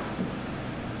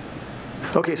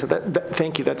 Okay, so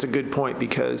thank you. That's a good point,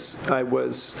 because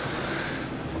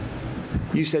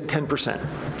you said 10%.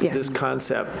 Yes. This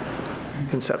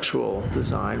conceptual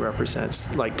design represents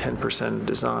like 10%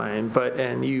 design,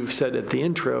 and you've said at the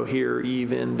intro here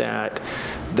even that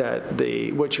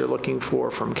what you're looking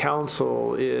for from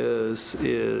council is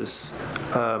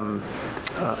a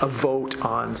vote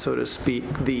on, so to speak,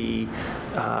 the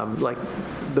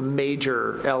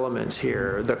major elements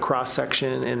here, the cross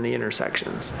section and the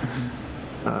intersections.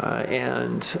 I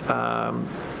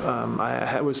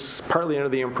was partly under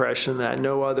the impression that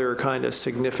no other kind of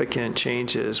significant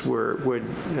changes were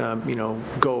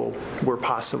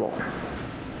possible.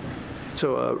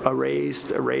 So a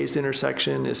raised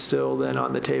intersection is still then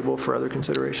on the table for other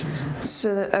considerations?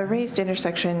 So a raised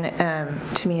intersection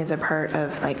to me is a part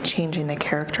of like changing the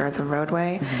character of the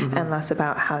roadway and less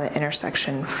about how the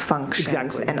intersection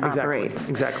functions and operates.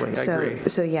 Exactly, I agree.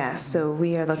 So yes, so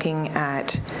we are looking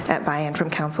at buy-in from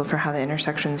council for how the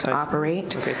intersections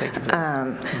operate. Okay, thank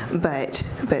you.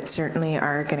 But certainly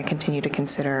are going to continue to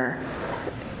consider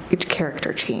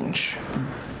character change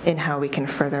in how we can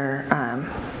further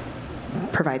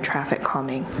provide traffic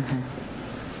calming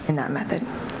in that method.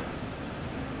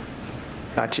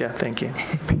 Gotcha. Thank you.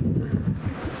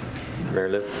 Mary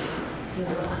Lou?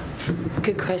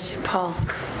 Good question, Paul.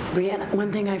 Brianna, one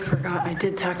thing I forgot, I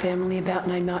did talk to Emily about,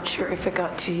 and I'm not sure if it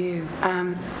got to you,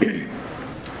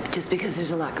 just because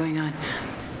there's a lot going on.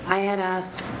 I had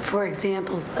asked for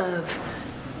examples of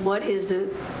what is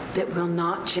it that will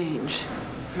not change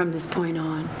from this point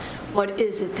on. What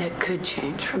is it that could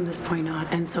change from this point on?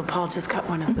 And so Paul just got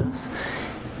one of those,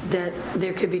 that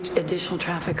there could be additional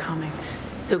traffic coming.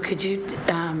 So could you,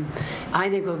 I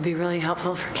think what would be really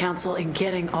helpful for council in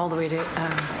getting all the way to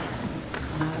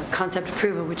concept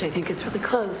approval, which I think is really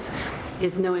close,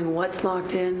 is knowing what's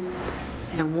locked in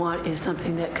and what is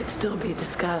something that could still be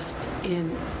discussed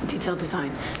in detailed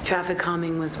design. Traffic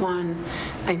calming was one.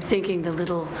 I'm thinking the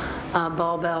little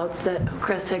ball belts that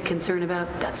Oakcrest had concern about,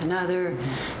 that's another.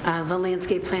 The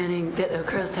landscape planning that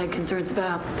Oakcrest had concerns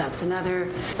about, that's another.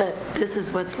 That this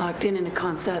is what's locked in a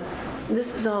concept.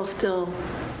 This is all still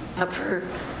up for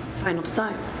final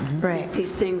design. Right.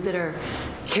 These things that are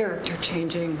character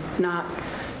changing, not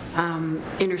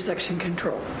intersection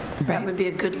control. That Right. would be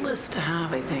a good list to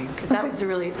have, I think, because that was a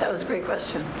great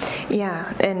question.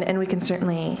 Yeah, and we can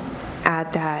certainly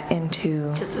add that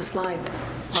into, Just a slide.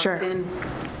 Sure. locked in.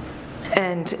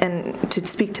 and to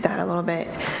speak to that a little bit,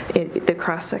 the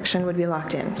cross-section would be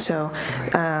locked in. So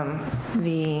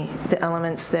the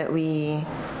elements that we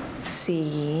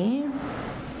see,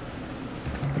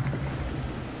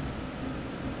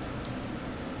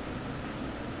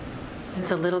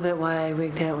 It's a little bit why I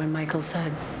wigged out when Michael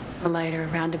said a lighter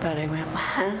roundabout. I went,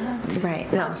 what?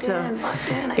 right, no, Locked so, in, locked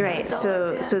in. I know right, it's all so,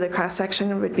 locked in. so the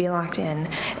cross-section would be locked in,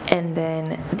 and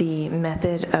then the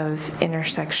method of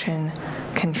intersection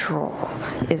control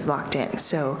is locked in.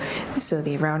 So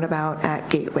the roundabout at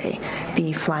Gateway,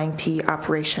 the flying T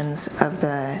operations of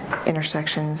the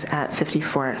intersections at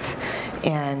 54th,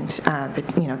 and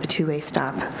the two-way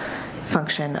stop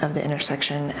function of the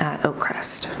intersection at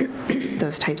Oakcrest,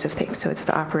 those types of things. So it's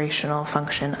the operational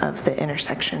function of the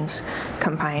intersections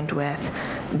combined with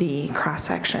the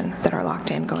cross-section that are locked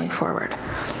in going forward.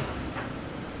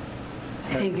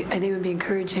 I think it would be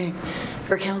encouraging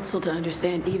for council to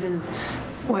understand even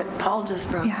what Paul just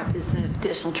brought Yeah. up is that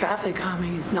additional traffic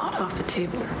calming is not off the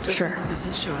table. Just Sure. because it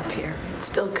doesn't show up here. It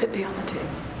still could be on the table.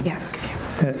 Yes.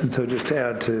 And so just to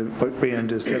add to what Brianne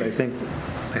just said, I think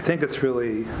it's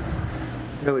really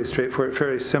straightforward,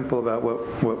 very simple about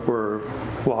what we're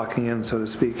locking in, so to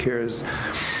speak, here is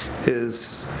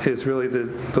really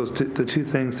the two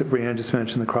things that Brianne just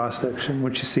mentioned, the cross-section,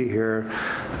 which you see here,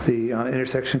 the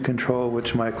intersection control,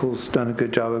 which Michael's done a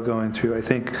good job of going through. I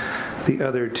think the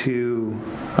other two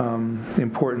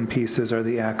important pieces are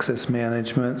the access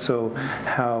management, so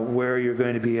where you're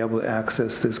going to be able to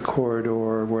access this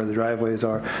corridor, where the driveways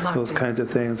are, those kinds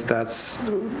of things. That's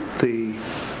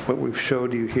what we've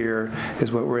showed you here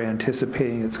is what we're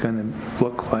anticipating it's going to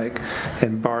look like,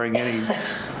 and barring any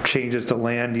changes to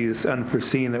land use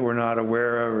unforeseen that we're not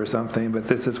aware of or something, but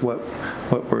this is what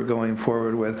we're going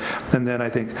forward with. And then I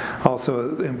think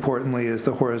also importantly is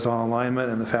the horizontal alignment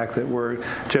and the fact that we're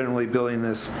generally building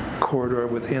this corridor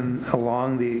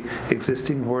along the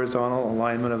existing horizontal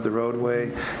alignment of the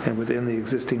roadway and within the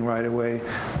existing right-of-way.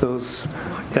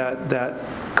 That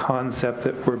concept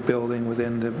that we're building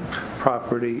within the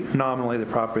property, nominally the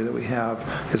property that we have,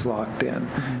 is locked in.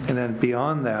 And then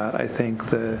beyond that, I think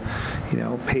the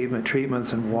pavement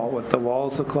treatments and what the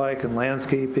walls look like and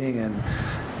landscaping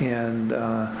and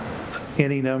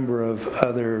any number of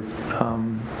other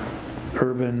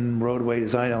urban roadway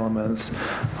design elements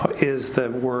is the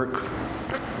work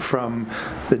from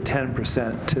the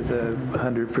 10% to the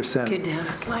 100%. Good to have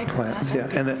a slide with plans.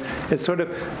 that. Yeah, and it's sort of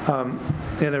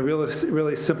in a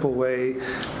really simple way.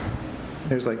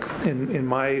 There's in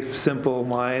my simple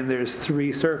mind, there's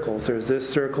three circles. There's this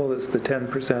circle that's the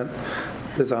 10%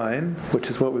 design, which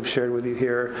is what we've shared with you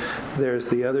here. There's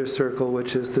the other circle,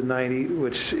 which is the remaining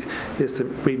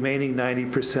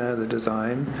 90% of the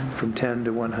design from 10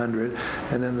 to 100.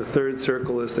 And then the third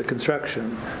circle is the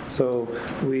construction. So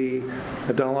we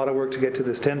have done a lot of work to get to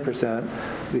this 10%.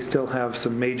 We still have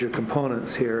some major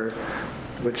components here,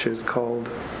 which is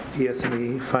called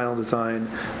PS&E, final design,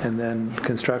 and then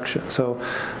construction. So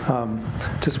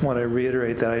just want to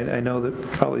reiterate that. I know that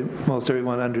probably most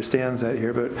everyone understands that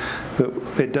here, but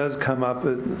it does come up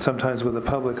sometimes with the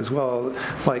public as well,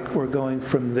 like we're going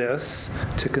from this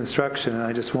to construction, and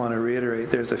I just want to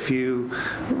reiterate there's a few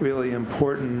really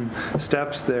important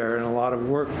steps there and a lot of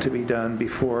work to be done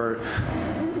before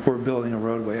we're building a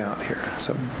roadway out here.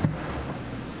 So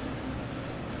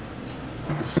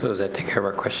does that take care of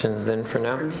our questions then for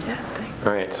now? Yeah, thanks.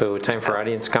 All right, so time for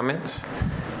audience comments.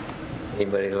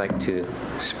 Anybody like to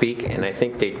speak? And I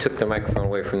think they took the microphone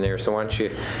away from there, so why don't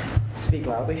you... Speak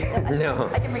loudly. No,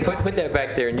 put that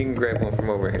back there and you can grab one from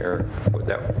over here. Put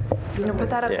that, Put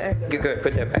that up yeah, there. good,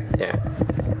 put that back, yeah.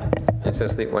 And so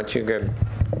Steve, why don't you grab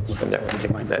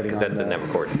that one, because that's a net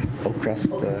cord.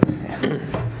 Oakcrest.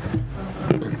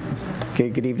 Okay,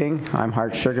 good evening. I'm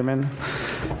Hart Sugarman,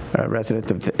 a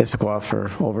resident of Issaquah for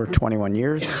over 21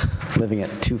 years, living at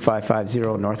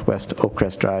 2550 Northwest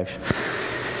Oakcrest Drive.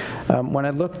 When I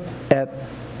looked at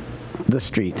the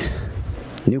street,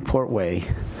 Newport Way,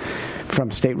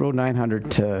 from State Road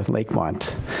 900 to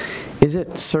Lakemont, is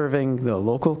it serving the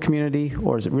local community,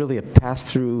 or is it really a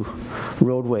pass-through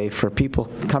roadway for people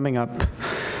coming up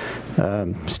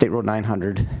State Road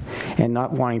 900 and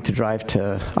not wanting to drive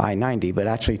to I-90, but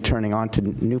actually turning on to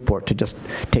Newport to just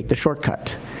take the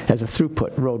shortcut as a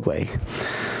throughput roadway?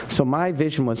 So my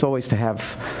vision was always to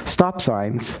have stop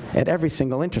signs at every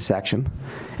single intersection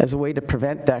as a way to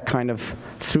prevent that kind of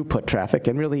throughput traffic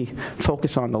and really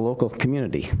focus on the local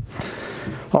community.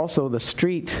 Also, the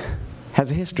street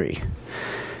has a history.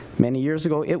 Many years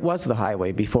ago, it was the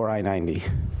highway before I-90.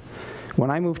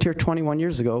 When I moved here 21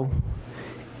 years ago,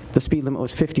 the speed limit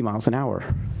was 50 miles an hour.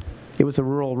 It was a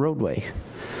rural roadway.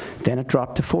 Then it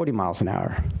dropped to 40 miles an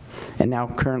hour. And now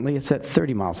currently it's at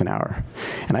 30 miles an hour.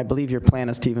 And I believe your plan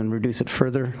is to even reduce it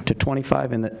further to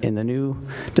 25 in the new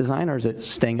design, or is it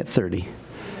staying at 30?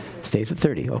 Stays at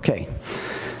 30, okay.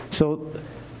 So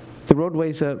the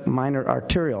roadway's a minor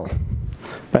arterial,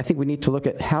 but I think we need to look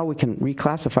at how we can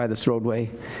reclassify this roadway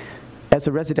as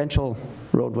a residential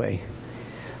roadway.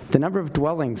 The number of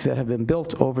dwellings that have been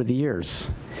built over the years,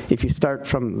 if you start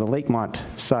from the Lakemont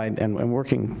side and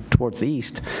working towards the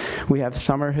east, we have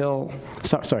Sammamish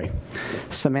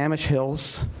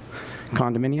Hills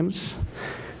condominiums,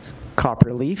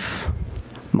 Copperleaf,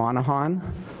 Monaghan,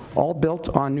 all built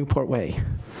on Newport Way.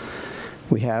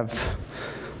 We have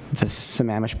the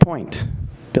Sammamish Point,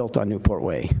 built on Newport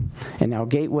Way, and now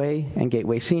Gateway and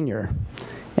Gateway Senior.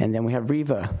 And then we have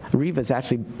Riva. Riva's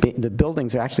actually, the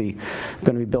buildings are actually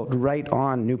going to be built right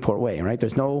on Newport Way, right?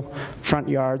 There's no front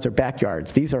yards or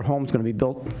backyards. These are homes going to be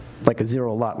built like a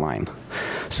zero lot line.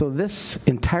 So this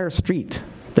entire street,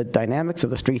 the dynamics of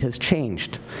the street has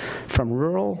changed from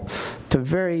rural to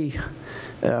very,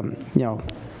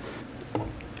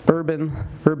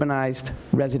 urbanized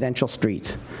residential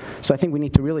street. So I think we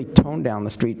need to really tone down the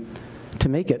street to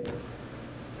make it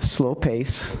slow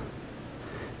pace,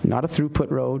 not a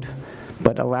throughput road,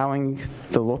 but allowing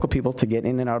the local people to get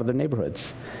in and out of their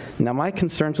neighborhoods. Now, my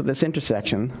concerns with this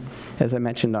intersection, as I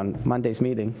mentioned on Monday's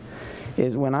meeting,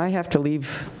 is when I have to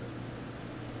leave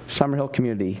Summerhill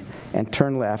Community and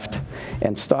turn left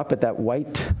and stop at that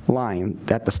white line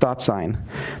at the stop sign,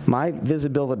 my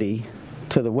visibility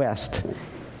to the west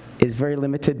is very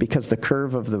limited because of the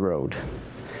curve of the road.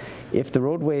 If the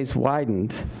roadway is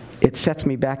widened, it sets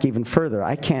me back even further.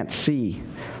 I can't see.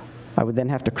 I would then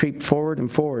have to creep forward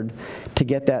and forward to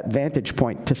get that vantage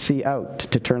point to see out,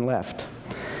 to turn left.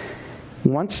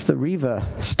 Once the Riva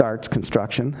starts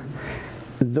construction,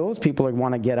 those people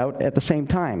want to get out at the same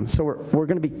time. So we're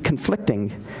going to be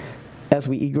conflicting as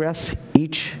we egress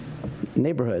each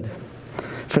neighborhood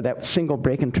for that single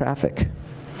break in traffic.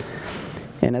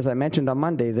 And as I mentioned on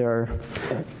Monday, there are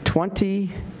 20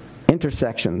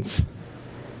 intersections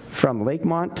from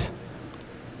Lakemont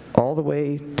all the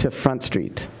way to Front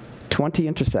Street. 20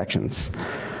 intersections,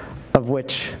 of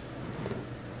which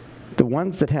the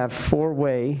ones that have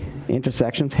four-way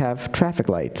intersections have traffic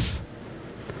lights.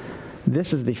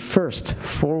 This is the first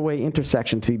four-way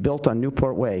intersection to be built on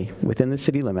Newport Way within the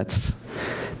city limits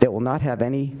that will not have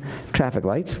any traffic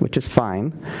lights, which is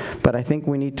fine, but I think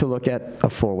we need to look at a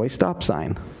four-way stop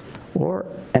sign or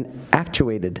an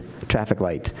actuated traffic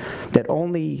light that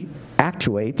only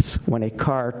actuates when a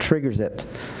car triggers it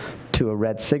to a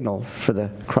red signal for the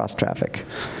cross traffic.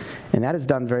 And that is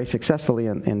done very successfully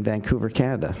in Vancouver,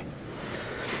 Canada.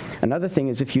 Another thing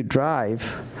is if you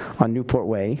drive on Newport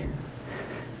Way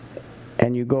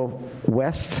and you go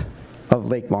west of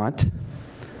Lakemont,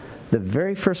 the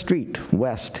very first street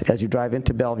west as you drive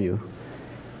into Bellevue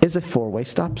is a four-way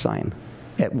stop sign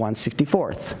at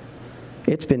 164th.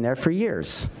 It's been there for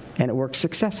years, and it works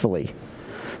successfully.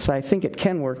 So I think it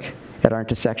can work at our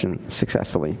intersection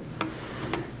successfully.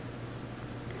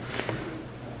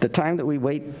 The time that we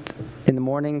wait in the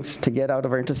mornings to get out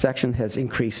of our intersection has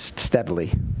increased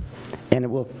steadily, and it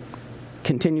will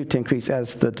continue to increase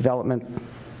as the development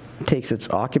takes its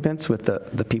occupants with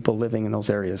the people living in those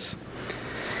areas.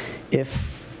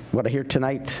 If what I hear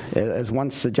tonight as one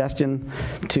suggestion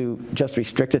to just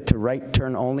restrict it to right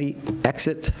turn only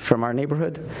exit from our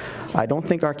neighborhood, I don't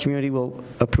think our community will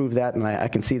approve that, and I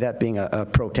can see that being a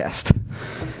protest.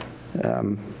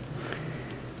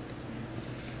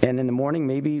 And in the morning,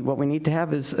 maybe what we need to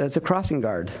have is a crossing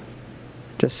guard.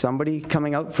 Just somebody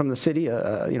coming out from the city,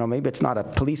 maybe it's not a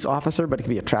police officer, but it could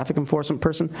be a traffic enforcement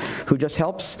person who just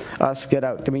helps us get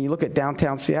out. I mean, you look at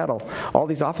downtown Seattle, all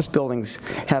these office buildings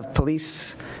have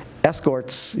police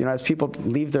escorts, as people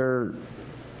leave their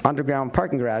underground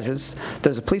parking garages,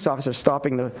 there's a police officer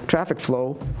stopping the traffic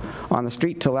flow on the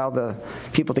street to allow the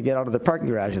people to get out of the parking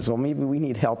garages. Well, maybe we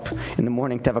need help in the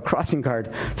morning to have a crossing guard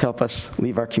to help us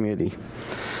leave our community.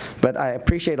 But I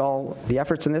appreciate all the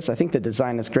efforts in this. I think the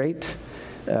design is great.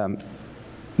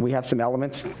 We have some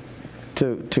elements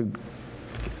to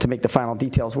make the final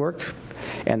details work.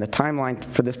 And the timeline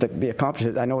for this to be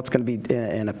accomplished, I know it's going to be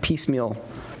in a piecemeal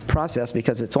process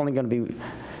because it's only going to be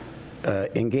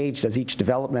engaged as each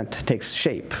development takes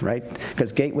shape, right?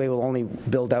 Because Gateway will only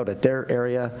build out at their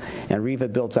area, and Riva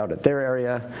builds out at their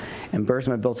area, and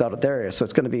Bursma builds out at their area. So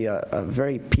it's going to be a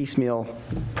very piecemeal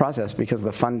process because of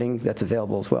the funding that's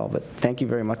available as well. But thank you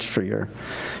very much for your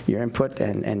input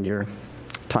and your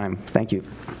time. Thank you.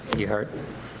 Thank you, Hart.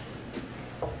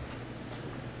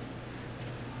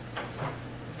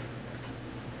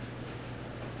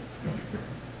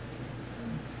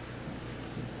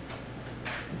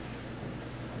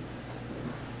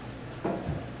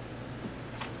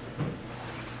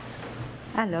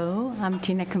 Hello, I'm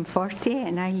Tina Conforti,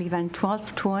 and I live on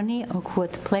 1220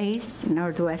 Oakwood Place,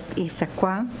 Northwest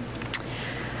Issaquah.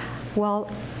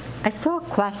 Well, I saw a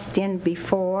question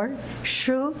before.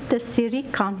 Should the City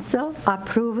Council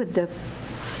approve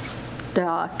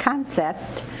the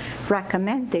concept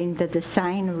recommended in the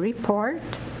design report?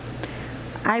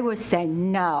 I would say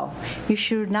no, you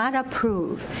should not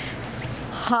approve.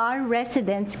 Our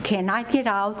residents cannot get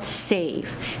out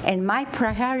safe, and my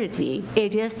priority,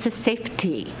 it is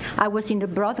safety. I was in the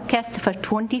broadcast for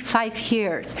 25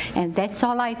 years, and that's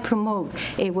all I promote.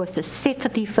 It was the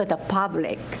safety for the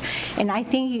public. And I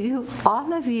think you,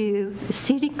 all of you,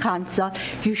 City Council,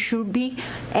 you should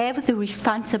have the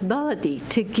responsibility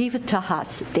to give to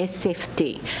us the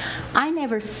safety. I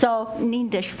never saw an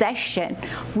intersection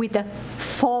with a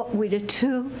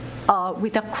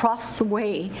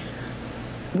crossway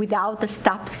without the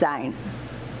stop sign.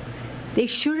 There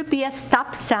should be a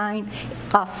stop sign,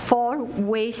 a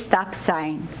four-way stop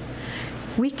sign.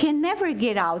 We can never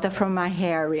get out from our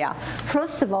area.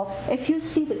 First of all, if you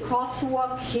see the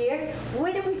crosswalk here,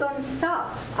 where are we going to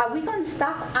stop? Are we going to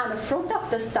stop on the front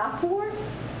of the stopboard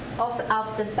of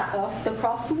the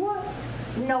crosswalk?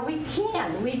 No, we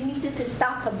can't. We needed to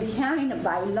stop behind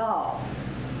by law.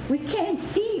 We can't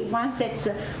see once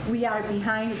we are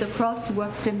behind the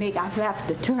crosswalk to make a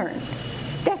left turn.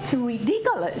 That's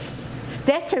ridiculous.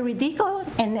 That's ridiculous,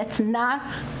 and that's not.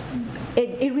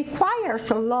 It requires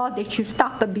a law that you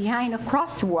stop behind a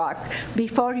crosswalk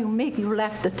before you make your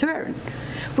left turn.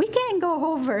 We can't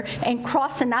go over and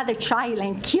cross another child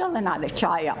and kill another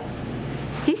child.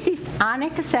 This is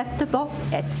unacceptable.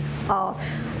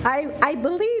 I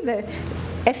believe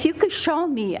if you could show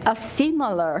me a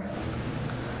similar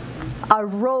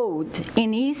road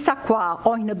in Issaquah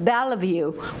or in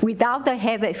Bellevue without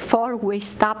having a four-way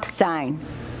stop sign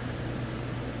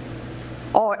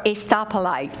or a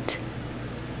stoplight.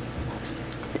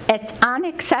 It's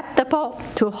unacceptable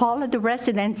to all of the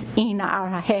residents in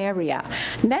our area.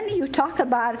 Then you talk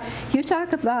about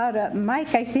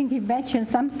Mike, I think he mentioned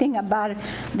something about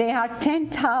there are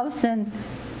 10,000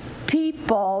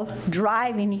 people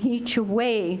driving each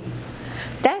way.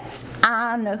 That's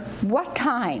on what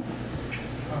time?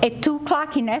 At 2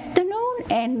 o'clock in the afternoon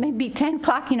and maybe 10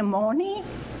 o'clock in the morning?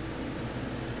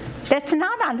 That's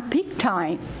not on peak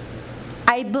time.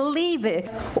 I believe it.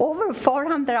 Over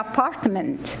 400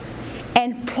 apartments,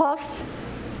 and plus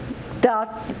the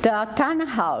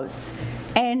townhouse,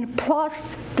 and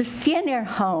plus the senior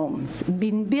homes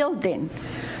been building.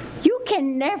 You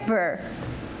can never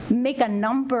make a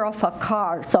number of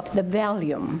cars of the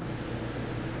volume.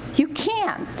 You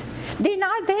can't. They're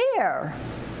not there.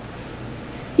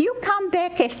 You come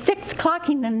back at 6 o'clock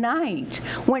in the night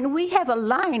when we have a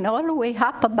line all the way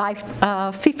up by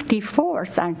 54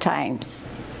 sometimes.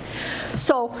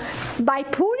 So by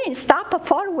putting a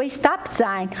four-way stop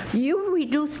sign, you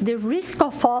reduce the risk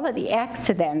of all of the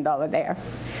accident over there.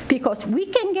 Because we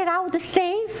can get out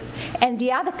safe, and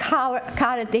the other car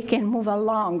they can move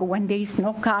along when there is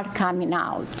no car coming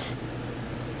out.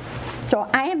 So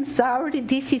I am sorry,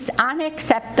 this is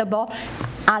unacceptable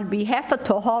on behalf of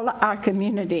all our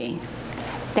community.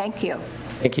 Thank you.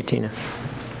 Thank you, Tina.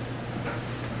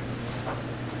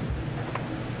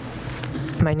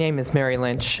 My name is Mary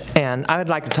Lynch, and I would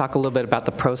like to talk a little bit about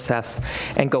the process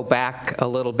and go back a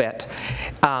little bit.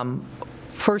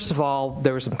 First of all,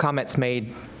 there were some comments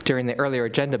made during the earlier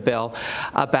agenda bill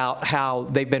about how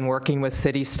they've been working with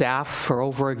city staff for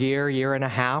over a year and a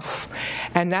half,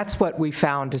 and that's what we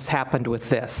found has happened with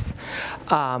this.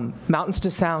 Mountains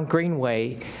to Sound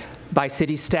Greenway by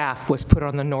city staff was put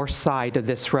on the north side of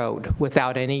this road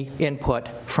without any input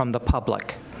from the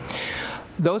public.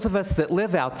 Those of us that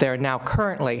live out there now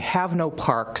currently have no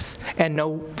parks and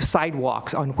no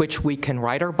sidewalks on which we can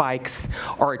ride our bikes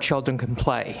or our children can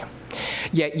play.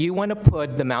 Yet you want to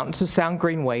put the Mountains of Sound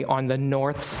Greenway on the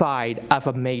north side of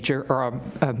a major or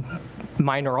a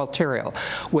minor arterial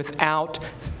without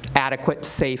adequate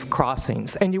safe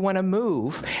crossings. And you want to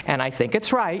move, and I think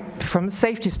it's right from a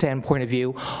safety standpoint of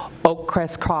view, Oak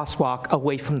Crest Crosswalk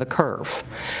away from the curve.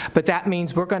 But that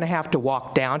means we're going to have to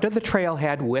walk down to the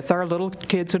trailhead with our little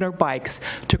kids and our bikes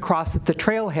to cross at the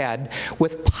trailhead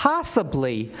with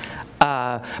possibly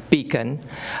a beacon,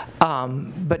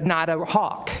 but not a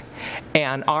hawk.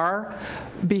 And our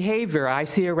behavior I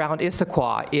see around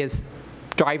Issaquah is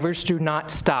drivers do not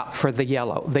stop for the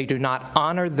yellow. They do not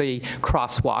honor the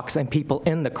crosswalks and people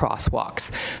in the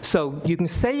crosswalks. So you can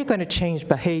say you're going to change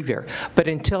behavior, but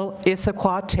until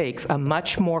Issaquah takes a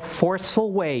much more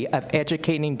forceful way of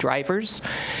educating drivers,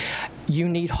 you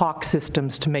need hawk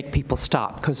systems to make people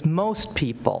stop, because most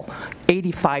people,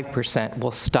 85%,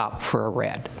 will stop for a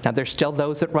red. Now, there's still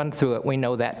those that run through it. We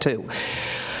know that, too.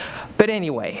 But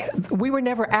anyway, we were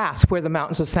never asked where the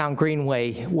Mountains of Sound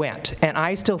Greenway went, and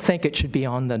I still think it should be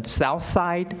on the south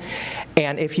side.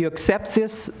 And if you accept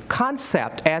this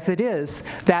concept as it is,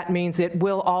 that means it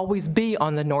will always be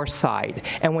on the north side.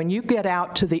 And when you get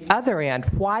out to the other end,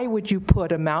 why would you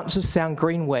put a Mountains of Sound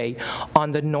Greenway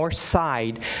on the north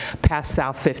side past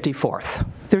South 54th?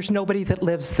 There's nobody that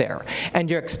lives there. And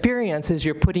your experience is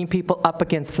you're putting people up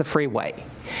against the freeway.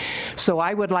 So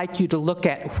I would like you to look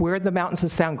at where the Mountains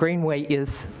of Sound Greenway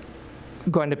is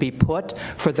going to be put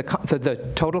for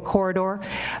the total corridor.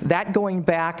 That going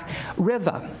back,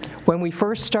 Riva. When we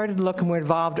first started looking, we were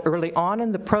involved early on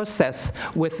in the process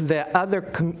with the other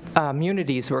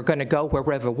communities who were going to go where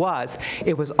Riva was.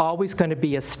 It was always going to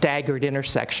be a staggered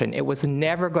intersection. It was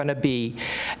never going to be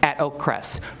at Oak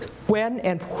Crest. When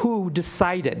and who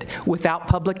decided without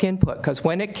public input? Because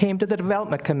when it came to the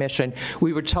Development Commission,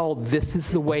 we were told this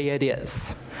is the way it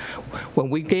is. When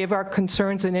we gave our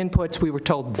concerns and inputs, we were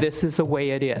told this is the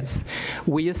way it is.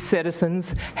 We as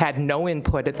citizens had no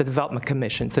input at the Development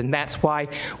Commissions, and that's why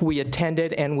we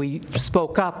attended and we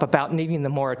spoke up about needing the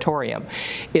moratorium.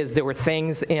 Is there were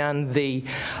things in the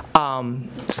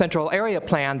Central Area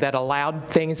Plan that allowed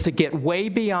things to get way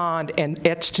beyond and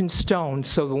etched in stone,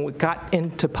 so when we got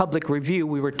into public review,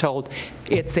 we were told,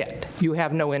 it's it. You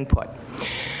have no input.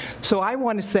 So I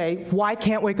want to say, why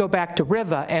can't we go back to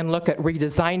Riva and look at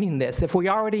redesigning this? If we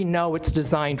already know it's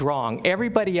designed wrong,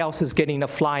 everybody else is getting a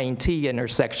flying T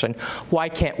intersection. Why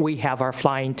can't we have our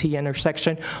flying T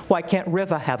intersection? Why can't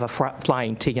Riva have a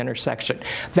flying T intersection?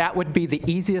 That would be the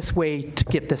easiest way to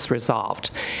get this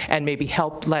resolved and maybe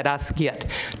help let us get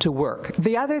to work.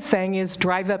 The other thing is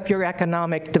drive up your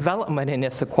economic development in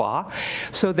Issaquah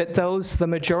so that the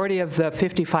majority of the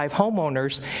 55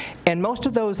 homeowners, and most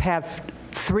of those have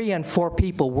 3 and 4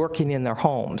 people working in their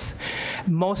homes.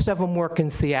 Most of them work in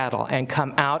Seattle and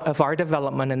come out of our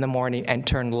development in the morning and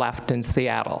turn left in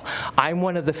Seattle. I'm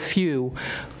one of the few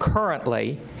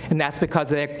currently, and that's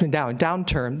because of the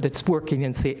downturn, that's working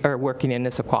in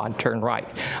Issaquah and turn right.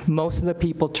 Most of the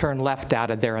people turn left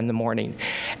out of there in the morning,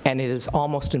 and it is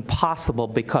almost impossible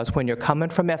because when you're coming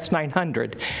from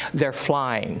S900, they're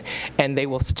flying, and they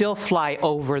will still fly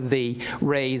over the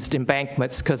raised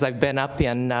embankments, because I've been up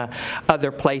in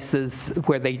other places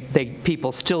where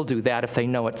people still do that if they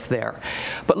know it's there.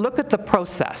 But look at the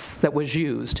process that was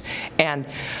used. And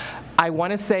I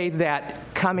want to say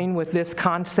that coming with this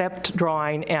concept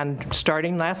drawing and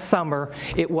starting last summer,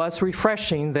 it was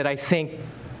refreshing that I think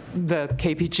the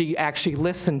KPG actually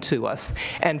listened to us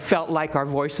and felt like our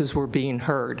voices were being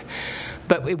heard.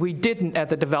 But we didn't at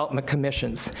the development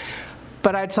commissions.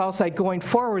 But I'd also say going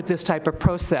forward this type of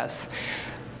process,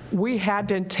 we had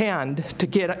to intend to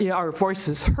get our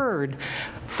voices heard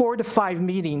 4 to 5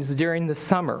 meetings during the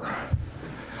summer,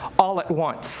 all at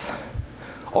once,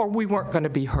 or we weren't going to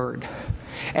be heard.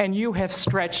 And you have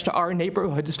stretched our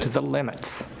neighborhoods to the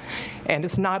limits, and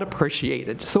it's not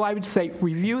appreciated. So I would say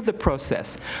review the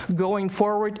process. Going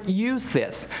forward, use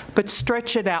this, but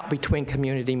stretch it out between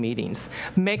community meetings.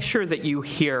 Make sure that you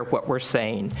hear what we're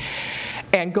saying.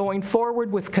 And going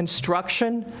forward with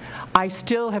construction, I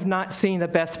still have not seen the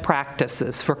best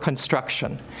practices for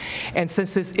construction. And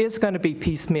since this is going to be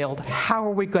piecemealed, how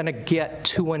are we going to get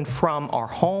to and from our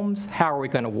homes? How are we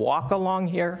going to walk along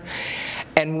here?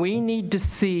 And we need to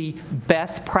see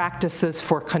best practices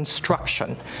for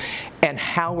construction and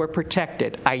how we're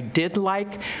protected. I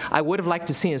would have liked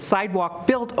to see a sidewalk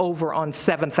built over on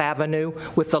 7th Avenue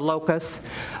with the Locust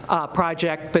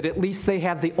project, but at least they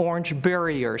have the orange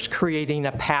barriers creating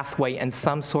a pathway and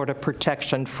some sort of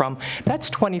protection from, that's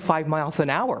 25 miles an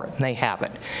hour, and they have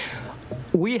it.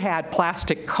 we had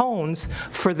plastic cones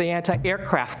for the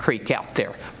anti-aircraft creek out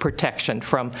there, protection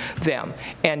from them.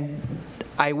 And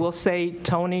I will say,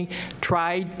 Tony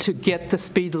tried to get the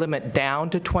speed limit down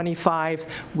to 25.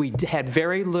 We had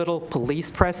very little police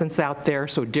presence out there,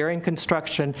 so during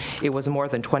construction, it was more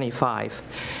than 25.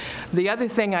 The other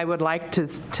thing I would like to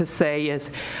say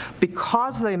is,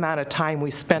 because of the amount of time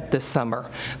we spent this summer,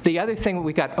 the other thing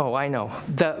we got, oh, I know,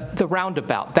 the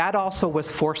roundabout, that also was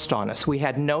forced on us. We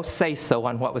had no say-so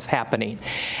on what was happening.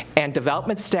 And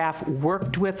development staff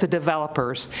worked with the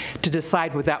developers to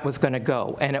decide where that was going to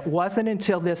go. And it wasn't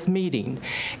until this meeting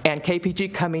and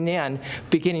KPG coming in,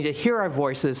 beginning to hear our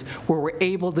voices, where we're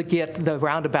able to get the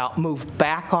roundabout moved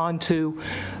back onto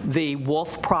the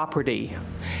Wolf property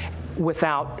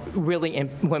without really, I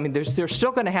mean, they're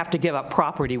still going to have to give up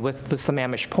property with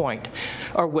Sammamish Point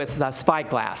or with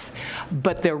Spyglass.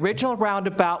 But the original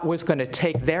roundabout was going to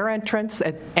take their entrance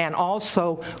and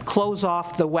also close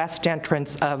off the west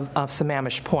entrance of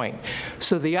Sammamish Point.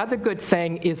 So the other good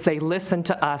thing is they listened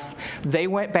to us. They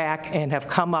went back and have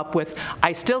come up with,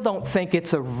 I still don't think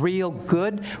it's a real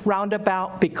good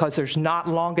roundabout because there's not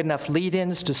long enough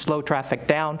lead-ins to slow traffic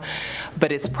down,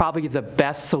 but it's probably the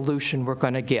best solution we're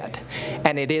going to get.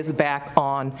 And it is back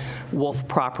on Wolf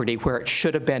property where it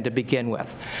should have been to begin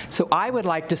with. So I would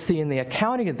like to see in the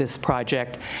accounting of this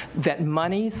project that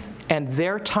monies and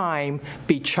their time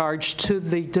be charged to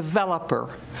the developer,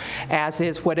 as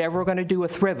is whatever we're going to do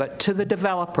with Rivet, to the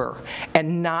developer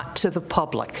and not to the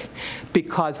public.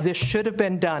 Because this should have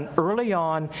been done early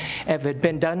on. If it had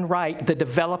been done right, the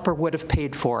developer would have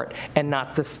paid for it and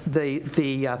not the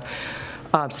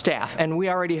staff. And we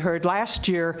already heard last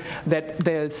year that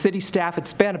the city staff had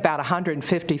spent about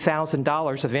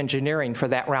 $150,000 of engineering for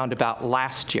that roundabout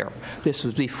last year. This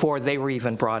was before they were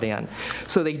even brought in.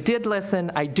 So they did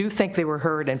listen. I do think they were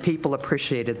heard, and people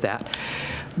appreciated that.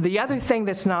 The other thing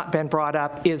that's not been brought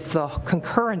up is the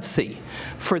concurrency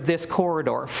for this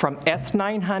corridor from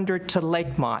S900 to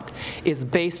Lakemont is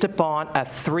based upon a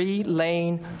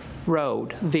 3-lane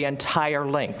road, the entire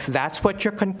length. That's what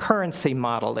your concurrency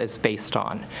model is based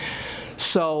on.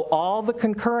 So all the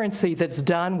concurrency that's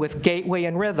done with Gateway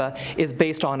and Riva is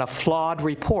based on a flawed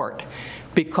report,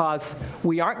 because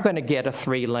we aren't going to get a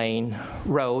 3-lane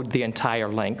road the entire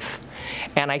length.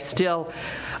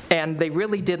 And they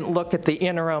really didn't look at the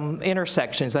interim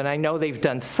intersections, and I know they've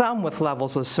done some with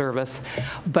levels of service,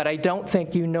 but I don't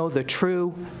think you know the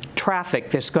true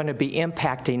traffic that's going to be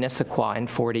impacting Issaquah in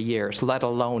 40 years, let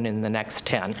alone in the next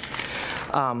 10.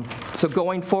 So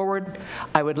going forward,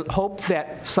 I would hope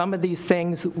that some of these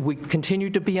things we continue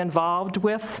to be involved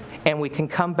with, and we can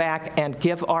come back and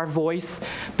give our voice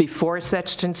before it's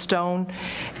etched in stone.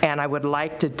 And I would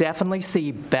like to definitely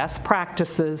see best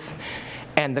practices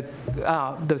and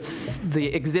the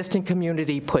existing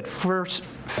community put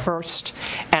first,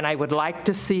 and I would like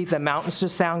to see the Mountains to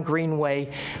Sound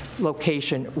Greenway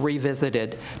location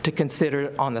revisited to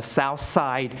consider on the south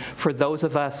side for those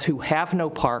of us who have no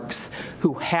parks,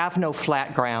 who have no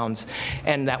flat grounds,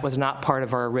 and that was not part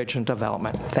of our original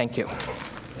development. Thank you.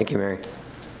 Thank you, Mary.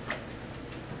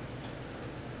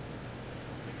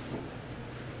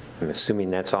 I'm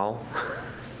assuming that's all?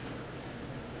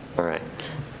 All right.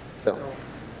 So,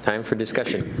 time for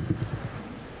discussion.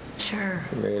 Sure.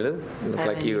 Mary Lou, looked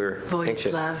like you were voice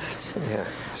anxious. left. Yeah,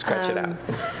 scratch it out.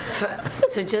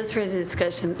 So just for the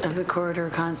discussion of the corridor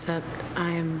concept,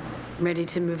 I am ready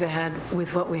to move ahead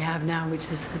with what we have now, which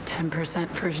is the 10%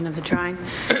 version of the drawing.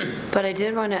 But I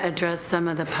did want to address some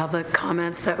of the public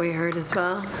comments that we heard as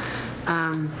well.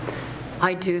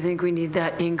 I do think we need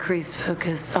that increased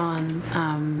focus on,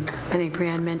 I think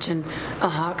Brianne mentioned a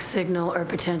hawk signal or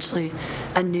potentially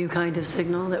a new kind of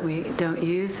signal that we don't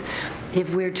use.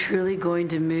 If we're truly going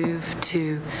to move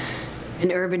to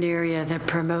an urban area that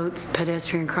promotes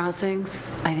pedestrian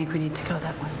crossings, I think we need to go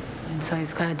that way. And so I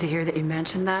was glad to hear that you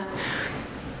mentioned that.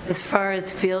 As far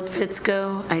as field fits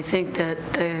go, I think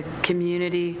that the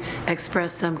community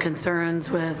expressed some concerns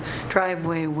with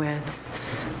driveway widths,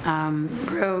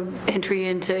 road entry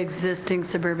into existing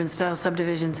suburban-style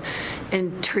subdivisions,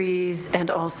 and trees, and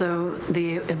also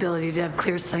the ability to have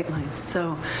clear sight lines.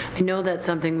 So I know that's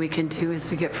something we can do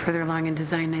as we get further along in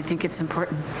design. I think it's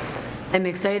important. I'm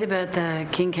excited about the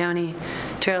King County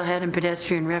Trailhead and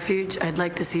Pedestrian Refuge. I'd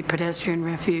like to see pedestrian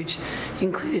refuge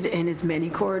included in as many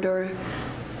corridor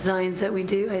designs that we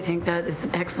do. I think that is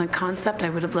an excellent concept.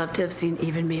 I would have loved to have seen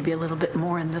even maybe a little bit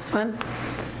more in this one.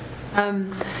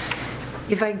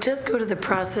 If I just go to the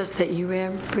process that you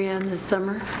ran, Brianne, this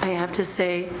summer, I have to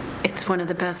say it's one of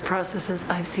the best processes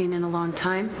I've seen in a long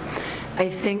time. I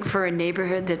think for a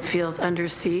neighborhood that feels under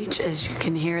siege, as you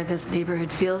can hear this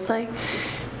neighborhood feels like,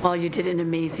 while you did an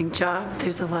amazing job,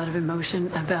 there's a lot of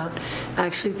emotion about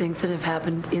actually things that have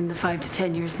happened in the 5 to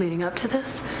 10 years leading up to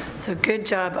this. So good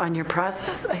job on your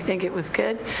process. I think it was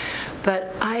good.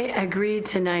 But I agree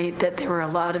tonight that there were a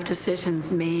lot of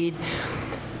decisions made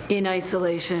in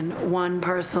isolation, one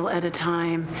parcel at a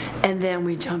time, and then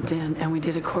we jumped in and we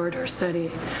did a corridor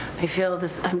study.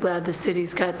 I'm glad the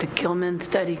city's got the Gilman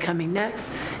study coming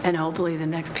next, and hopefully the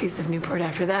next piece of Newport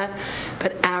after that.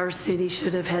 But our city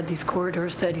should have had these corridor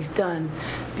studies done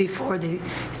before the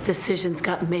decisions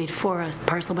got made for us,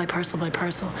 parcel by parcel by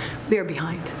parcel. We are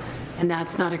behind. And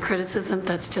that's not a criticism,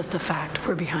 that's just a fact.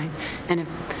 We're behind. And if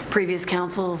previous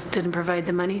councils didn't provide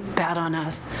the money, bad on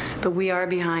us. But we are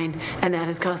behind, and that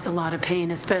has caused a lot of pain,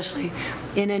 especially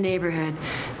in a neighborhood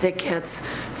that gets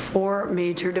 4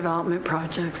 major development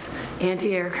projects,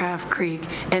 Anti-Aircraft Creek,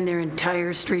 and their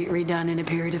entire street redone in a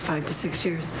period of 5 to 6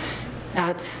 years.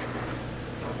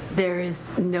 There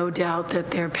is no doubt that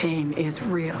their pain is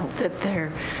real,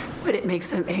 what it makes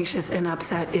them anxious and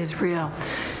upset is real.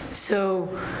 So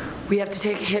we have to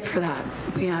take a hit for that.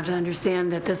 We have to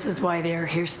understand that this is why they're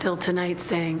here still tonight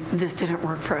saying this didn't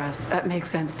work for us. That makes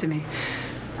sense to me.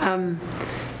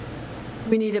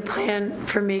 We need a plan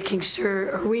for making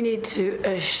sure, or we need to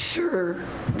assure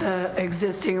the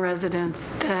existing residents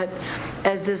that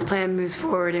as this plan moves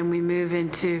forward and we move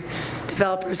into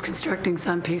developers constructing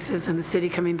some pieces and the city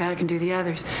coming back and do the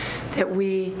others, that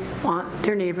we want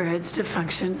their neighborhoods to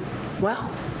function well,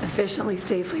 efficiently,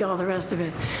 safely, all the rest of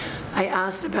it. I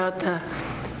asked about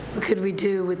what could we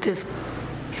do with this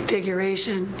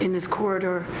configuration in this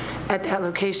corridor at that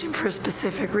location for a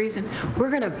specific reason. We're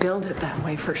going to build it that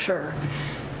way for sure.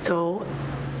 So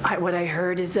what I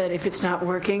heard is that if it's not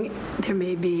working, there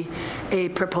may be a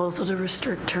proposal to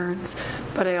restrict turns,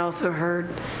 but I also heard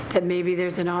that maybe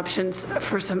there's an option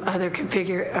for some other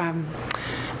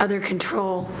other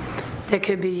control that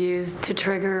could be used to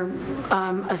trigger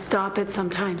a stop at some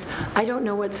times. I don't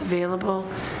know what's available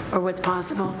or what's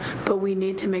possible, but we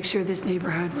need to make sure this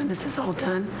neighborhood, when this is all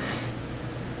done,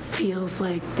 feels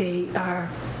like they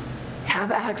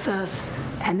have access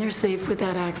and they're safe with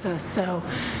that access. So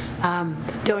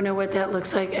don't know what that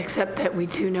looks like, except that we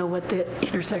do know what the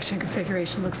intersection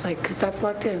configuration looks like, because that's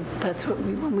locked in. That's what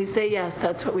when we say yes,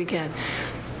 that's what we get.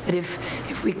 But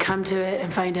if we come to it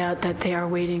and find out that they are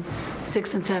waiting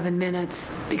 6 and 7 minutes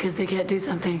because they can't do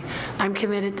something, I'm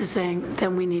committed to saying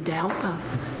then we need to help them,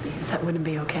 because that wouldn't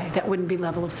be okay. That wouldn't be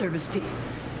level of service D.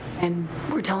 And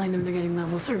we're telling them they're getting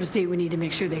level of service D. We need to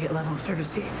make sure they get level of service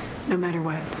D, no matter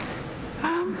what.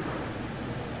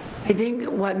 I think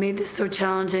what made this so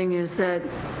challenging is that,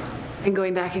 and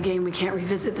going back again, we can't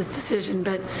revisit this decision,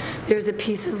 but there's a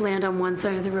piece of land on one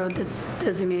side of the road that's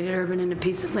designated urban and a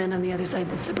piece of land on the other side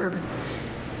that's suburban.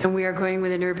 And we are going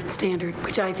with an urban standard,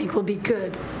 which I think will be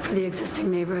good for the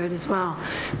existing neighborhood as well.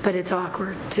 But it's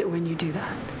awkward when you do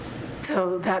that.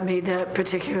 So that made that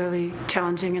particularly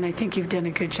challenging, and I think you've done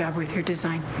a good job with your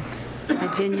design. My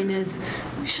opinion is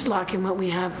we should lock in what we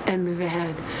have and move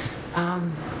ahead.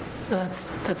 So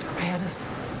that's where my head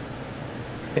is.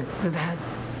 Okay. Move ahead.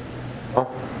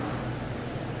 Paul?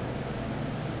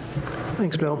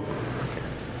 Thanks, Bill.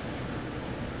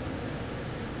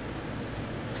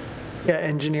 Yeah,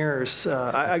 engineers.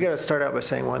 I got to start out by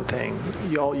saying one thing.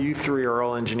 You three are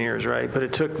all engineers, right? But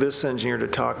it took this engineer to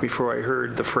talk before I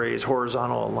heard the phrase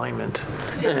horizontal alignment.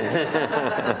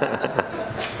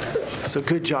 So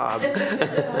good job.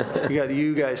 You got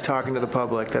you guys talking to the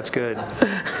public. That's good.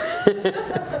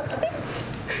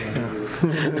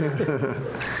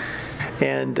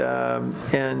 And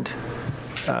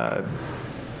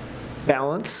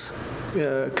balance,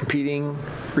 competing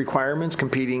requirements,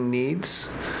 competing needs.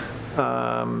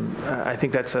 I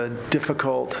think that's a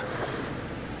difficult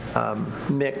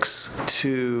mix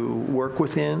to work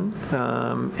within,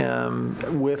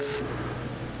 with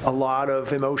a lot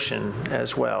of emotion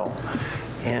as well.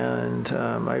 And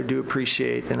I do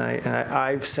appreciate, and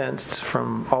I've sensed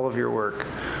from all of your work,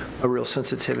 a real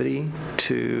sensitivity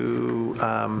to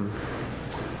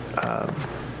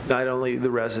not only the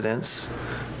residents,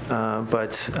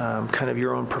 but kind of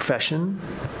your own profession,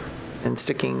 and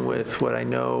sticking with what I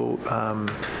know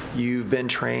you've been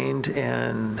trained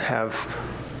and have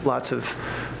lots of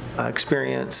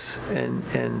experience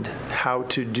and how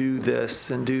to do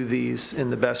this and do these in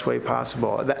the best way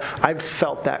possible. I've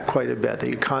felt that quite a bit, that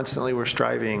you constantly were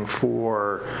striving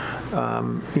for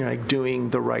like doing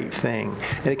the right thing.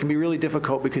 And it can be really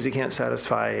difficult because you can't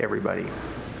satisfy everybody.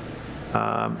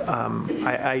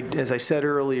 As I said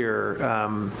earlier,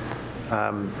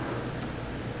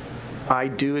 I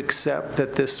do accept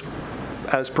that this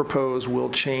as proposed, will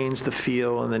change the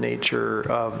feel and the nature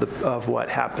of what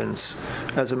happens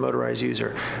as a motorized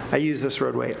user. I use this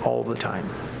roadway all the time.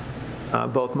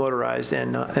 Both motorized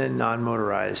and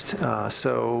non-motorized.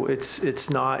 So it's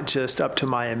not just up to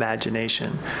my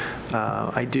imagination.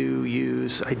 I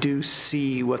do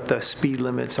see what the speed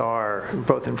limits are,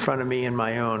 both in front of me and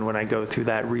my own, when I go through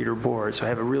that reader board. So I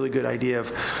have a really good idea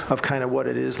of kind of what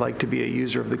it is like to be a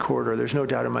user of the corridor. There's no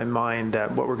doubt in my mind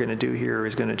that what we're going to do here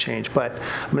is going to change. But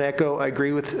I'm going to echo, I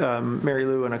agree with Mary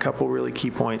Lou on a couple really key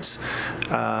points.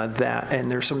 And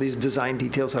there's some of these design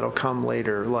details that'll come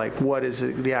later, like what is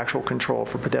the actual control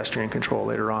for pedestrian control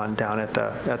later on down at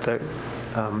the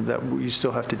that you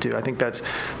still have to do. I think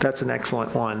that's an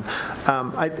excellent one.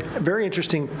 Very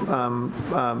interesting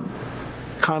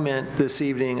comment this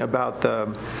evening about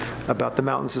the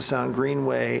Mountains of Sound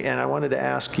Greenway, and I wanted to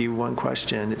ask you one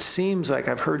question. It seems like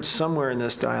I've heard somewhere in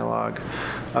this dialogue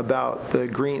about the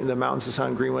Mountains of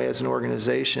Sound Greenway as an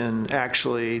organization.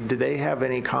 Actually, did they have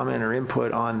any comment or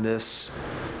input on this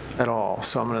at all?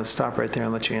 So I'm going to stop right there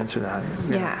and let you answer that.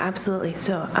 Yeah, absolutely.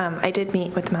 So I did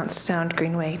meet with the Mountains of Sound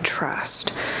Greenway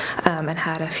Trust and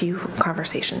had a few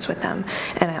conversations with them.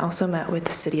 And I also met with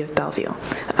the City of Bellevue.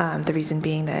 The reason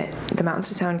being that the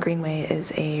Mountains of Sound Greenway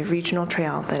is a regional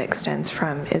trail that extends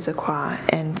from Issaquah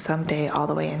and someday all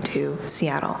the way into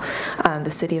Seattle. The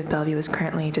City of Bellevue is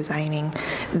currently designing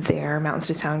their Mountains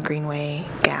of Sound Greenway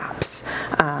gaps.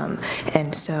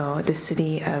 And so the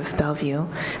City of Bellevue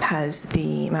has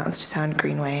the Mountains of Sound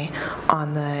Greenway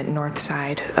on the north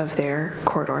side of their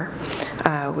corridor,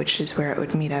 which is where it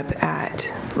would meet up at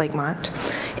Lakemont.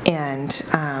 And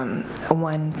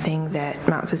one thing that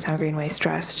Mountains of Sound Greenway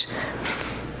stressed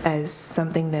as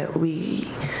something that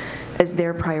as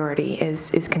their priority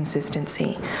is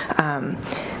consistency.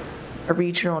 A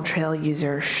regional trail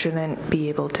user shouldn't be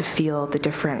able to feel the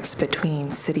difference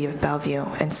between City of Bellevue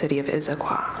and City of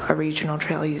Issaquah. A regional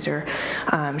trail user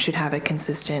should have a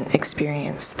consistent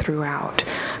experience throughout.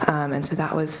 And so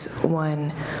that was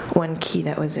one key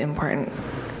that was important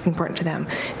to them.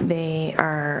 They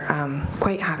are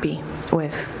quite happy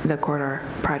with the corridor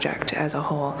project as a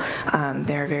whole.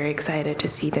 They're very excited to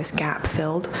see this gap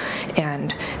filled,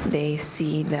 and they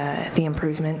see the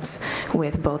improvements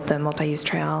with both the multi-use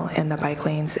trail and the bike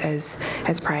lanes as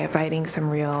providing some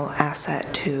real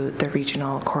asset to the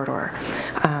regional corridor.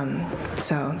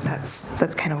 So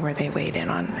that's kind of where they weighed in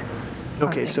on.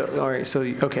 Okay, so all right, so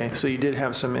you did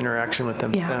have some interaction with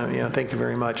them. Yeah. Thank you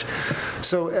very much.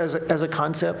 So as a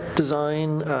concept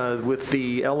design with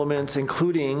the elements,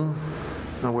 including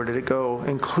where did it go?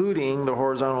 Including the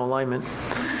horizontal alignment,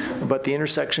 but the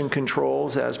intersection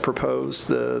controls as proposed,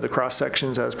 the cross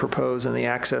sections as proposed, and the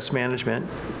access management.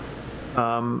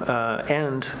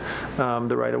 And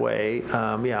the right-of-way.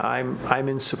 I'm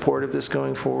in support of this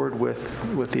going forward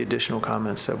with the additional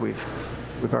comments that we've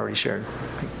already shared.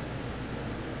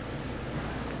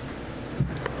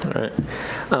 All right.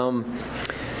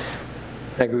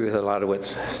 I agree with a lot of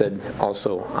what's said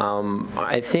also.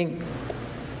 I think,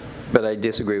 but I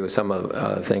disagree with some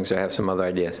of things. I have some other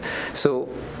ideas. So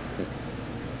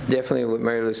definitely what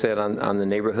Mary Lou said on the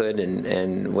neighborhood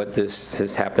and what this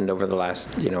has happened over the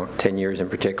last 10 years in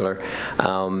particular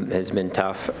has been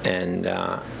tough, and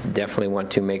definitely want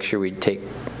to make sure we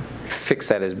fix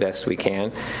that as best we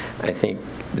can. I think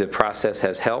the process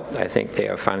has helped. I think they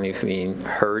are finally being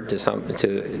heard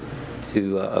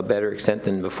to a better extent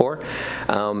than before.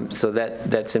 So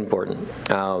that's important.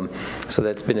 So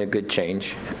that's been a good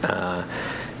change.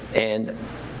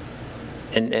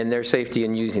 And their safety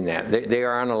in using that. They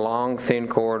are on a long, thin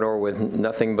corridor with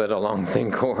nothing but a long, thin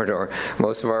corridor.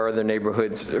 Most of our other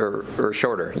neighborhoods are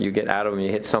shorter. You get out of them, you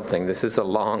hit something. This is a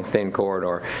long, thin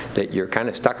corridor that you're kind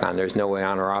of stuck on. There's no way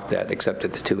on or off that except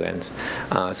at the two ends.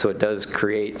 So it does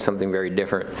create something very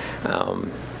different.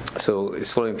 So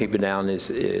slowing people down is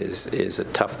a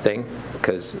tough thing,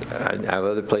 because I have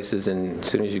other places, and as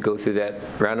soon as you go through that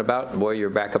roundabout, boy, you're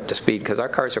back up to speed, because our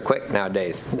cars are quick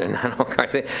nowadays. They're not all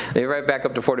cars. They're right back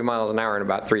up to 40 miles an hour in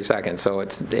about 3 seconds. So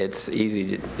it's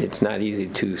easy. It's not easy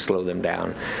to slow them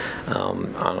down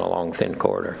on a long, thin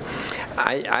corridor.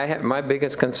 My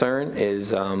biggest concern is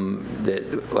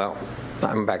that, well,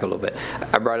 I'm back a little bit.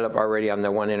 I brought it up already on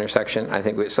the one intersection. I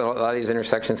think so a lot of these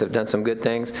intersections have done some good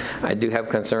things. I do have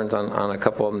concerns on a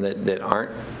couple of them that aren't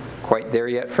quite there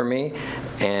yet for me.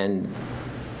 And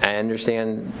I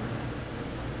understand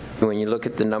when you look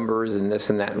at the numbers and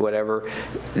this and that, whatever,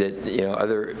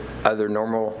 that other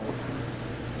normal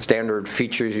standard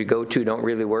features you go to don't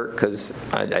really work, because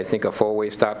I think a four-way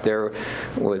stop there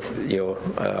with,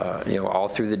 all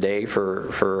through the day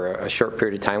for a short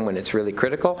period of time when it's really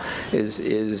critical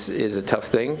is a tough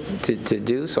thing to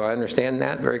do. So I understand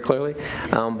that very clearly.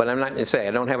 But I'm not going to say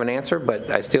I don't have an answer, but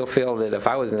I still feel that if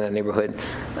I was in that neighborhood,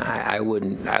 I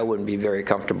wouldn't be very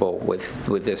comfortable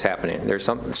with this happening. There's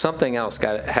something else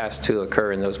has to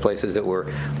occur in those places that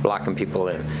we're blocking people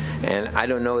in. And I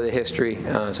don't know the history.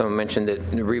 Someone mentioned that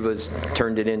Riva's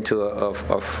turned it into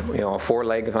a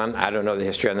four-leg one. I don't know the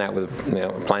history on that with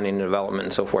planning and development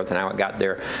and so forth and how it got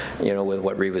there. With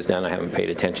what Riva's done, I haven't paid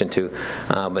attention to,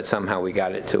 but somehow we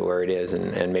got it to where it is,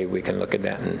 and maybe we can look at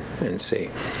that and see.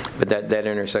 But that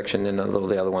intersection and a little of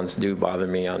the other ones do bother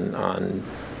me on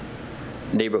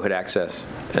neighborhood access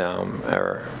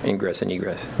or ingress and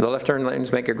egress. The left turn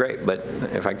lanes make it great, but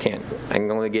if I can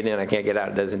only get in, I can't get out,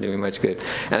 it doesn't do me much good.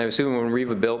 And I assume when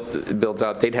Riva builds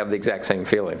out, they'd have the exact same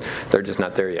feeling. They're just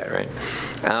not there yet, right?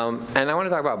 And I want to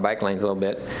talk about bike lanes a little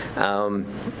bit.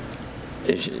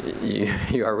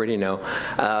 You already know.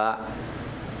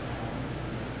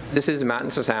 This is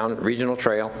Mountains to Sound Regional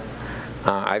Trail.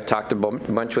 I've talked a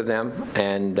bunch with them,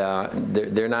 and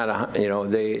they're not,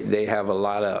 they have a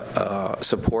lot of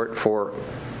support for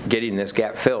getting this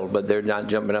gap filled, but they're not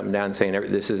jumping up and down saying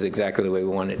this is exactly the way we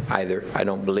want it either, I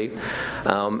don't believe.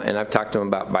 And I've talked to them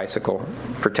about bicycle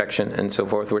protection and so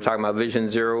forth. We're talking about Vision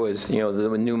Zero is,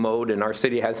 the new mode, and our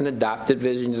city hasn't adopted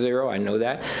Vision Zero, I know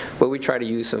that, but we try to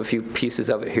use a few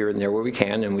pieces of it here and there where we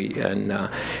can, and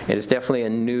it's definitely a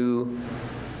new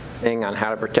thing on how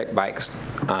to protect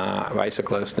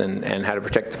bicyclists and how to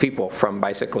protect the people from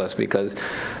bicyclists, because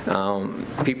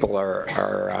people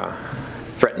are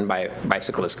threatened by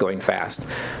bicyclists going fast,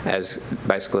 as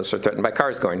bicyclists are threatened by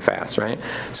cars going fast, right?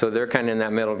 So they're kind of in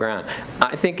that middle ground.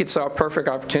 I think it's a perfect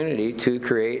opportunity to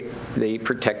create the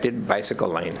protected bicycle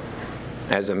lane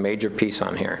as a major piece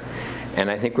on here. And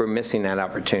I think we're missing that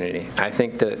opportunity. I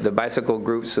think the bicycle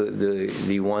groups,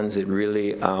 the ones that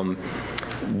really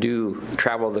do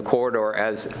travel the corridor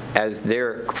as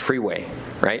their freeway,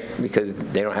 right? Because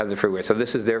they don't have the freeway. So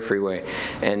this is their freeway.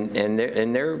 And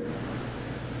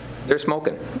they're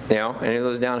smoking, any of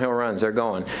those downhill runs, they're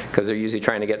going, because they're usually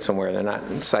trying to get somewhere. They're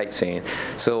not sightseeing.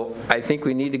 So I think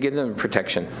we need to give them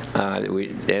protection,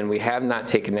 and we have not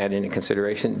taken that into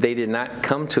consideration. They did not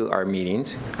come to our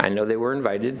meetings. I know they were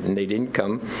invited, and they didn't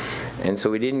come, and so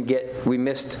we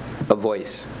missed a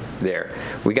voice there.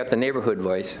 We got the neighborhood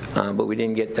voice, but we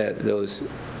didn't get those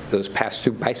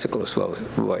pass-through bicyclist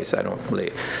voice, I don't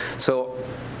believe. So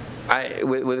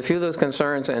with a few of those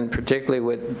concerns, and particularly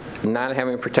with not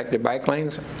having protected bike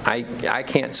lanes, I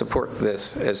can't support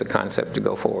this as a concept to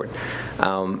go forward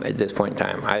at this point in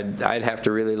time. I'd have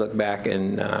to really look back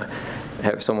and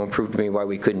have someone prove to me why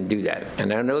we couldn't do that.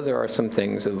 And I know there are some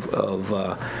things of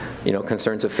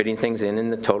concerns of fitting things in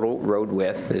the total road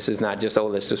width. This is not just,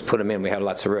 let's just put them in, we have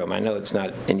lots of room. I know it's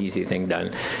not an easy thing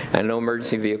done. I know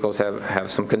emergency vehicles have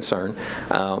some concern,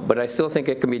 but I still think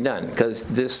it can be done, because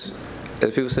this,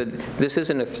 as people said, this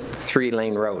isn't a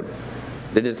 3-lane road.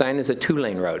 The design is a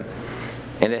 2-lane road,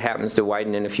 and it happens to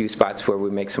widen in a few spots where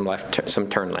we make some some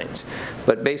turn lanes.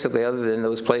 But basically, other than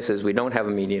those places, we don't have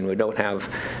a median. We don't have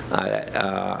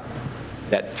that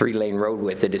 3-lane road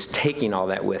width that is taking all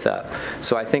that width up.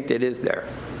 So I think it is there,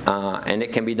 and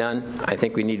it can be done. I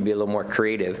think we need to be a little more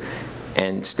creative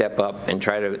and step up and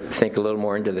try to think a little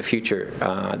more into the future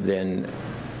than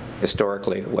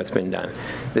historically what's been done.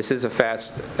 This is a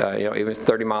fast, even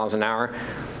 30 miles an hour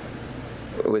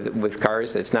with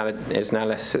cars. It's not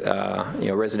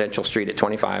a residential street at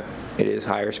 25. It is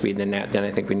higher speed than that. Then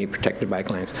I think we need protected bike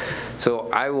lanes.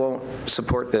 So I won't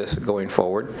support this going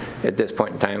forward at this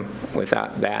point in time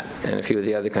without that and a few of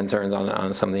the other concerns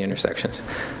on some of the intersections,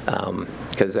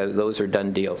 because those are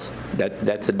done deals.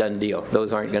 That's a done deal.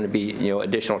 Those aren't going to be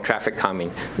additional traffic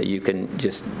calming that you can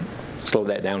just slow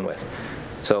that down with.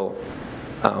 So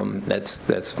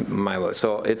that's my vote.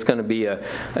 So it's going to be a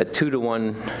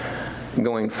 2-to-1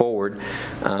 going forward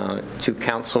to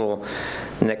council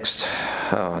next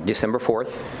December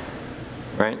 4th,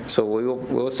 right? So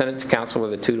we'll send it to council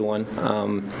with a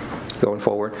 2-to-1 going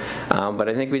forward. But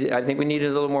I think we need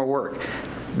a little more work.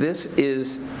 This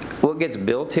is what gets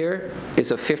built here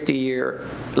is a 50-year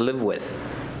live with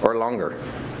or longer.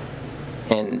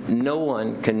 And no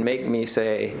one can make me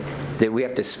say that we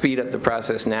have to speed up the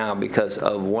process now because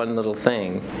of one little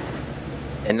thing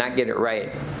and not get it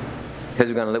right, because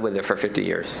we're going to live with it for 50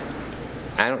 years.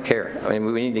 I don't care. I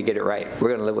mean, we need to get it right. We're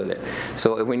going to live with it.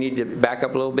 So if we need to back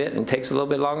up a little bit and it takes a little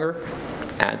bit longer,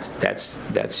 that's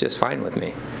just fine with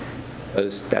me,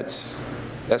 because that's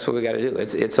That's what we got to do.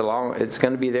 It's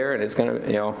going to be there, and it's going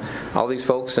to, all these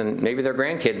folks and maybe their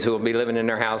grandkids who will be living in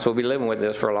their house will be living with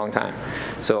this for a long time.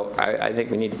 So I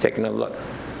think we need to take another look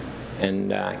and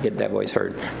get that voice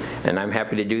heard. And I'm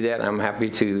happy to do that. I'm happy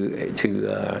to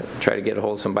try to get a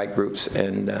hold of some bike groups,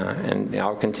 and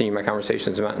I'll continue my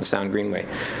conversations about Mountain Sound Greenway.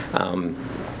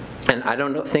 And I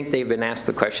don't think they've been asked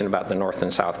the question about the north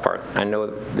and south part. I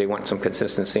know they want some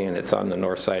consistency, and it's on the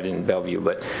north side in Bellevue,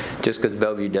 but just because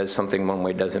Bellevue does something one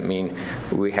way doesn't mean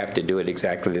we have to do it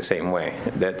exactly the same way.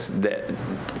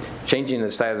 Changing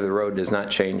the side of the road does not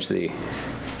change the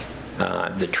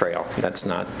trail. That's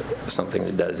not something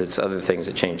that does. It's other things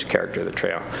that change the character of the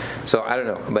trail. So I don't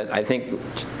know, but I think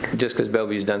just because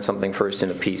Bellevue's done something first in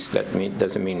a piece, that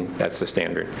doesn't mean that's the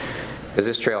standard. Because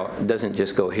this trail doesn't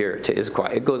just go here to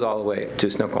Issaquah. It goes all the way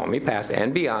to Snoqualmie Pass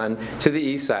and beyond to the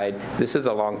east side. This is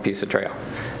a long piece of trail.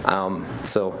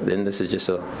 So then this is just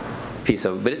a piece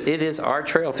of it. But it is our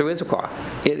trail through Issaquah.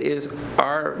 It is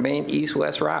our main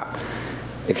east-west route.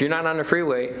 If you're not on the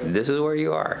freeway, this is where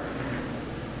you are.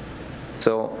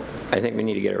 So I think we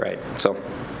need to get it right. So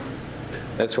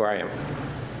that's where I am.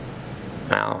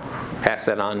 I'll pass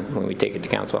that on when we take it to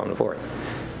council on the 4th.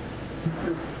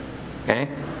 Okay?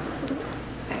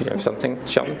 You have something,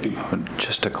 Sheldon?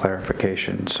 Just a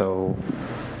clarification. So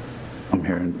I'm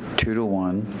hearing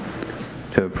 2-1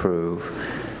 to approve.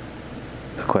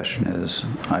 The question is,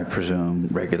 I presume,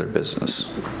 regular business.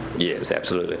 Yes,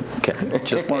 absolutely. Okay.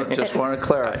 Just want to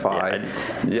clarify.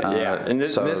 Yeah. In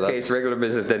this case, regular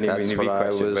business doesn't even need to be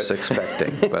questioned. That's what I was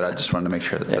expecting, but I just wanted to make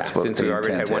sure that's what the intent is. Since we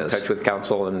already had one touch with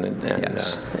council,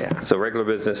 yes. So regular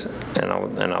business, and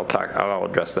I'll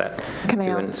address that.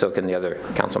 And so can the other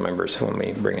council members when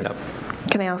we bring it up.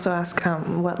 Can I also ask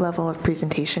what level of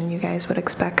presentation you guys would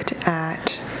expect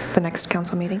at the next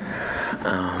council meeting?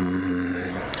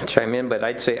 Chime in, but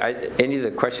I'd say any of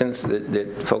the questions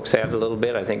that folks have a little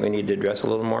bit, I think we need to address a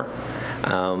little more.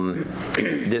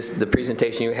 The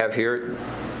presentation you have here,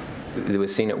 it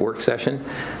was seen at work session,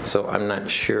 so I'm not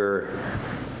sure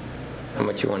how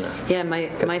much you want to. Yeah,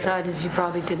 my thought is you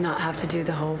probably did not have to do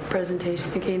the whole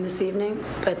presentation again this evening,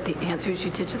 but the answers you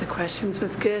did to the questions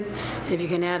was good. And if you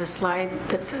can add a slide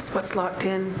that says what's locked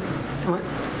in,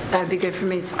 that'd be good for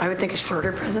me. So I would think a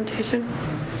shorter presentation.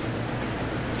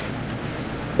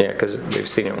 Yeah, because we've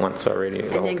seen it once already.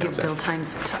 And then give Bill time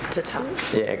to talk.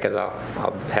 Yeah, because I'll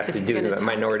have to do the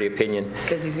minority opinion.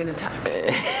 Because he's going to talk.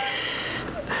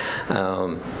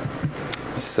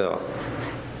 So,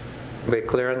 everybody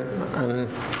clear on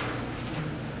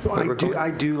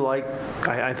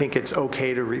I think it's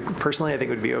okay to, personally, I think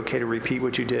it would be okay to repeat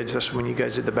what you did, especially when you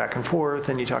guys did the back and forth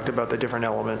and you talked about the different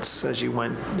elements as you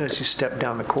stepped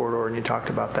down the corridor and you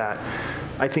talked about that.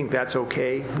 I think that's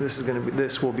okay.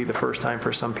 This will be the first time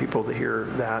for some people to hear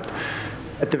that.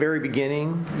 At the very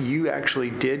beginning, you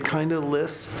actually did kind of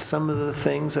list some of the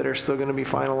things that are still going to be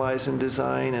finalized in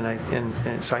design,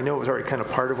 and so I know it was already kind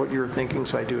of part of what you were thinking,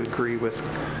 so I do agree with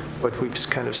what we've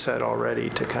kind of said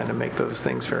already to kind of make those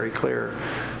things very clear.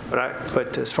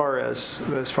 But as far as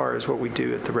what we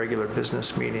do at the regular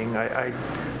business meeting, I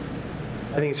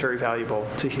think it's very valuable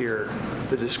to hear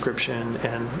the description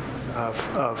and of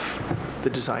the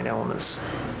design elements.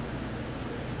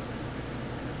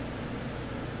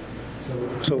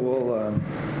 So we'll, I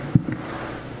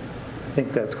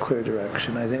think that's clear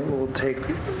direction. I think we'll take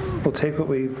what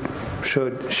we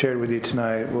shared with you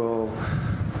tonight. We'll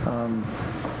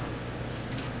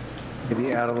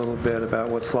maybe add a little bit about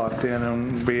what's locked in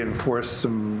and reinforce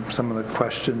some of the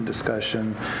question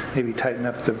discussion. Maybe tighten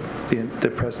up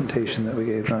the presentation that we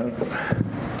gave.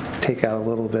 Take out a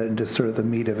little bit and just sort of the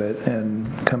meat of it, and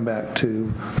come back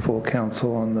to full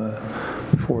council on the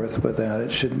 4th with that.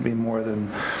 It shouldn't be more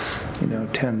than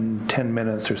 10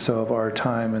 minutes or so of our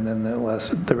time, and then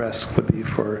the rest would be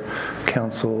for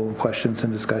council questions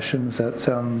and discussion. Does that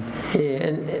sound? Yeah,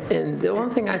 and the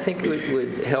one thing I think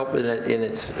would help, and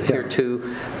it's here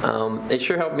too, it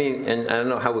sure helped me, and I don't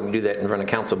know how we can do that in front of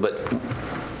council, but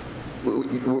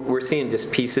we're seeing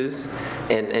just pieces,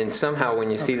 and somehow when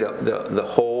you see the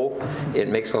whole, it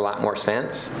makes a lot more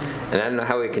sense. And I don't know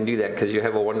how we can do that, because you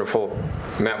have a wonderful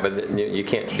map, but you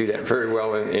can't do that very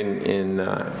well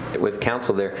with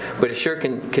council there. But it sure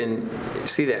can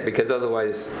see that, because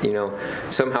otherwise,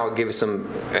 somehow it gives some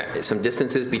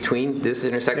distances between this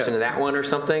intersection and that one or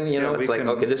something. It's like,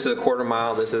 okay, this is a quarter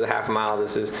mile, this is a half mile,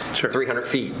 this is 300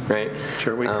 feet, right?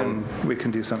 Sure, we can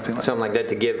do something like that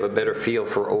to give a better feel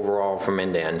for overall from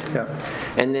end to end. Yeah.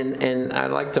 And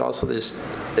I'd like to also what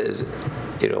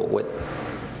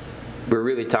we're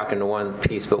really talking to one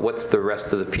piece, but what's the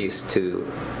rest of the piece to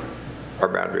our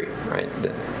boundary, right?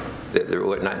 that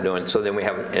we're not doing. So then we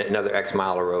have another X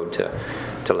mile of road to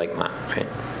Lakemont, right?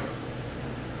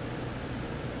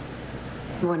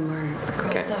 One more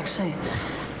request, actually.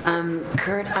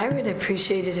 Kurt, I would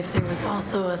appreciate it if there was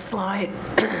also a slide.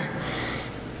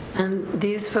 And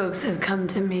these folks have come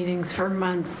to meetings for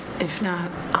months, if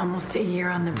not almost a year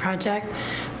on the project.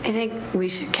 I think we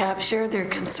should capture their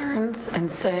concerns and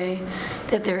say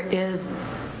that there is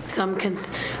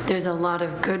there's a lot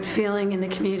of good feeling in the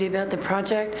community about the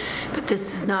project, but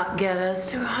this does not get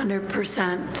us to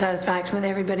 100% satisfaction with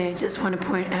everybody. I just want to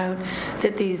point out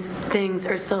that these things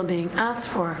are still being asked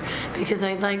for, because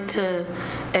I'd like to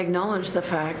acknowledge the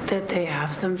fact that they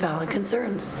have some valid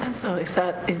concerns. And so if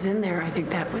that is in there, I think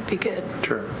that would be good.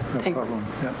 Sure, no Thanks. problem.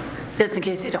 Yeah. Just in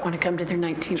case they don't want to come to their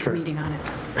 19th meeting on it.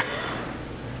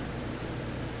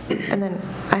 And then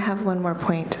I have one more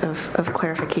point of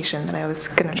clarification that I was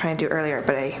going to try and do earlier,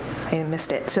 but I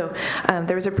missed it. So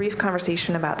there was a brief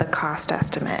conversation about the cost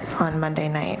estimate on Monday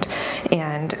night,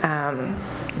 and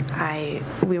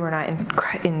we were not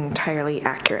entirely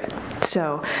accurate.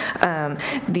 So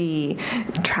the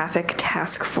traffic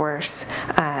task force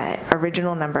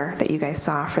original number that you guys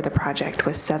saw for the project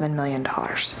was $7 million,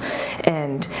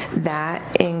 and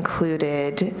that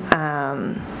included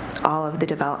all of the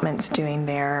developments doing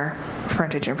their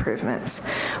frontage improvements.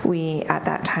 We, at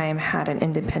that time, had an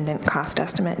independent cost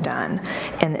estimate done,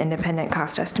 and the independent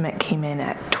cost estimate came in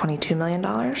at $22 million.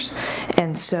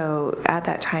 And so at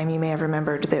that time, you may have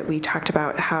remembered that we talked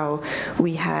about how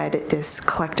we had this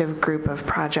collective group of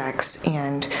projects,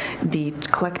 and the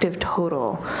collective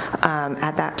total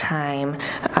at that time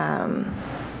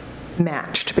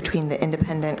matched between the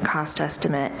independent cost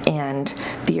estimate and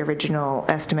the original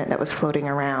estimate that was floating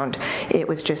around. It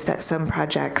was just that some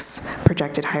projects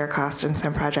projected higher costs and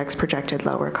some projects projected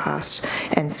lower costs.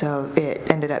 And so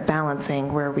it ended up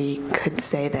balancing where we could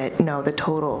say that, no, the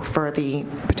total for the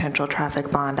potential traffic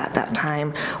bond at that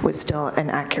time was still an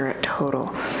accurate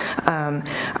total.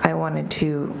 I wanted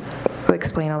to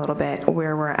explain a little bit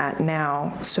where we're at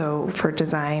now. So for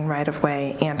design,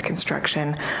 right-of-way, and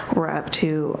construction, we're up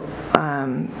to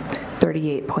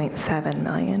 38.7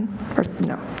 million, or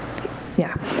no,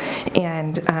 yeah.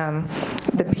 And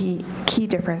the key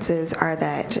differences are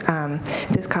that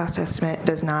this cost estimate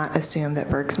does not assume that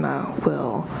Bergsma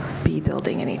will be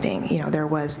building anything. You know, there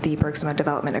was the Bergsma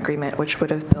development agreement, which would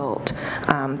have built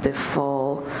the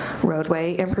full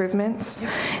roadway improvements,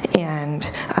 and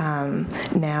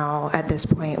now at this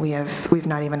point we've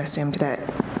not even assumed that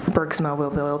Bergsma will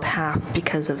build half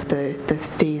because of the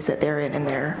phase that they're in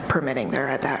their permitting. They're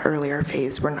at that earlier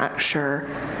phase. We're not sure.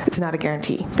 It's not a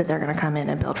guarantee that they're going to come in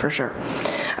and build for sure.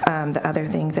 The other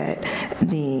thing that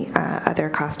the other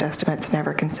cost estimates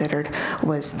never considered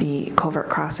was the culvert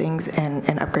crossings and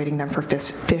upgrading them for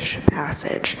fish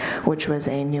passage, which was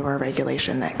a newer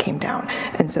regulation that came down.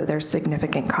 And so there's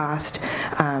significant cost,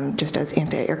 just as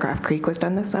Anti-Aircraft Creek was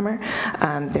done this summer.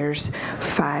 There's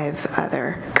 5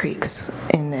 other creeks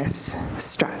in this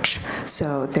stretch.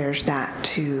 So there's that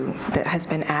has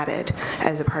been added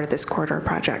as a part of this corridor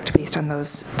project based on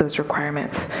those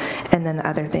requirements. And then the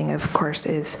other thing, of course,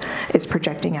 is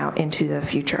projecting out into the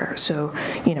future. So,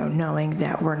 you know, knowing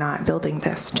that we're not building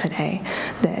this today,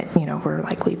 that, you know, we're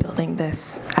likely building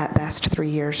this at best 3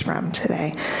 years from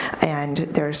today. And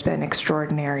there's been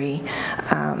extraordinary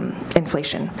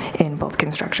inflation in both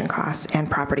construction costs and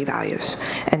property values.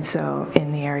 And so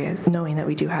in the areas, knowing that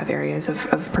we do have areas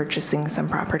of purchasing some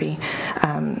property,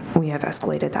 we have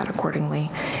escalated that accordingly.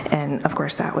 And of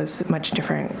course, that was much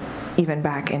different even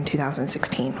back in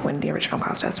 2016 when the original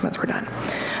cost estimates were done.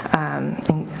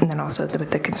 And then also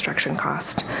with the construction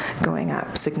cost going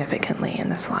up significantly in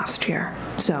this last year.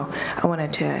 So I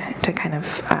wanted to kind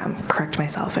of correct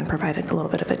myself and provide a little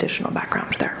bit of additional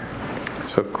background there.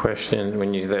 So question,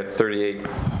 when you, that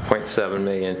 38.7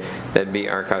 million, that'd be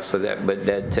our cost, so that, but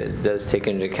that does take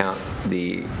into account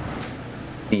the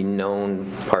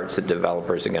known parts that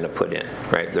developers are going to put in,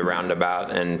 right? The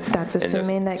roundabout and... That's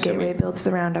assuming that Gateway builds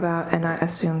the roundabout, and that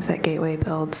assumes that Gateway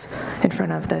builds in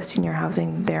front of the senior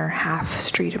housing their half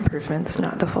street improvements,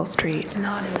 not the full street. It's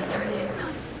not in the 38 million.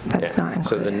 That's not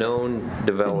included. So the known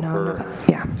developer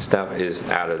stuff is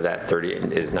out of that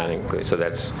 38, is not included. So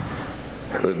that's,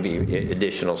 it would be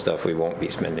additional stuff we won't be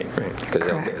spending, right? Because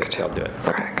they'll do it.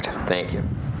 Okay. Correct. Thank you.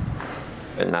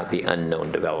 And not the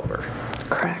unknown developer.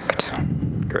 Correct.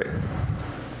 Great.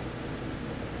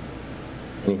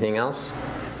 Anything else?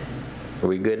 Are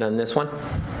we good on this one?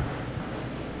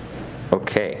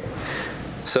 Okay.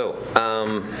 So,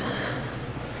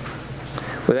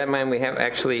 with that in mind, we have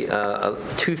actually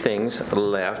 2 things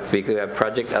left. We could have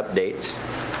project updates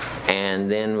And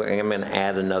then I'm going to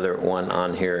add another one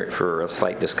on here for a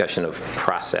slight discussion of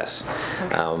process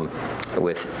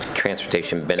with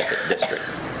Transportation Benefit District.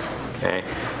 Okay,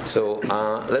 so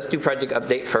let's do project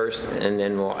update first, and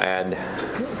then we'll add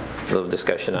a little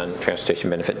discussion on Transportation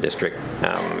Benefit District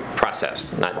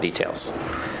process, not details.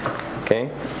 Okay,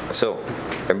 so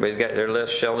everybody's got their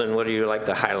list. Sheldon, what do you like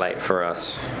to highlight for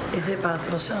us? Is it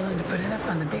possible, Sheldon, to put it up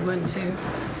on the big one too?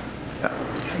 Yeah.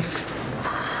 Thanks.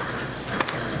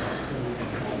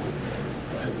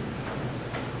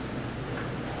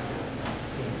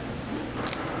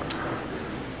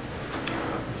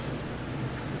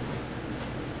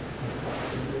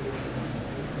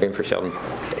 Waiting for Sheldon.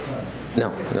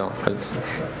 No, I just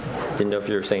didn't know if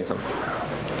you were saying something.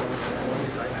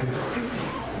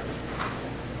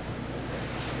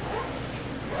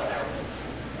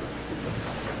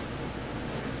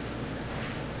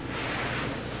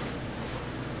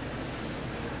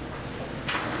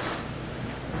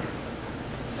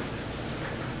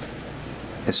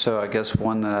 So I guess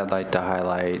one that I'd like to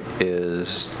highlight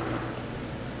is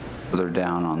further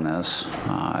down on this.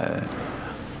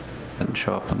 Doesn't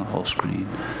show up on the whole screen.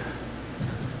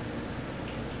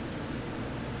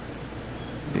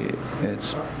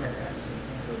 It's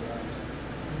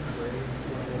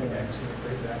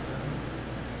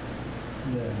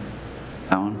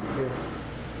that one?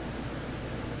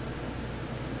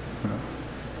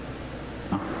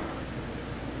 Oh.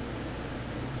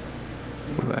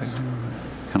 Go back.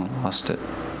 Kind of lost it.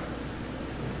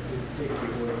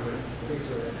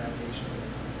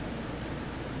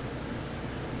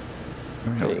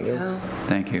 There you go.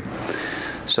 Thank you.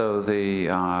 So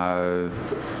I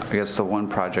guess the one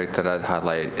project that I'd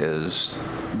highlight is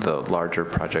the larger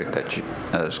project that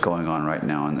is going on right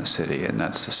now in the city, and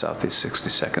that's the Southeast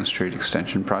 62nd Street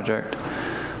Extension Project.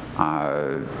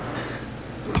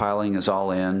 Piling is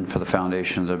all in for the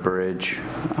foundation of the bridge.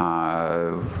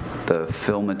 The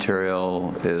fill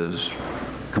material is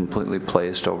completely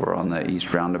placed over on the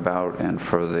east roundabout and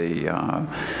for the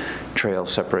trail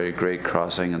separated grade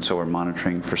crossing, and so we're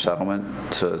monitoring for settlement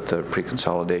so that the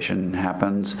pre-consolidation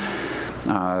happens.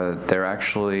 They're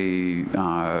actually,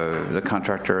 the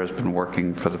contractor has been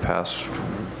working for the past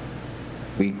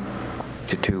week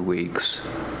to 2 weeks,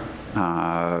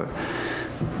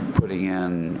 putting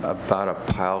in about a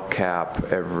pile cap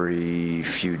every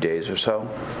few days or so.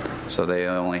 So they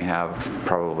only have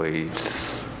probably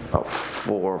about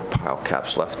 4 pile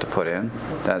caps left to put in.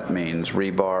 That means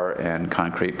rebar and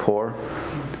concrete pour.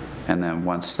 And then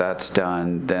once that's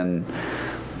done, then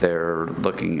they're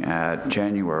looking at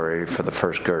January for the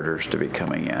first girders to be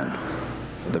coming in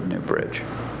for the new bridge.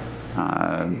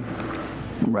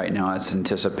 Right now, it's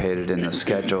anticipated in the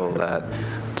schedule that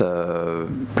the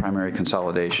primary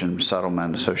consolidation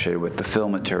settlement associated with the fill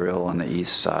material on the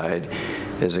east side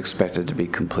is expected to be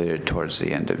completed towards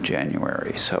the end of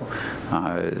January. So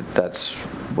that's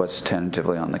what's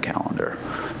tentatively on the calendar.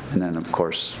 And then, of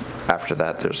course, after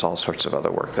that, there's all sorts of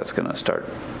other work that's going to start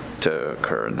to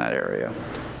occur in that area.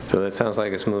 So that sounds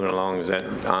like it's moving along. Is that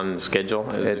on schedule?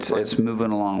 It's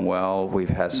moving along well. We've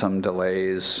had some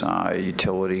delays,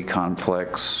 utility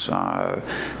conflicts,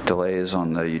 delays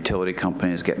on the utility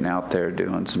companies getting out there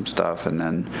doing some stuff, and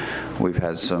then we've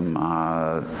had some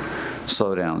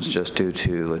slowdowns just due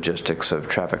to logistics of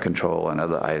traffic control and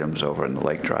other items over in the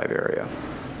Lake Drive area.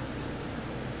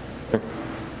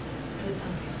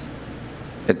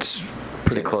 It's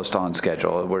pretty close to on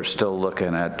schedule. We're still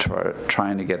looking at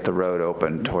trying to get the road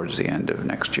open towards the end of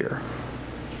next year.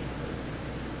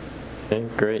 Okay,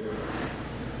 great.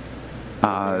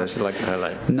 What else would you like to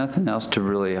highlight? Nothing else to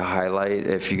really highlight.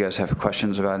 If you guys have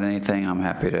questions about anything, I'm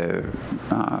happy to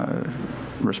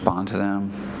respond to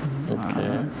them.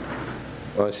 Okay.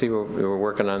 Well, I see we're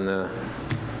working on the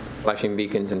flashing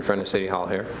beacons in front of City Hall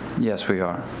here. Yes, we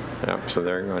are. Yep, so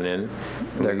they're going in.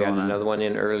 They're we got going in. another one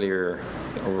in earlier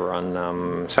over on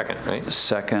 2nd, right?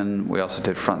 2nd, we also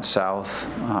did Front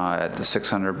South at the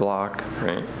 600 block.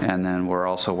 Right. And then we're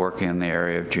also working in the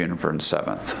area of Juniper and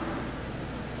 7th.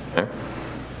 Okay.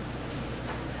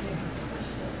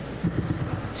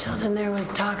 Sheldon, there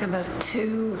was talk about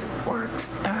 2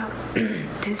 works,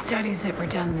 2 studies that were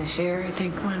done this year. I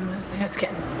think one was, it's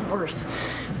getting worse.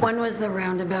 One was the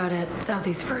roundabout at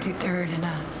Southeast 43rd and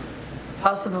a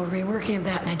possible reworking of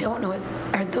that. And I don't know,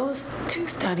 are those 2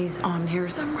 studies on here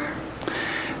somewhere?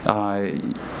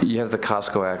 You have the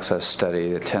Costco access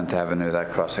study, the 10th Avenue,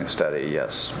 that crossing study,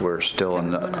 yes. We're still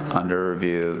under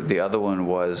review. The other one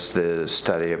was the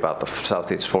study about the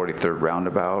Southeast 43rd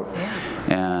roundabout. Yeah.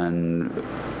 And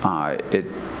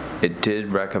it did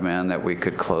recommend that we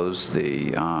could close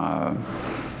the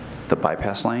the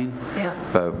bypass lane. Yeah.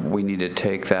 But we need to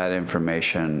take that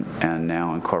information and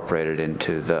now incorporate it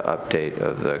into the update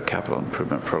of the capital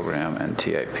improvement program and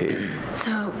TIP.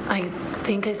 So I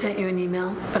think I sent you an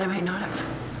email, but I might not have.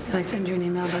 Did I send you an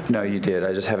email? No, you did.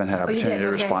 I just haven't had Oh, you opportunity did? to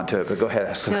Okay. respond to it, but go ahead,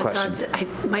 ask the No, question. so I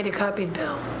might have copied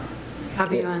Bill.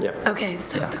 Copy you on? Yeah. Okay,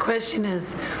 so the question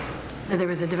is, there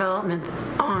was a development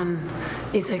on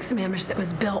East Amherst that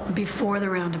was built before the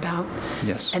roundabout.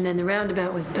 Yes. And then the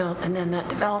roundabout was built, and then that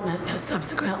development has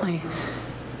subsequently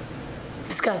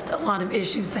discussed a lot of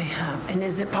issues they have. And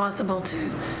is it possible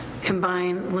to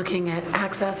combine looking at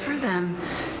access for them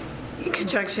in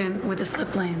conjunction with the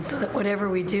slip lane so that whatever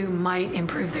we do might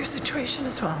improve their situation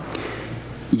as well?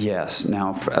 Yes.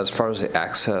 Now, as far as the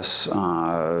access,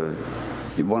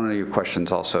 one of your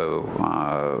questions also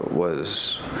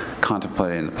was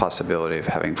contemplating the possibility of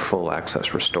having full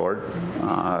access restored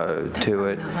to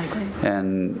it. not likely.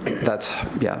 And that's,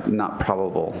 not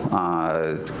probable.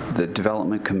 The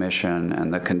Development Commission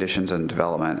and the conditions in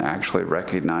development actually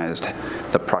recognized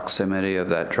the proximity of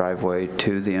that driveway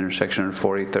to the intersection of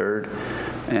 43rd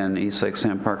and East Lake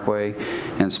Sand Parkway,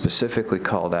 and specifically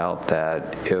called out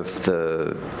that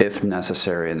if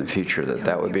necessary in the future,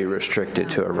 that would be restricted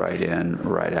to a right in,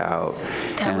 right out.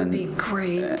 That would be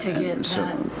great to get so-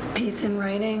 that piece in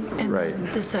writing, and Right.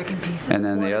 then the second piece is. And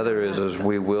then the what other about is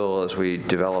we access? will, as we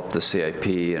develop the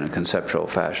CIP in a conceptual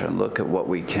fashion, look at what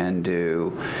we can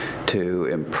do to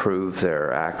improve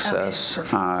their access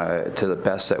to the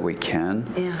best that we can.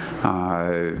 Yeah.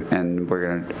 And we're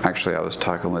going to, actually, I was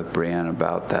talking with Brianne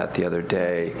about that the other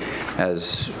day,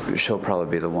 as she'll probably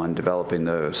be the one developing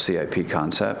the CIP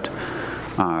concept.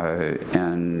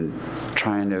 And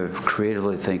trying to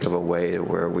creatively think of a way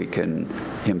where we can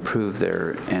improve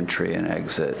their entry and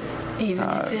exit. Even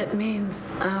if it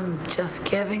means just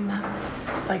giving them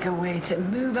like a way to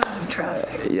move out of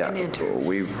traffic and enter.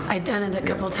 I've done it a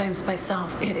couple times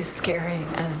myself. It is scary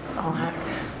as all heck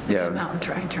to come out and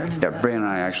try and turn into that. Brian and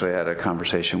I actually had a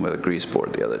conversation with a grease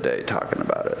board the other day talking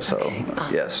about it. So Okay,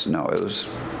 awesome. yes, no, it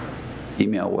was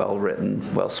email well written,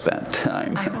 well spent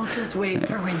time. I will just wait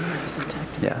for when you have some time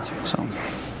to Yeah, answer. so.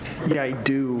 Yeah, I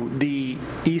do. The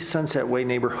East Sunset Way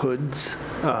neighborhoods,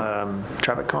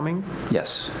 traffic calming,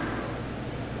 Yes.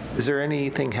 is there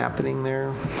anything happening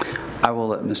there? I will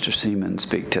let Mr. Seaman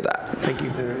speak to that. Thank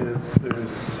you.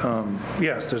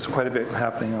 Yes, there's quite a bit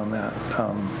happening on that.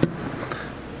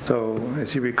 So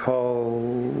as you recall,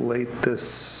 late this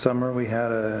summer, we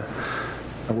had a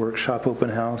workshop open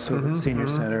house over at the Senior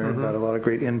Center and got a lot of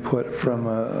great input from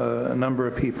a number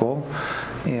of people.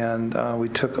 And we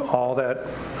took all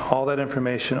that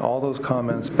information, all those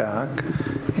comments back,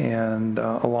 and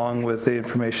along with the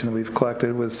information that we've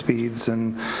collected with speeds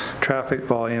and traffic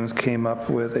volumes, came up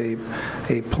with a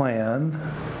plan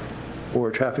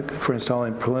for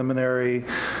installing preliminary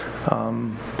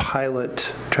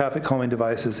pilot traffic calming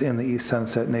devices in the East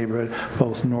Sunset neighborhood,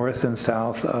 both north and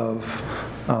south of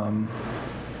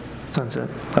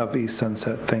East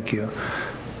Sunset. Thank you.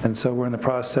 And so we're in the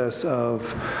process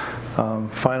of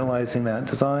finalizing that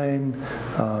design.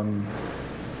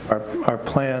 Our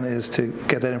plan is to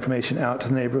get that information out to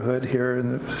the neighborhood here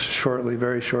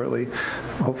very shortly.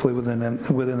 Hopefully within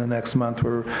the next month.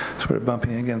 We're sort of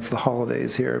bumping against the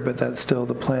holidays here, but that's still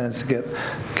the plan, is to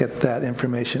get that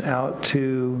information out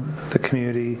to the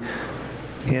community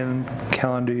in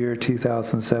calendar year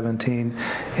 2017,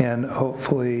 and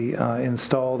hopefully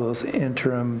install those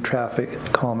interim traffic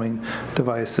calming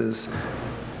devices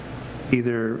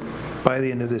either by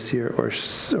the end of this year or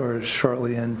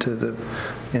shortly into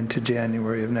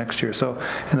January of next year. So,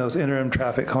 and those interim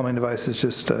traffic calming devices,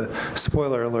 just a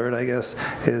spoiler alert, I guess,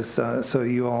 is so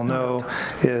you all know,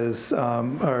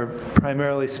 are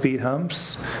primarily speed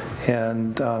humps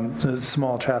and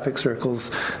small traffic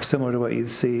circles similar to what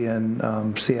you'd see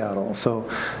in Seattle. So,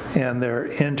 and they're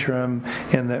interim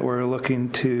in that we're looking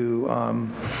to.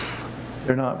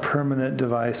 They're not permanent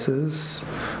devices.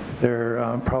 They're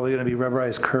probably going to be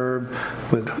rubberized curb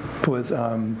with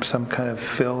some kind of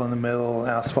fill in the middle,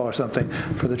 asphalt or something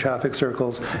for the traffic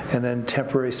circles, and then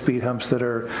temporary speed humps that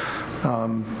are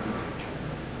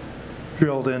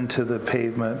drilled into the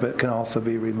pavement but can also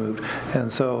be removed.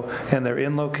 And they're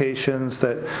in locations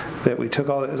that we took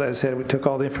as I said, we took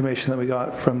all the information that we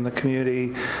got from the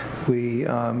community. We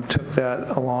took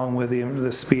that along with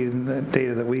the speed and the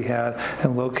data that we had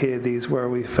and located these where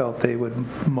we felt they would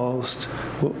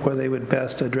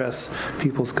best address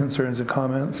people's concerns and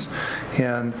comments.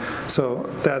 And so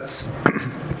that's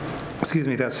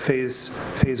that's phase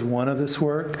one of this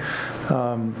work.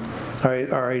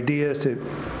 Our idea is to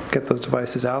get those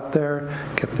devices out there,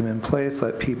 get them in place,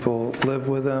 let people live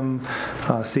with them,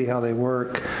 see how they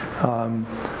work.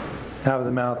 have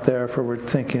them out there for, we're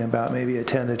thinking about maybe a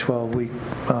 10 to 12 week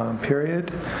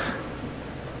period.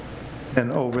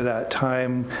 And over that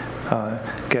time,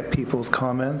 get people's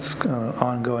comments on an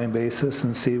ongoing basis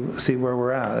and see where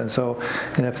we're at. And so,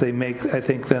 and if they make, I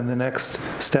think then the next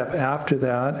step after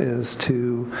that is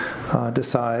to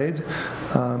decide,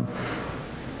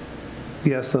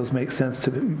 yes, those make sense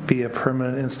to be a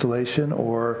permanent installation,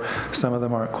 or some of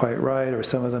them aren't quite right, or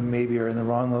some of them maybe are in the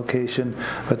wrong location.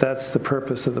 But that's the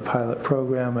purpose of the pilot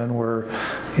program, and we're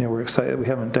excited. We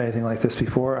haven't done anything like this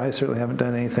before. I certainly haven't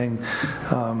done anything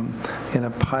in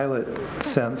a pilot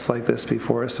sense like this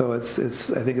before. So I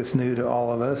think it's new to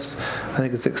all of us. I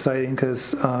think it's exciting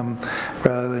because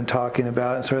rather than talking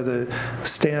about it, sort of the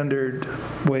standard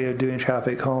way of doing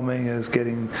traffic calming is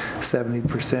getting 70%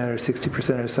 or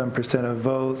 60% or some percent of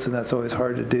votes, and that's always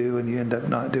hard to do, and you end up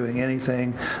not doing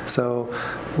anything. So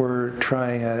we're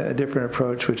trying a different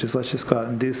approach, which is let's just go out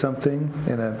and do something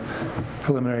in a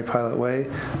preliminary pilot way,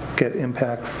 get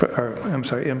input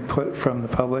from the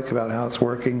public about how it's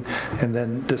working, and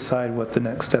then decide what the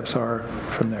next steps are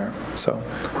from there. So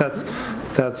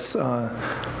that's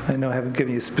I know I haven't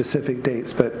given you specific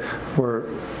dates, but we're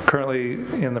currently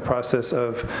in the process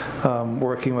of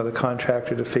working with a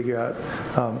contractor to figure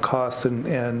out costs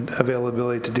and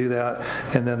availability to do that.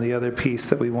 And then the other piece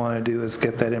that we want to do is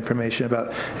get that information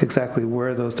about exactly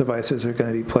where those devices are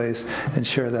going to be placed and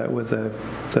share that with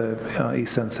the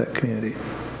East Sunset community.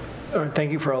 All right,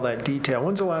 thank you for all that detail.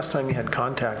 When's the last time you had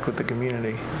contact with the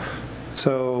community?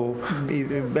 So,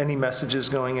 any messages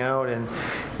going out, and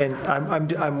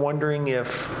I'm wondering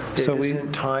if it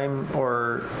isn't time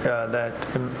or that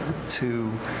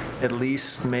to at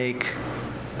least make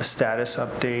a status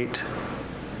update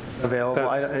available.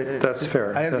 That's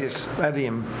fair. I have the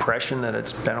impression that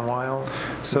it's been a while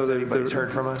since anybody's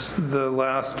heard from us. The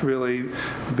last really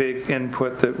big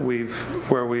input that we've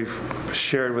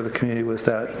shared with the community was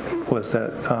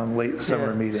that late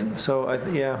summer meeting.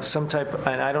 So some type,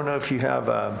 and I don't know if you have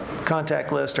a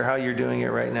contact list or how you're doing it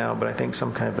right now, but I think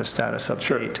some kind of a status update.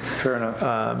 Sure, fair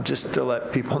enough. Just to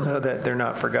let people know that they're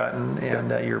not forgotten and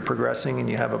that you're progressing and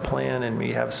you have a plan, and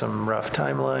we have some rough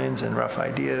timelines and rough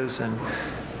ideas, and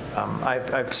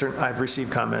I've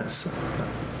received comments.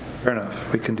 Fair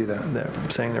enough, we can do that. They're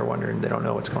saying they're wondering, they don't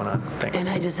know what's going on. Thanks. And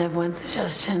I just have one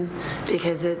suggestion,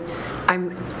 because I'm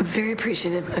very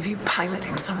appreciative of you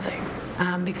piloting something,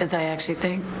 because I actually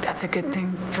think that's a good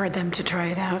thing for them to try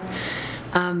it out.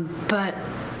 But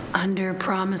under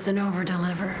promise and over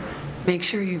deliver. Make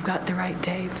sure you've got the right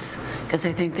dates, because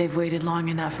I think they've waited long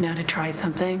enough now to try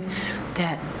something.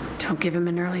 That don't give them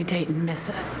an early date and miss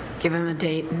it. Give them a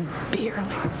date and be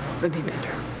early. Would be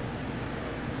better.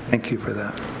 Thank you for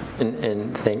that.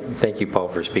 And thank you, Paul,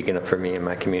 for speaking up for me in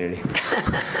my community.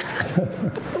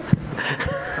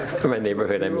 For my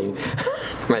neighborhood, I mean.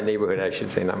 My neighborhood, I should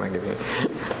say, not my community.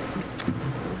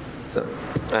 So,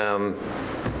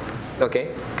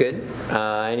 okay, good.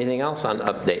 Anything else on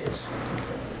updates?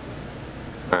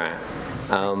 All right.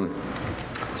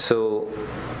 So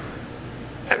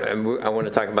I want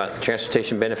to talk about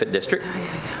Transportation Benefit District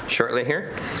shortly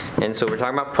here. And so we're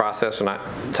talking about process. We're not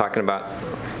talking about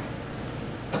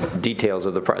details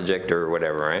of the project or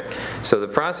whatever, right? So the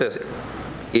process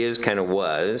is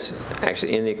was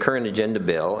actually in the current agenda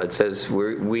bill. It says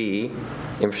we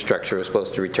infrastructure is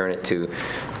supposed to return it to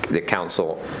the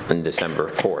council on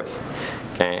December 4th.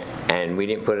 Okay, and we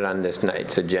didn't put it on this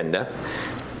night's agenda,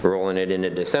 rolling it into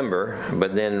December,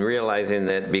 but then realizing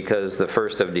that because the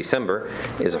 1st of December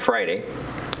is a Friday,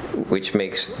 which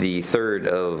makes the third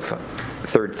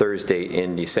Thursday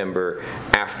in December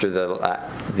after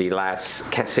the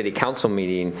last city council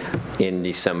meeting in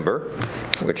December,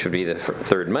 which would be the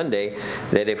third Monday,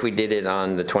 that if we did it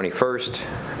on the 21st,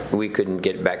 we couldn't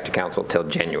get it back to council till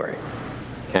January.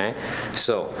 Okay,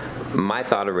 so my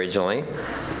thought originally,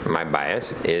 my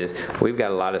bias is we've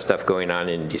got a lot of stuff going on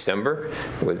in December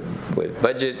with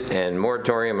budget and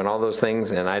moratorium and all those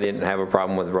things, and I didn't have a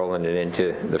problem with rolling it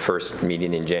into the first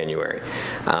meeting in January.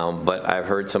 But I've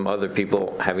heard some other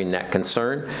people having that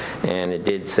concern, and it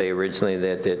did say originally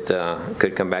that it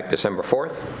could come back December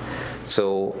 4th.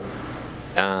 So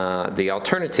the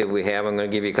alternative we have, I'm going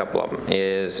to give you a couple of them,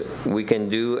 is we can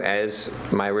do as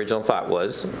my original thought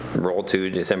was, roll to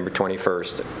December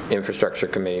 21st infrastructure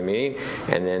committee meeting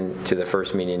and then to the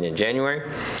first meeting in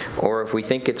January. Or if we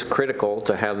think it's critical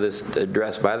to have this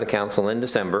addressed by the council in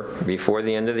December before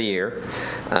the end of the year,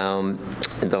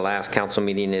 the last council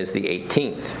meeting is the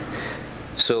 18th.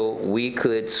 So we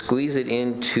could squeeze it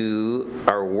into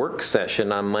our work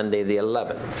session on Monday the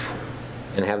 11th.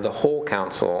 and have the whole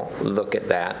council look at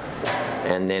that.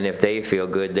 And then if they feel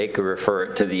good, they could refer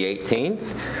it to the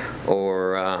 18th,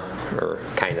 or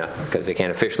kind of, because they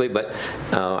can't officially, but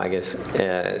I guess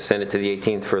send it to the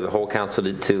 18th for the whole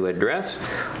council to address.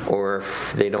 Or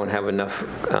if they don't have enough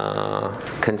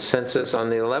consensus on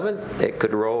the 11th, it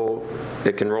can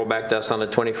roll back to us on the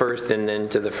 21st and then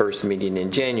to the first meeting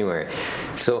in January.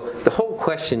 So the whole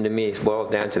question to me boils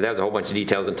down to, there's a whole bunch of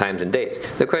details and times and dates.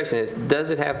 The question is, does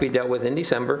it have to be dealt with in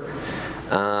December?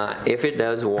 If it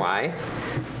does, why?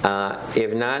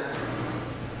 If not,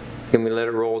 can we let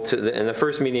it roll to and the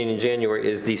first meeting in January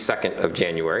is the 2nd of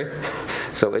January,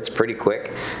 so it's pretty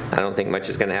quick. I don't think much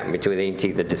is going to happen between the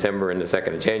 18th of December and the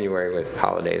 2nd of January with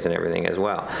holidays and everything as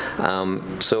well.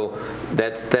 So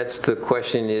that's the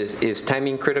question, is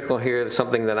timing critical here?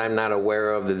 Something that I'm not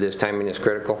aware of, that this timing is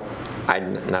critical?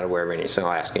 I'm not aware of any, so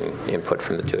I'm asking input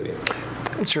from the two of you.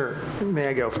 Sure. May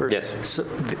I go first? Yes.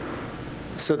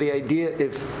 So the idea,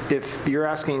 if you're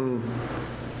asking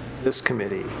this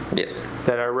committee, yes,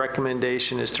 that our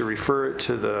recommendation is to refer it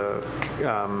to the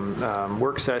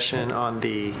work session on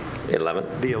the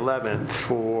 11th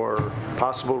for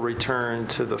possible return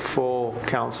to the full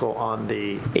council on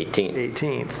the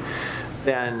 18th,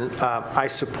 then I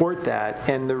support that.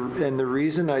 And the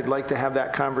reason I'd like to have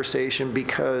that conversation,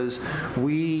 because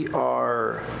we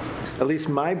are, at least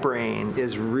my brain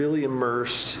is really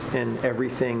immersed in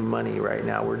everything money right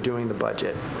now. We're doing the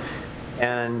budget.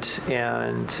 And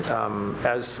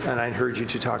I heard you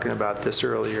two talking about this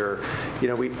earlier. You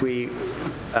know,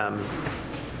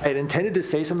 I had intended to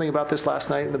say something about this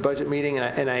last night in the budget meeting,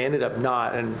 and I ended up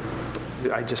not, and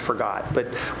I just forgot. But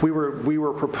we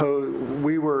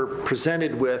were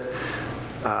presented with,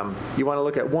 you want to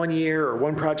look at 1 year or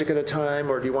one project at a time,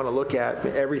 or do you want to look at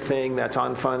everything that's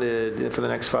unfunded for the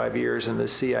next 5 years in the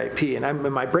CIP? And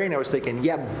in my brain, I was thinking,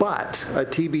 yeah, but a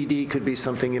TBD could be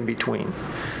something in between.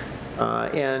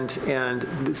 And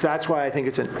that's why I think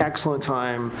it's an excellent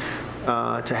time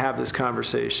to have this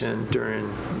conversation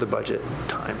during the budget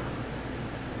time.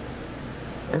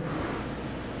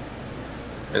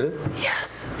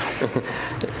 Yes.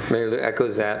 Mary Lou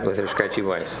echoes that with her scratchy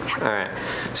voice. All right.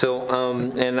 So,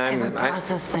 and I have a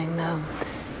process thing, though.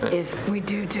 If we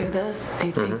do this, I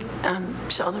think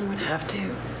Sheldon would have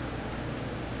to,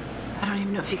 I don't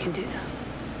even know if you can do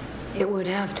that. Would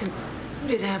it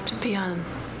have to be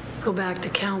go back to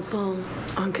council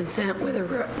on consent with a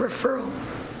referral?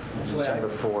 December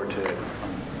 4 to...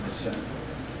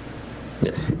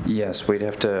 Yes. Yes, we'd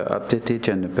have to update the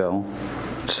agenda, Bill,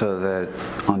 so that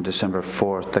on December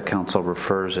 4th, the council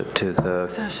refers it to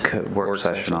the work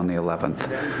session on the 11th.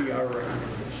 That would be our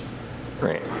recommendation.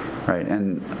 Right. Right,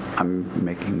 and I'm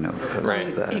making note of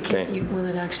Right. that. Will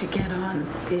it actually get on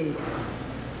the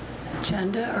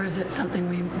agenda, or is it something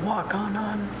we walk on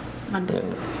Monday?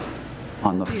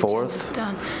 On the Since agenda's 4th?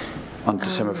 done. On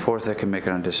December 4th, they can make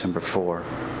it on December 4.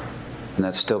 And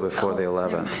that's still before the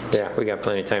 11th. Yeah, we got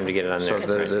plenty of time to get it on So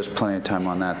there. there's plenty of time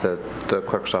on that. The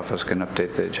clerk's office can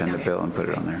update the agenda, Bill, and put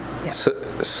it on there. Yeah.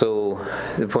 So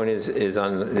the point is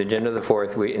on the agenda of the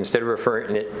 4th, we, instead of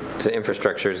referring it to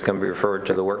infrastructure, it's going to be referred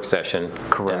to the work session.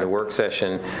 Correct. And the work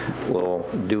session will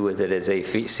do with it as they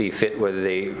see fit, whether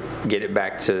they get it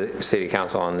back to City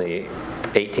Council on the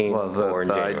 18th or in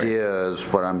the January. idea is,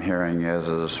 what I'm hearing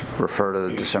is refer to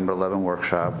the December 11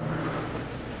 workshop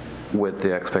with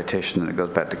the expectation that it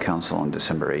goes back to council on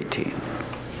December 18.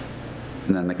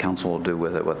 And then the council will do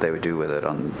with it what they would do with it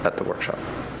at the workshop.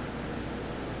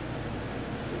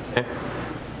 Okay.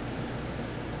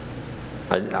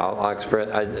 I'll express,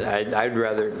 I'd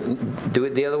rather do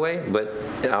it the other way, but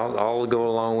I'll go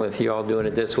along with you all doing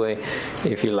it this way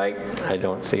if you like. I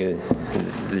don't see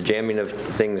the jamming of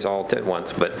things all at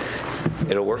once, but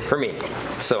it'll work for me.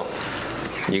 So,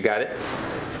 you got it?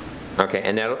 Okay,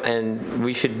 and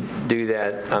we should do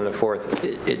that on the 4th.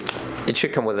 It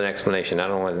should come with an explanation. I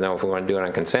don't want to know if we want to do it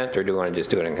on consent or do we want to just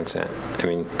do it on consent. I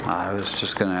mean, I was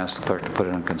just going to ask the clerk to put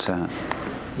it on consent.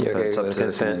 You okay with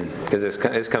consent? Because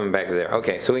it's coming back to there.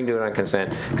 Okay, so we can do it on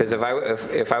consent. Because if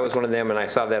I was one of them and I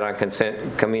saw that on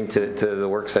consent coming to the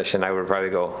work session, I would probably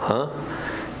go, huh?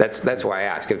 That's why I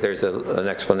ask if there's an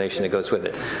explanation that goes with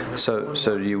it.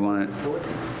 So do you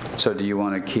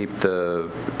want to keep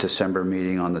the December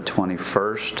meeting on the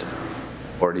 21st,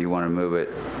 or do you want to move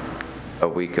it a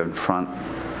week in front?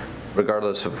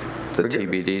 Regardless of the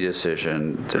TBD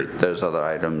decision, there's other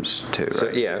items too, right? So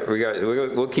yeah,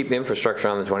 we'll keep infrastructure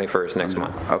on the 21st next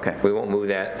month. Okay. We won't move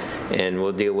that, and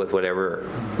we'll deal with whatever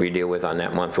we deal with on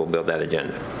that month. We'll build that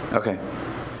agenda. Okay.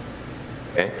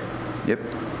 Okay? Yep.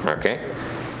 Okay.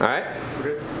 All right?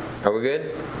 Are we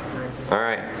good? All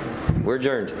right. We're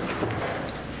adjourned.